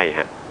ใช่ฮ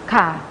ะ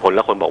ค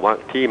นบอกว่า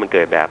ที่มันเ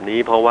กิดแบบนี้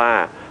เพราะว่า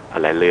อ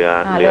ะไรเรือ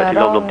ที่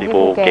ล่มที่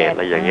ภูเก็ตอะ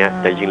ไรอย่างเงี้ย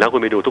แต่จริงๆแล้วคุ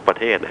ณไปดูทุกประ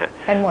เทศนะฮะ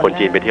คน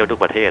จีนไปเที่ยวทุก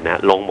ประเทศนะ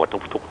ลงหมด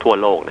ทุกทั่ว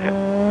โลกนะฮะ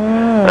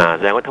แ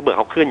สดงว่าถ้าเบื่อเ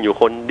ขาขึ้นอยู่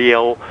คนเดีย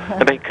ว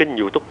ถ้าไม่ขึ้นอ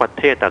ยู่ทุกประ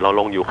เทศแต่เรา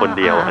ลงอยู่คน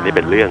เดียวอันนี้เ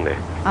ป็นเรื่องเลย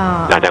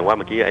แสดงว่าเ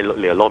มื่อกี้ไอ้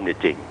เรือล่มเนี่ย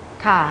จริง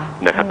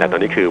นะครับแต่ตอน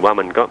นี้คือว่า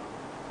มันก็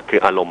คื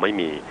ออารมณ์ไม่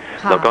มี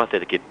แล้วก็เศร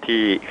ษฐกิจ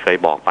ที่เคย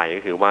บอกไป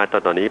ก็คือว่า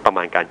ตอนนี้ประม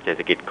าณการเศรษ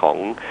ฐกิจของ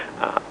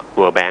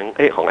World Bank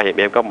ของ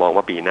IMF ก็มอง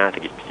ว่าปีหน้าเศรษ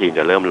ฐกิจจีนจ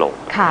ะเริ่มลง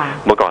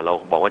เมื่อก่อนเรา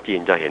บอกว่าจีน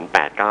จะเห็น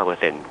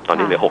 8-9% ตอน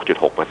นี้เหลือ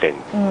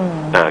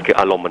 6.6% คือ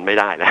อารมณ์มันไม่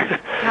ได้แล้ว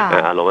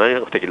อารมณ์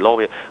เศรษฐกิจโลก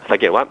สัง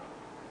เกตว่า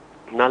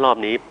หน้ารอบ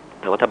นี้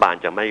ทางรัฐบาล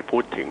จะไม่พู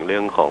ดถึงเรื่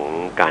องของ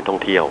การท่อง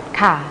เที่ยว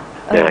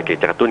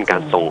จะกระตุ้นกา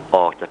รส่งอ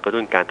อกจะกระ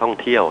ตุ้นการท่อง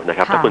เที่ยวนะค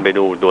รับถ้าคุณไป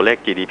ดูตัวเลข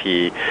GDP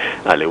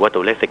หรือว่าตั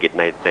วเลขเศรษฐกิจ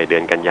ในเดื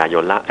อนกันยาย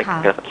น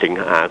สิง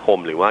หาคม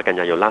หรือว่ากัน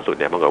ยายนล่าสุด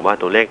เนี่ยปรากฏว่า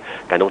ตัวเลข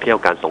การท่องเที่ยว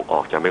การส่งออ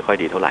กจะไม่ค่อย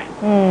ดีเท่าไหร่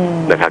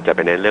นะครับจะเ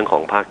ป็นในเรื่องขอ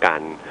งภาคกา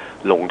ร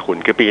ลงทุน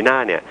คือปีหน้า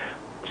เนี่ย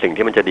สิ่ง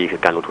ที่มันจะดีคื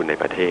อการลงทุนใน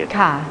ประเทศ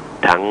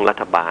ทั้งรั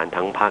ฐบาล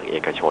ทั้งภาคเอ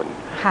กชน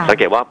สัง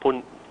เกตว่า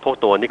พวก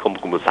ตัวนิคม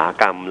กลุ่มอุตสาห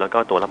กรรมแล้วก็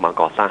ตัวรับเหมา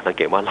ก่อสร้างสังเ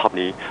กตว่ารอบ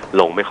นี้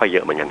ลงไม่ค่อยเย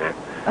อะเหมือนกันนะ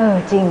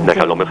จริงนะค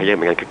รับลงไม่ค่อยเยอะเห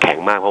มือนกันคือแข็ง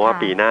มากเพราะว่า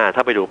ปีหน้าถ้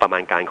าไปดูประมา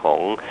ณการของ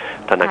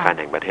ธนาคาร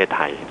แห่งประเทศไ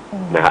ทย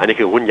นะครับอันนี้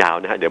คือหุ้นยาว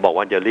นะฮะเดี๋ยวบอก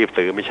ว่าจะรีบ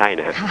ซื้อไม่ใช่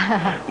นะฮะ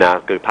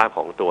คือภาพข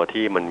องตัว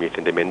ที่มันมีเซ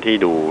นติเมนต์ที่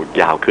ดู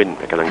ยาวขึ้น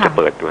กำลังจะเ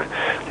ปิ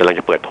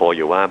ดโพลอ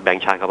ยู่ว่าแบง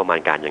ก์ชาติเขาประมาณ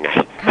การยังไง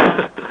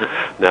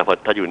นะพอ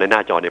ถ้าอยู่ในหน้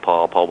าจอเนี่ย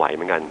พอไหวเห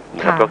มือนกันน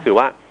ะครับก็คือ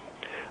ว่า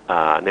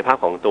ในภาพ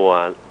ของตัว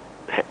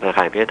ธนาคา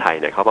รแห่งประเทศไทย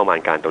เนี่ยเขาประมาณ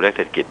การตัวเลขเ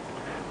ศรษฐกิจ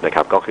นะค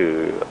รับก็คือ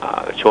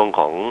ช่วงข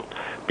อง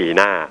ปี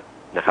หน้า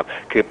นะครับ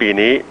คือปี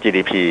นี้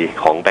GDP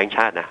ของแบงก์ช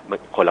าตินะ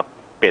คนละ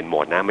เปลี่ยนโหม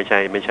ดนะไม่ใ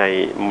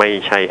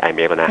ช่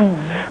IMF นะ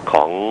ข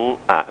อง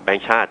แบง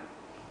ก์ชาติ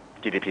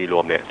GDP ร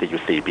วมเนี่ย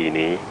 4.4 ปี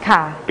นี้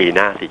ปีห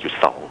น้า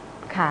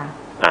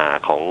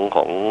 4.2 ข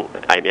อง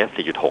IMF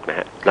 4.6 นะ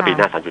ฮะแล้วปีห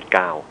น้า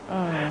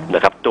 3.9 น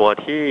ะครับตัว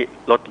ที่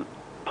ลด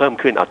เพิ่ม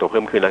ขึ้นเอาตัวเ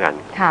พิ่มขึ้นแล้วกัน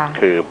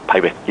คือ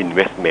private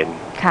investment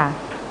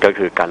ก็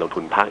คือการลงทุ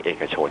นภาคเอ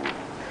กชน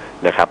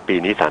นะครับปี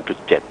นี้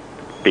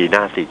 3.7 ปีหน้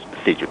า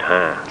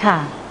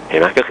 4.5 เห็น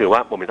ไหมก็คือว่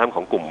าโมเมนตัมข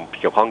องกลุ่ม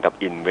เกี่ยวข้องกับ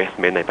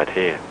investment ในประเท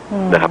ศ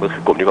นะครับก็คื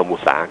อกลุ่มที่กลุ่มอุ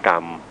ตสาหกร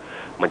รม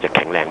มันจะแ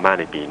ข็งแรงมาก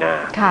ในปีหน้า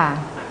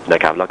นะ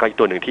ครับแล้วก็อีก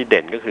ตัวหนึ่งที่เ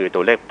ด่นก็คือ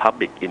ตัวเลข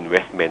public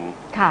investment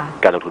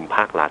การลงทุนภ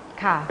าครัฐ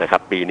นะครั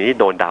บปีนี้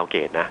โดนดาวเกร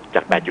ดนะจ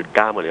าก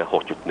 8.9 มาเหลือ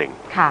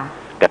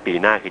 6.1 แต่ปี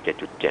หน้าคือ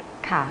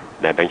 7.7 ค่ะ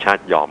แต่แบงก์ชา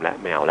ติยอมแล้ว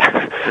ไม่เอาแล้ว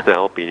แล้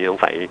วปีนี้ต้อง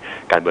ใส่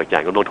การเบิกจ่า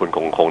ยก็ลงทุน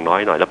คงน้อ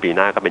ยหน่อยแล้วปีห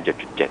น้าก็เป็น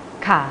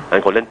 7.7 ค่ะอั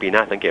นคนเล่นปีหน้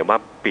าสังเกตว่า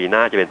ปีหน้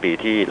าจะเป็นปี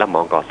ที่รับเหม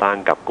าก่อสร้าง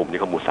กับกลุ่มนิ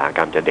คมอุตสาหก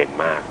รรมจะเด่น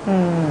มาก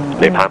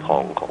ในภาพขอ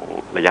ง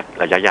ระ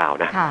ยะยาว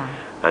นะ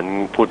อัน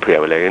พูดเผื่อ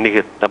ไปเลยนี่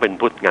คือถ้าเป็น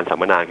พูดงานสัม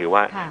มนาคือ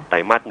ว่าไตร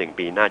มาส 1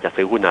ปีหน้าจะ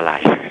ซื้อหุ้นอะไร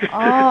อ๋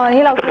อ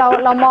นี่เ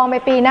รามองไป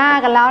ปีหน้า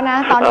กันแล้วนะ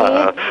ตอนนี้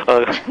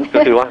ก็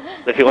คือว่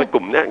าก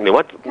ลุ่มเนี้ยหรือว่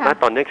า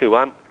ตอนนี้คือ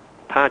ว่า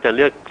ถ้าจะเ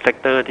ลือกเซก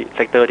เตอ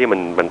ร์ที่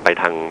มันไป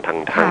ท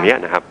างเนี้ย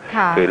นะครับ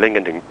คือเล่นกั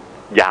นถึง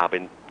ยาวเป็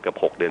นเกือบ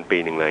6 เดือนปี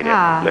หนึ่งเลยเนี่ย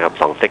นะครับ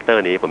2เซกเตอ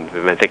ร์นี้ผม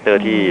เป็นเซกเตอ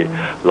ร์ที่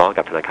ล้อ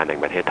กับธนาคารแห่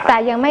งประเทศไทยแต่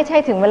ยังไม่ใช่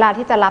ถึงเวลา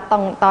ที่จะรับ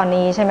ตอน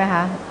นี้ใช่ไหมค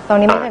ะตอน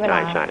นี้ไม่ใช่เวลา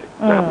ใช่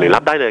นะครับหรือรั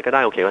บได้เลยก็ไ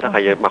ด้โอเคว่าถ้าใคร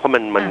มาเพราะมั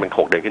น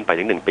6 เดือนขึ้นไป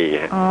ถึง1 ปี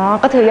ฮะอ๋อ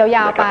ก็ถือย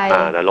าวๆไป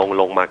แต่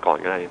ลงมาก่อน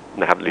ก็ได้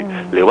นะครับ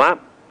หรือว่า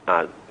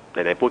ใ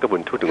นพูดกับบุ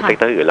ญพูดถึงเซก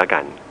เตอร์อื่นแล้ว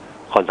กัน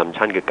คอนซัม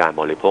ชันคือการ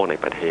บริโภคใน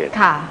ประเทศ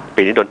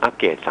ปีนี้โดนอัป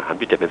เกรด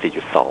 3.7 เป็น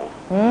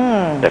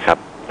 4.2 นะครับ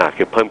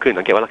คือเพิ่มขึ้น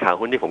สังเกตว่าราคา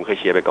หุ้นที่ผมเคย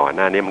เชียร์ไปก่อนห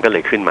น้านี้มันก็เล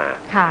ยขึ้นมา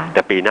แ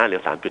ต่ปีหน้าเหลื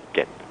อ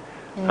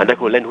 3.7 อันถ้า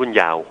คุณเล่นหุ้น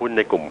ยาวหุ้นใ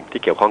นกลุ่ม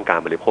ที่เกี่ยวข้องการ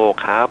บริโภค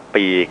ค้าป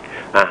ลีก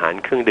อาหาร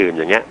เครื่องดื่ม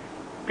อย่างเงี้ย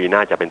ปีหน้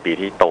าจะเป็นปี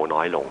ที่โตน้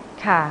อยลง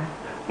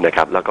นะค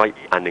รับแล้วก็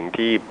อันหนึ่ง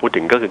ที่พูด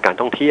ถึงก็คือการ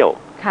ท่องเที่ยว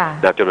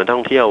จำนวนท่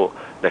องเที่ยว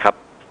นะครับ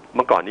เ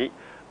มื่อก่อนนี้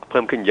เ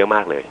พิ่มขึ้นเยอะม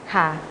ากเลย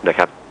นะ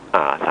ครับ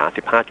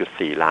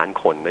35.4 ล้าน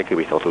คนนั่นคือ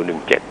ปี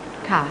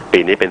 2017 ปี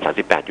นี้เป็น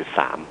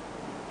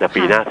 38.3 นะ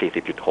ปีหน้า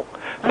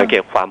 40.6 สังเก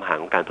ตความห่าง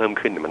ของการเพิ่ม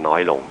ขึ้นมันน้อ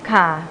ยลง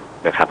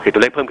นะครับคือตั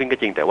วเลขเพิ่มขึ้นก็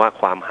จริงแต่ว่า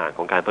ความห่างข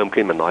องการเพิ่ม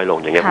ขึ้นมันน้อยลง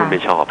อย่างเงี้ยหุ้นไ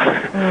ม่ชอบ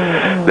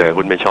เลย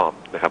หุ้นไม่ชอบ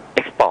นะครับเ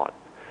อ็กซ์พอร์ต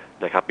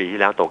นะครับปีที่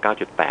แล้วโต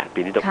 9.8 ปี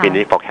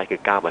นี้ forecast คื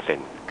อ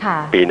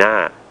 9% ปีหน้า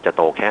จะโ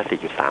ตแค่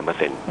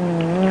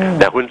 4.3%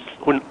 แต่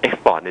หุ้นเอ็ก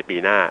ซ์พอร์ตในปี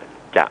หน้า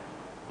จะ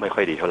ไม่ค่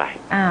อยดีเท่าไหร่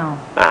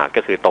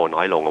ก็คือโตน้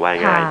อยลงว่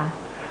าง่าย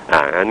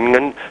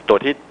งั้นตัว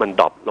ที่มัน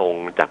ดรอปลง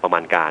จากประมา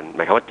ณการห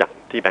มายความว่าจาก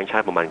ที่แบงก์ชา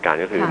ติประมาณการ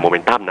ก็คือโมเม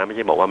นตัมนะไม่ใ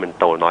ช่บอกว่ามัน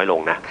โตน้อยลง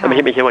นะไ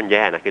ม่ใช่วันแ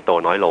ย่นะคือโต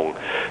น้อยลง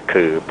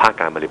คือภาค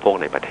การบริโภค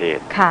ในประเทศ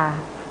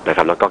นะค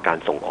รับแล้วก็การ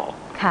ส่งออก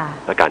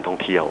และการท่อง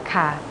เที่ยว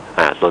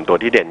ส่วนตัว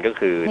ที่เด่นก็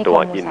คือตัว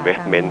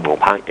investment ของ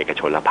ภาคเอก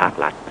ชนและภาค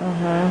รัฐ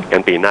งั้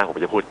นปีหน้าผม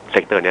จะพูดเซ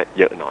กเตอร์นี้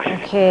เยอะหน่อยโอ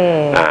เค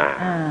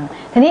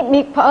ทีนี้มี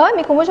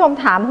คุณผู้ชม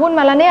ถามหุ้น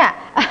มาแล้วเนี่ย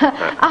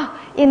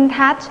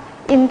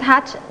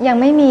InTouch ยัง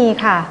ไม่มี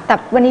ค่ะแต่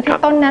วันนี้พี่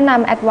ต้นแนะน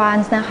ำ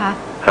Advance นะคะ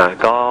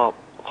ก็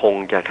คง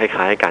จะค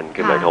ล้ายๆกันคื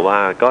อหมายความว่า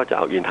ก็จะเ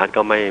อา InTouch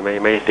ก็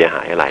ไม่เสียห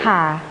ายอะไร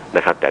น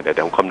ะครับแต่เ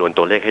ดี๋ยวคำนวณ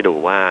ตัวเลขให้ดู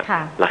ว่า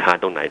ราคา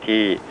ตรงไหน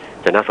ที่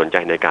จะน่าสนใจ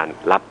ในการ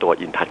รับตัว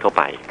InTouch เข้าไ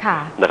ป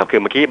นะครับคื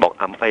อเมื่อกี้บอก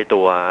ไปตั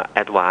ว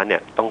Advance เนี่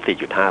ยต้อง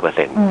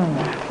 4.5%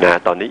 นะ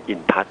ตอนนี้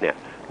InTouch เนี่ย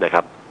นะค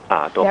รับ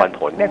ตัวปันผ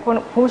ลเดี๋ยวคุณ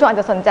ผู้ชมอาจ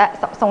จะ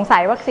สงสั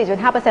ยว่า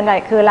 4.5% อะไร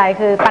คืออะไร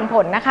คือปันผ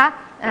ลนะคะ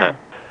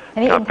อั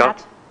นนี้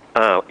InTouch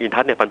อินทั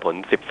ชเนี่ยปันผล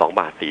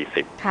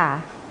 12.40 ค่ะ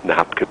นะค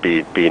รับคือ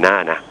ปีหน้า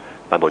นะ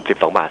ปันผล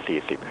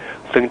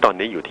 12.40 ซึ่งตอน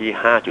นี้อยู่ที่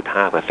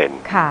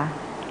 5.5% ค่ะ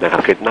นะครั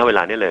บคือณเวล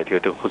านี้เลยคือ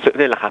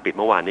ในราคาปิด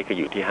เมื่อวานนี้คือ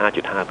อยู่ที่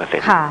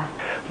 5.5% ค่ะ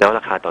แล้วร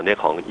าคาตอนนี้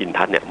ของอิน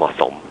ทัชเนี่ยเหมาะ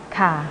สม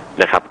ค่ะ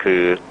นะครับคื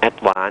อแอด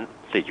วานซ์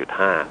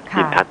 4.5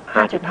 อินทัช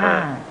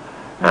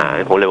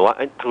 5.5ผมเลยบอกว่า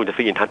ถ้าคุณจะ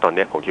ซื้ออินทัชตอน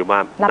นี้ผมคิดว่า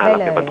น่ารับ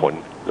เป็นปันผล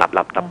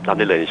รับไ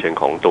ด้เลยในเชิง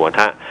ของตัว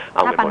ถ้าเอ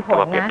าเงินผล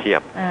มาเปรียบเทีย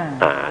บ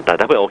แต่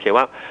ถ้าเพื่อโอเค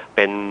ว่าเ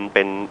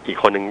ป็นอีก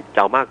คนหนึ่งเ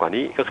จ้ามากกว่า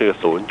นี้ก็คือ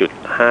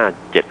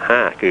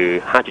 0.575 คือ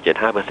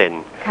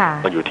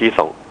 5.75% มันอยู่ที่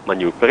มัน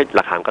อยู่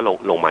ราคาก็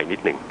ลงมานิ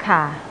ดหนึ่ง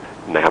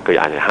นะครับคือ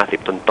อาจจะ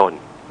50 ต้น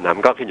ๆนะ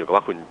มันก็ขึ้นอยู่กับ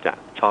ว่าคุณจะ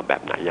ชอบแบ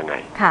บไหนยังไง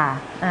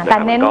แต่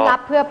เน้นรั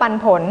บเพื่อปัน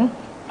ผล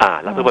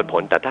รับเพื่อผ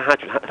ลแต่ถ้า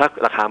 5.5 ถ้า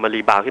ราคามารี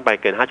บาวขึ้นไป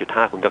เกิน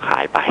 5.5 คุณก็ขา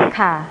ยไป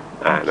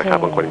นะครับ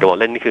บางคนก็บอก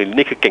เล่นนี่คื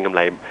อเก็งกำไ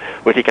ร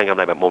วิธีการกำไ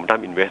รแบบโมเมนตัม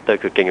อินเวสเตอร์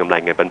คือเก็งกำไร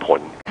เงินปันผ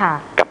ล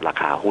กับรา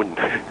คาหุ้น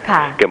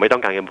เกิดไม่ต้อ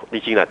งการเงินจ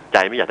ริงๆนะใจ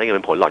ไม่อยากได้เงิน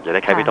ปันผลหรอกจะไ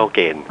ด้แคปิตอลเก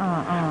น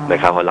นะ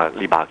ครับพอเรา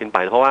รีบาวขึ้นไป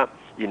เพราะว่า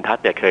อินทัช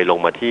เนี่ยเคยลง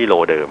มาที่โล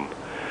เดิม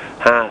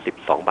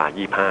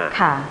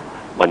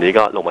 52.25 วันนี้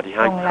ก็ลงมาที่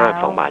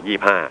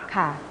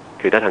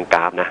 52.25 คือถ้าทางก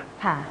ราฟนะ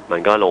มัน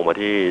ก็ลงมา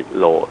ที่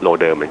โล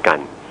เดิมเหมือนกัน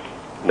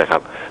นะครั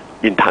บ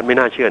อินทัชไม่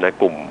น่าเชื่อนะ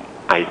กลุ่ม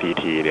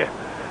ICT เนี่ย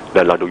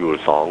เราดูอยู่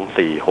2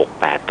 4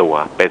 6 8ตัว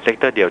เป็นเซก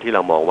เตอร์เดียวที่เร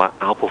ามองว่า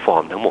เอาท์เพอร์ฟอ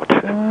ร์มทั้งหมด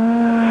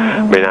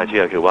ไม่น่าเชื่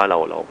อคือว่าเรา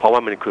เพราะว่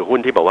ามันคือหุ้น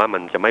ที่บอกว่ามั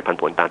นจะไม่ผัน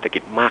ผวนตามเศรษฐกิ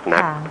จมากนั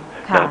ก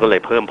ก็เล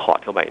ยเพิ่มพอร์ต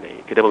เข้าไปใน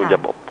คือถ้าผมจะ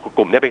บอกก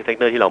ลุ่มนี้เป็นเซก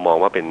เตอร์ที่เรามอง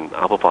ว่าเป็นเอ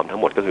าท์เพอร์ฟอร์มทั้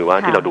งหมดก็คือว่า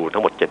ที่เราดู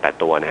ทั้งหมด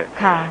 7-8 ตัวนะฮะ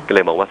ก็เล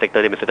ยมองว่าเซกเตอ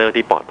ร์นี้เป็นเซกเตอร์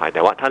ที่ปลอดภัยแ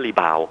ต่ว่าถ้ารี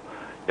บาว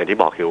อย่างที่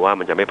บอกคือว่า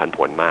มันจะไม่ผันผ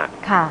วนมาก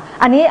ค่ะ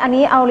อัน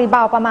นี้เอารีบ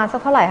าวประมาณสั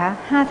กเท่าไหร่คะ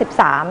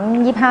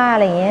53-25อะ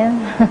ไรอย่างเงี้ย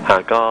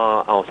ก็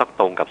เอาสัก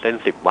ตรงกับเส้น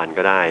10 วัน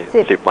ก็ได้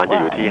10 วันจะ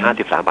อยู่ที่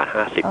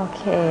 53.50 โอเ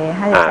ค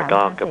ก็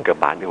เกือบ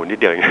บาทนึงนิด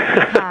เดียว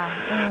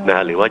น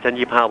ะหรือว่าชั้น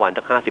25 วัน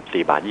สัก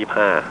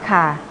54.25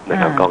ค่ะนะ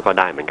ครับก็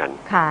ได้เหมือนกัน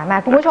ค่ะแม่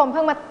คุณผู้ชมเ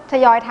พิ่งมาท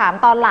ยอยถาม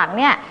ตอนหลัง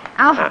เนี่ย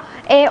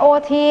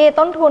AOT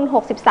ต้นทุน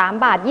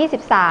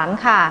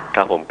 63.23 ค่ะค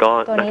รับผมก็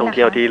นักท่องเ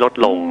ที่ยวที่ลด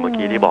ลงเมื่อ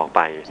กี้ที่บอกไ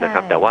ปนะค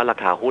รับแต่ว่ารา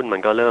คาหุ้นมั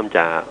นก็เริ่มจ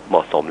ะเหม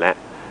าะสมแล้ว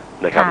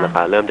นะครับราค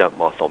าเริ่มจะเ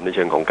หมาะสมในเ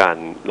ชิงของการ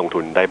ลงทุ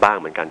นได้บ้าง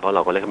เหมือนกันเพราะเร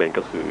าก็เลือกเป็น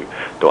ก็คือ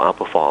ตัว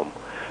outperform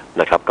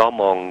นะครับก็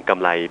มองกำ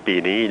ไรปี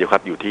นี้นะครั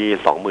บอยู่ที่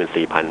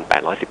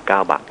 24,819 บา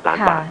ทล้าน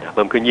บาทเ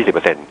พิ่มขึ้น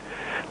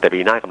 20%แต่ปี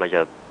หน้ากำไรจ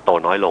ะโต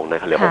น้อยลงนะ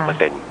ครับเหลือ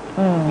 6% น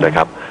ะค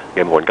รับเ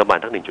งินผลก็ประมาณ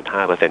ทั้ง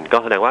 1.5% ก็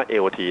แสดงว่า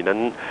AOT นั้น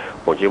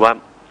ผมคิดว่า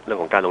เรื่อง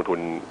ของการลงทุน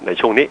ใน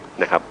ช่วงนี้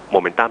นะครับโม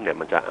เมนตัมเนี่ย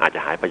มันจะอาจจะ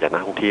หายไปจากนั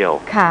กท่องเที่ยว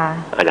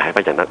อาจจะหายไป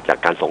จาก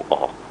การส่งอ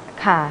อก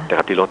นะค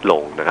รับที่ลดล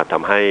งนะครับท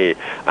ำให้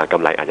กำ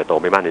ไรอาจจะโต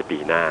ไม่มากในปี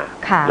หน้า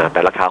นะแ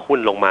ต่ราคาหุ้น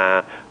ลงมา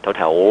แ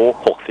ถว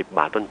60 บ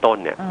าทต้น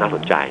ๆเนี่ยน่าส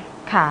นใจ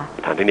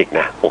ทางเทคนิค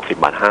นะ60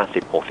 บาท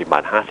 50 60 บา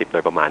ท 50โด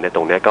ยประมาณเนี่ยต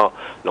รงนี้ก็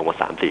ลงมา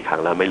 3-4 ครั้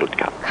งแล้วไม่หลุด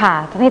ครับค่ะ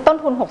ตอนนี้ต้น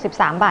ทุน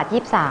63 บาท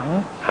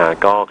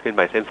 23ก็ขึ้นไ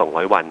ปเส้น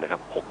200วันนะครั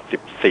บ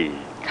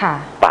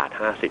64 บาท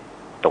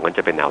 50ตรงนั้นจ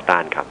ะเป็นแนวต้า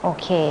นครับโอ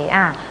เค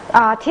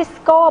ทิส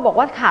โก้บอก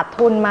ว่าขาด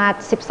ทุนมา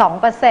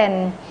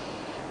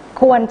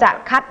 12%ควรจะ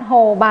คัดโฮ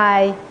บา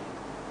ย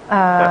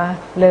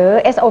หรือ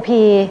SOP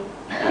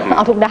เอ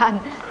าทุกด้าน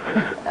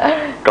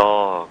ก็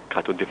ขา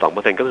ดทุน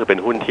 12% ก็คือเป็น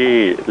หุ้นที่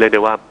เรียกไ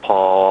ด้ว่าพอ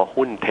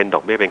หุ้น10ด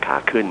อกเบี้ยเป็นขา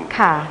ขึ้น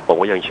ผม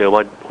ก็ยังเชื่อว่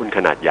าหุ้นข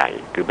นาดใหญ่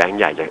คือแบงก์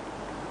ใหญ่จะ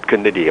ขึ้น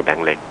ได้ดีกับแบง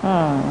ก์เล็ก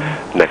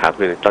นะครับ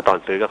คือตอน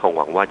ซื้อก็คงห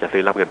วังว่าจะซื้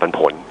อรับเงินปันผ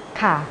ล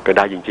ก็ไ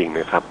ด้จริงๆน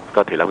ะครับ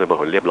ก็ถือรับเงินปัน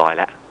ผลเรียบร้อย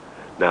แล้ว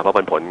นะเพราะ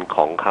ปันผลข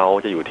องเขา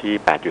จะอยู่ที่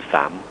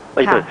 8.3 ไ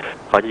ม่ใช่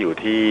เขาจะอยู่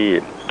ที่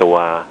ตัว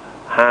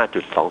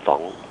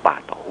 5.22 บา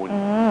ทต่อหุ้น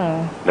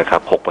นะครั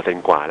บ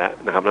 6% กว่าแล้ว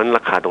นะครับนั้นร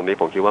าคาตรงนี้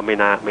ผมคิดว่าไม่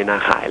น่า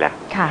ขายแล้ว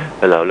แ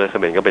ล้วเราเลือกเส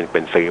มอก็เป็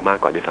นซื้อมาก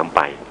กว่าที่ซ้ำไ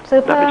ป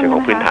ในเชิงข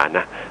องพื้นฐานน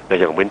ะในเ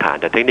ชิงของพื้นฐาน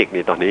แต่เทคนิค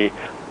นี้ตอนนี้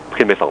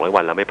ขึ้นไป200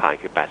วันแล้วไม่ผ่าน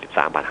คือ83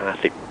 บาท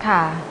 50ค่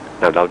ะ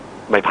เรา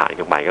ไม่ผ่าน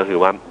กันไปก็คือ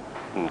ว่า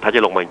ถ้าจ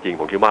ะลงมาจริง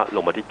ผมคิดว่าล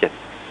งมาที่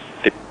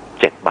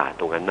77 บาท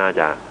ตรงนั้นน่า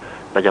จ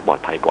ะปลอด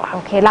ภัยกว่าโอ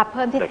เครับเ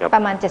พิ่มที่ป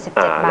ระมาณ77 บ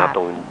าทรับต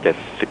รง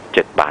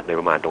77 บาทใน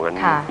ประมาณตรงนั้น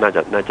น่า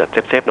จ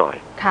ะเซฟหน่อย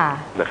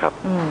นะครับ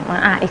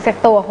อีกสัก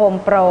ตัวโฮม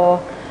โปร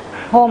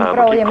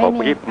ยังไม่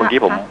มีเมื่อกี้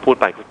ผมพูด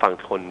ไป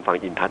ฟัง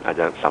อินทัศน์อาจ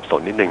จะสับส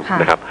นนิดนึง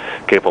นะครับ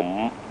คือ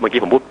เมื่อกี้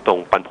ผมพูดตรง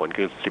ปันผล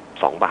คือ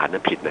12 บาทนั่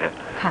นผิดนะฮะ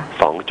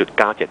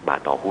 2.97 บาท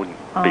ต่อหุ้น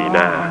ปีห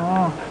น้า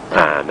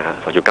นะฮะ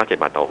 2.97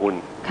 บาทต่อหุ้น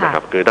นะค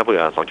รับคือถ้าเผื่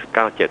อ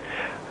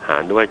 2.97 หา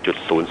รด้วย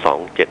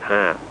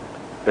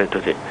0.0275นั่นตั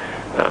วสิ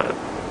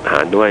หา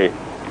รด้วย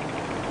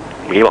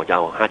เมื่อกี้บอกจะเอ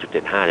า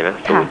 5.75 ใช่ไหม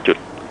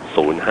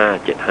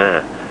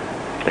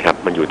 0.0575 นะครับ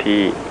มันอยู่ที่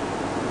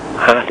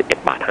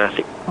51 บาท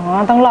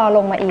 50ต้องรอล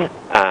งมาอีก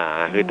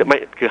คือ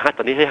ต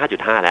อนนี้ให้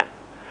 5.5 แล้ว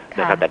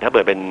นะครับแต่ถ้าเ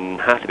ปิดเป็น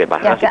51 บา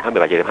ท 50 51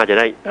 บาท 75จะ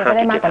ได้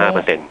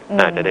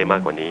 5.75% จะได้มา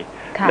กกว่านี้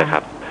นะครั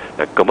บ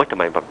ก็ว่าทำ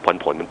ไม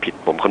ผลมันผิด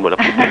ผมคำนวณแล้ว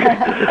ผิด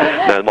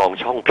มอง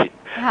ช่องผิด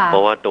เพรา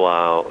ะว่า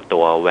ตั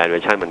ว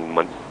valuation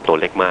มันตัว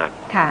เล็กมาก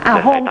ค่ะ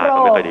โฮม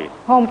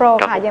โปร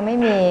ค่ะยังไม่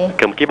มีเ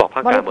มื่อกี้บอกภา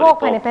คการบริโภค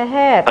ภายในประเท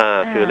ศ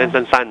คือเล่น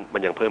สั้นๆมั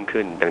นยังเพิ่ม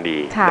ขึ้นยังดี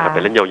นะครับแ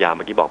ต่เล่นยาวๆเ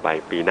มื่อกี้บอกไป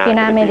ปีหน้า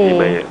ไม่ดี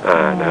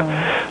นะ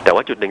แต่ว่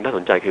าจุดหนึ่งน่าส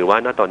นใจคือว่า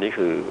ณตอนนี้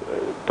คือ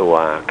ตัว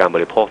การบ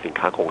ริโภคสิน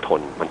ค้าคงท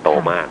นมันโต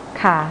มาก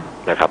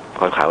นะครับ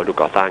ขายวัสดุ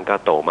ก่อสร้างก็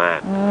โตมาก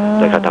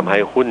นะครับทำให้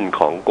หุ้น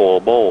ของ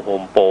Global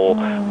Home Pro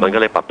มันก็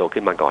เลยปรับตัว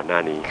ขึ้นมาก่อนหน้า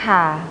นี้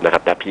นะครั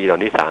บแต่ P ตอน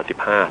นี้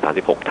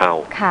35-36 เท่า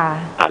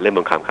เริ่มบ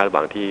างคำคาดห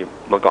วังที่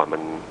เมื่อก่อนมั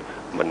น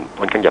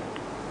ค่อนข้างจะ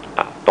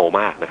โต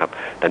มากนะครับ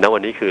แต่ณวั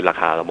นนี้คือรา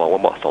คาเรามองว่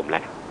าเหมาะสมแ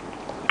ล้ว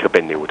คือเป็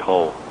นนิวโตร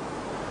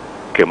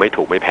คือไม่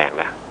ถูกไม่แพง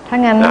แล้วถ้า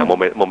งั้นโ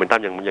มเมนตั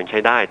มยังใช้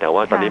ได้แต่ว่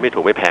าตอนนี้ไม่ถู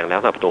กไม่แพงแล้ว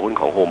สำหรับตัวหุ้น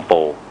ของ Home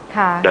Pro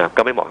นะครับ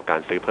ก็ไม่เหมาะกับกา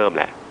รซื้อเพิ่ม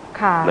แหละ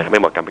ไม่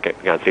เหมาะกับ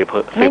การซื้อเ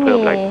พิ่ม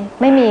อะไร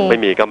ไม่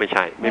มีก็ไม่ใ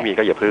ช่ไม่มี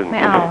ก็อย่าพึ่ง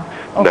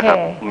นะครับ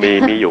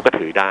มีอยู่ก็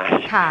ถือได้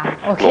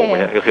ลงไป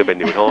เนี่ยก็คือเป็น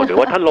นิวโตรหรือ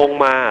ว่าถ้าลง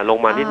ม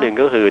านิดนึง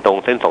ก็คือตรง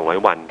เส้น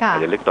200วันอาจ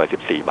จะลึกหน่อย14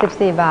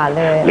 บาท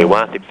เลยหรือว่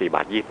า14 บ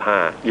าท 20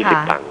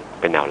 ตังค์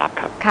เป็นแนวรับ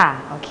ครับค่ะ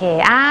โอเค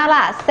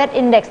ล่ะเซ็ต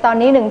อินดี x ตอน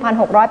นี้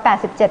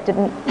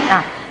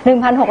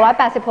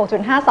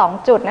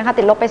 1,686.52 จุดนะคะ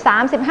ติดลบไป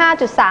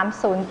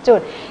 35.30 จุด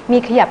มี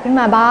ขยับขึ้น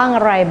มาบ้างอ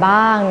ะไร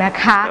บ้างนะ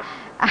คะ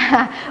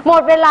หม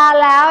ดเวลา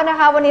แล้วนะ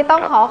คะวันนี้ต้อ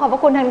งขอบพร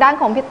ะคุณทางด้าน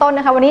ของพี่ต้น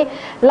นะคะวันนี้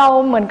เรา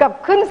เหมือนกับ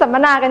ขึ้นสัมม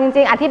นากันจ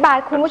ริงๆอธิบาย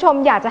คุณผู้ชม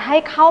อยากจะให้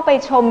เข้าไป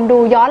ชมดู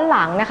ย้อนห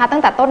ลังนะคะตั้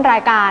งแต่ต้นรา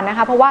ยการนะค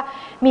ะเพราะว่า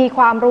มีค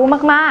วามรู้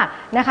มาก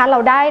ๆนะคะเรา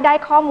ได้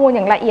ข้อมูลอ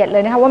ย่างละเอียดเล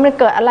ยนะคะว่ามัน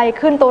เกิดอะไร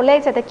ขึ้นตัวเลข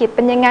เศรษฐกิจเ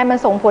ป็นยังไงมัน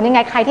ส่งผลยังไง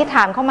ใครที่ถ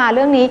ามเข้ามาเ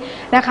รื่องนี้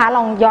นะคะล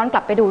องย้อนก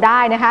ลับไปดูได้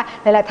นะคะ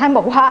หลายๆท่านบ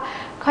อกว่า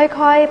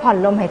ค่อยๆผ่อน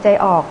ลมหายใจ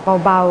ออก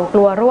เบาๆก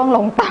ลัวร่วงล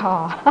งต่อ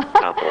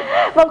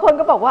บางคน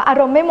ก็บอกว่าอา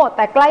รมณ์ไม่หมดแ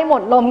ต่ใกล้หม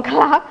ดลมค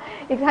รับ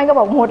อีกท่านก็บ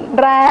อกหมด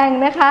แรง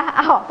นะคะ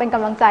เป็นก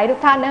ำลังใจทุก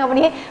ท่านนะคะวัน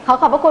นี้ขอ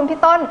บพระคุณพี่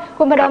ต้น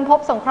คุณพดลภพ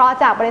สงเคราะห์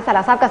จากบริษัทห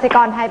ลักทรัพย์กสิก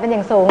รไทยเป็นอย่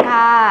างสูง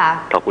ค่ะ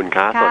ขอบคุณค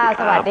รับ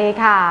สวัสดี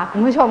ค่ะคุ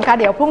ณผู้ชมค่ะ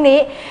เดี๋ยวพรุ่งนี้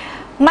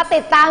มาติ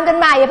ดตามกัน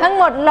ใหม่อย่าเพิ่ง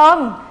หมดลม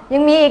ยั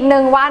งมีอีก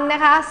1 วันน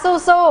ะคะ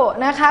สู้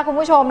ๆนะคะคุณ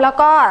ผู้ชมแล้ว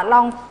ก็ล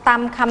องตาม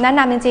คำแนะน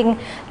ำจริง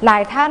ๆหลา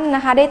ยท่านน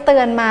ะคะได้เตื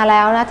อนมาแ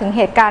ล้วนะถึงเ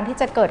หตุการณ์ที่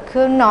จะเกิด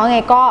ขึ้นเนาะไง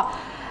ก็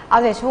เอา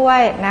ใจช่วย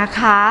นะค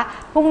ะ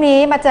พรุ่งนี้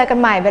มาเจอกัน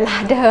ใหม่เวลา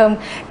เดิม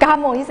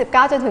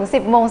 9:29 จนถึง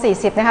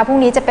 10:40 นะคะพรุ่ง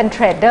นี้จะเป็นเท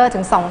รดเดอร์ถึ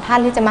ง2 ท่าน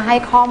ที่จะมาให้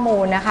ข้อมู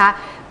ลนะคะ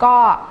ก็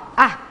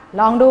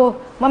ลองดู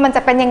ว่ามันจ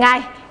ะเป็นยังไง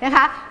นะค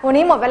ะวัน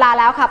นี้หมดเวลา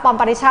แล้วค่ะปอม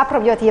ปริชาพร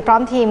หมโยธีพร้อ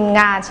มทีม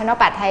งาน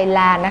Channel8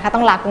 Thailand นะคะต้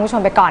องลาคุณผู้ช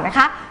มไปก่อนนะค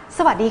ะส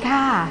วัสดีค่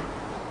ะ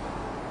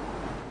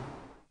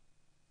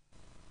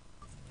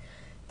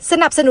ส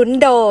นับสนุน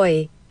โดย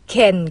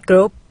Ken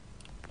Group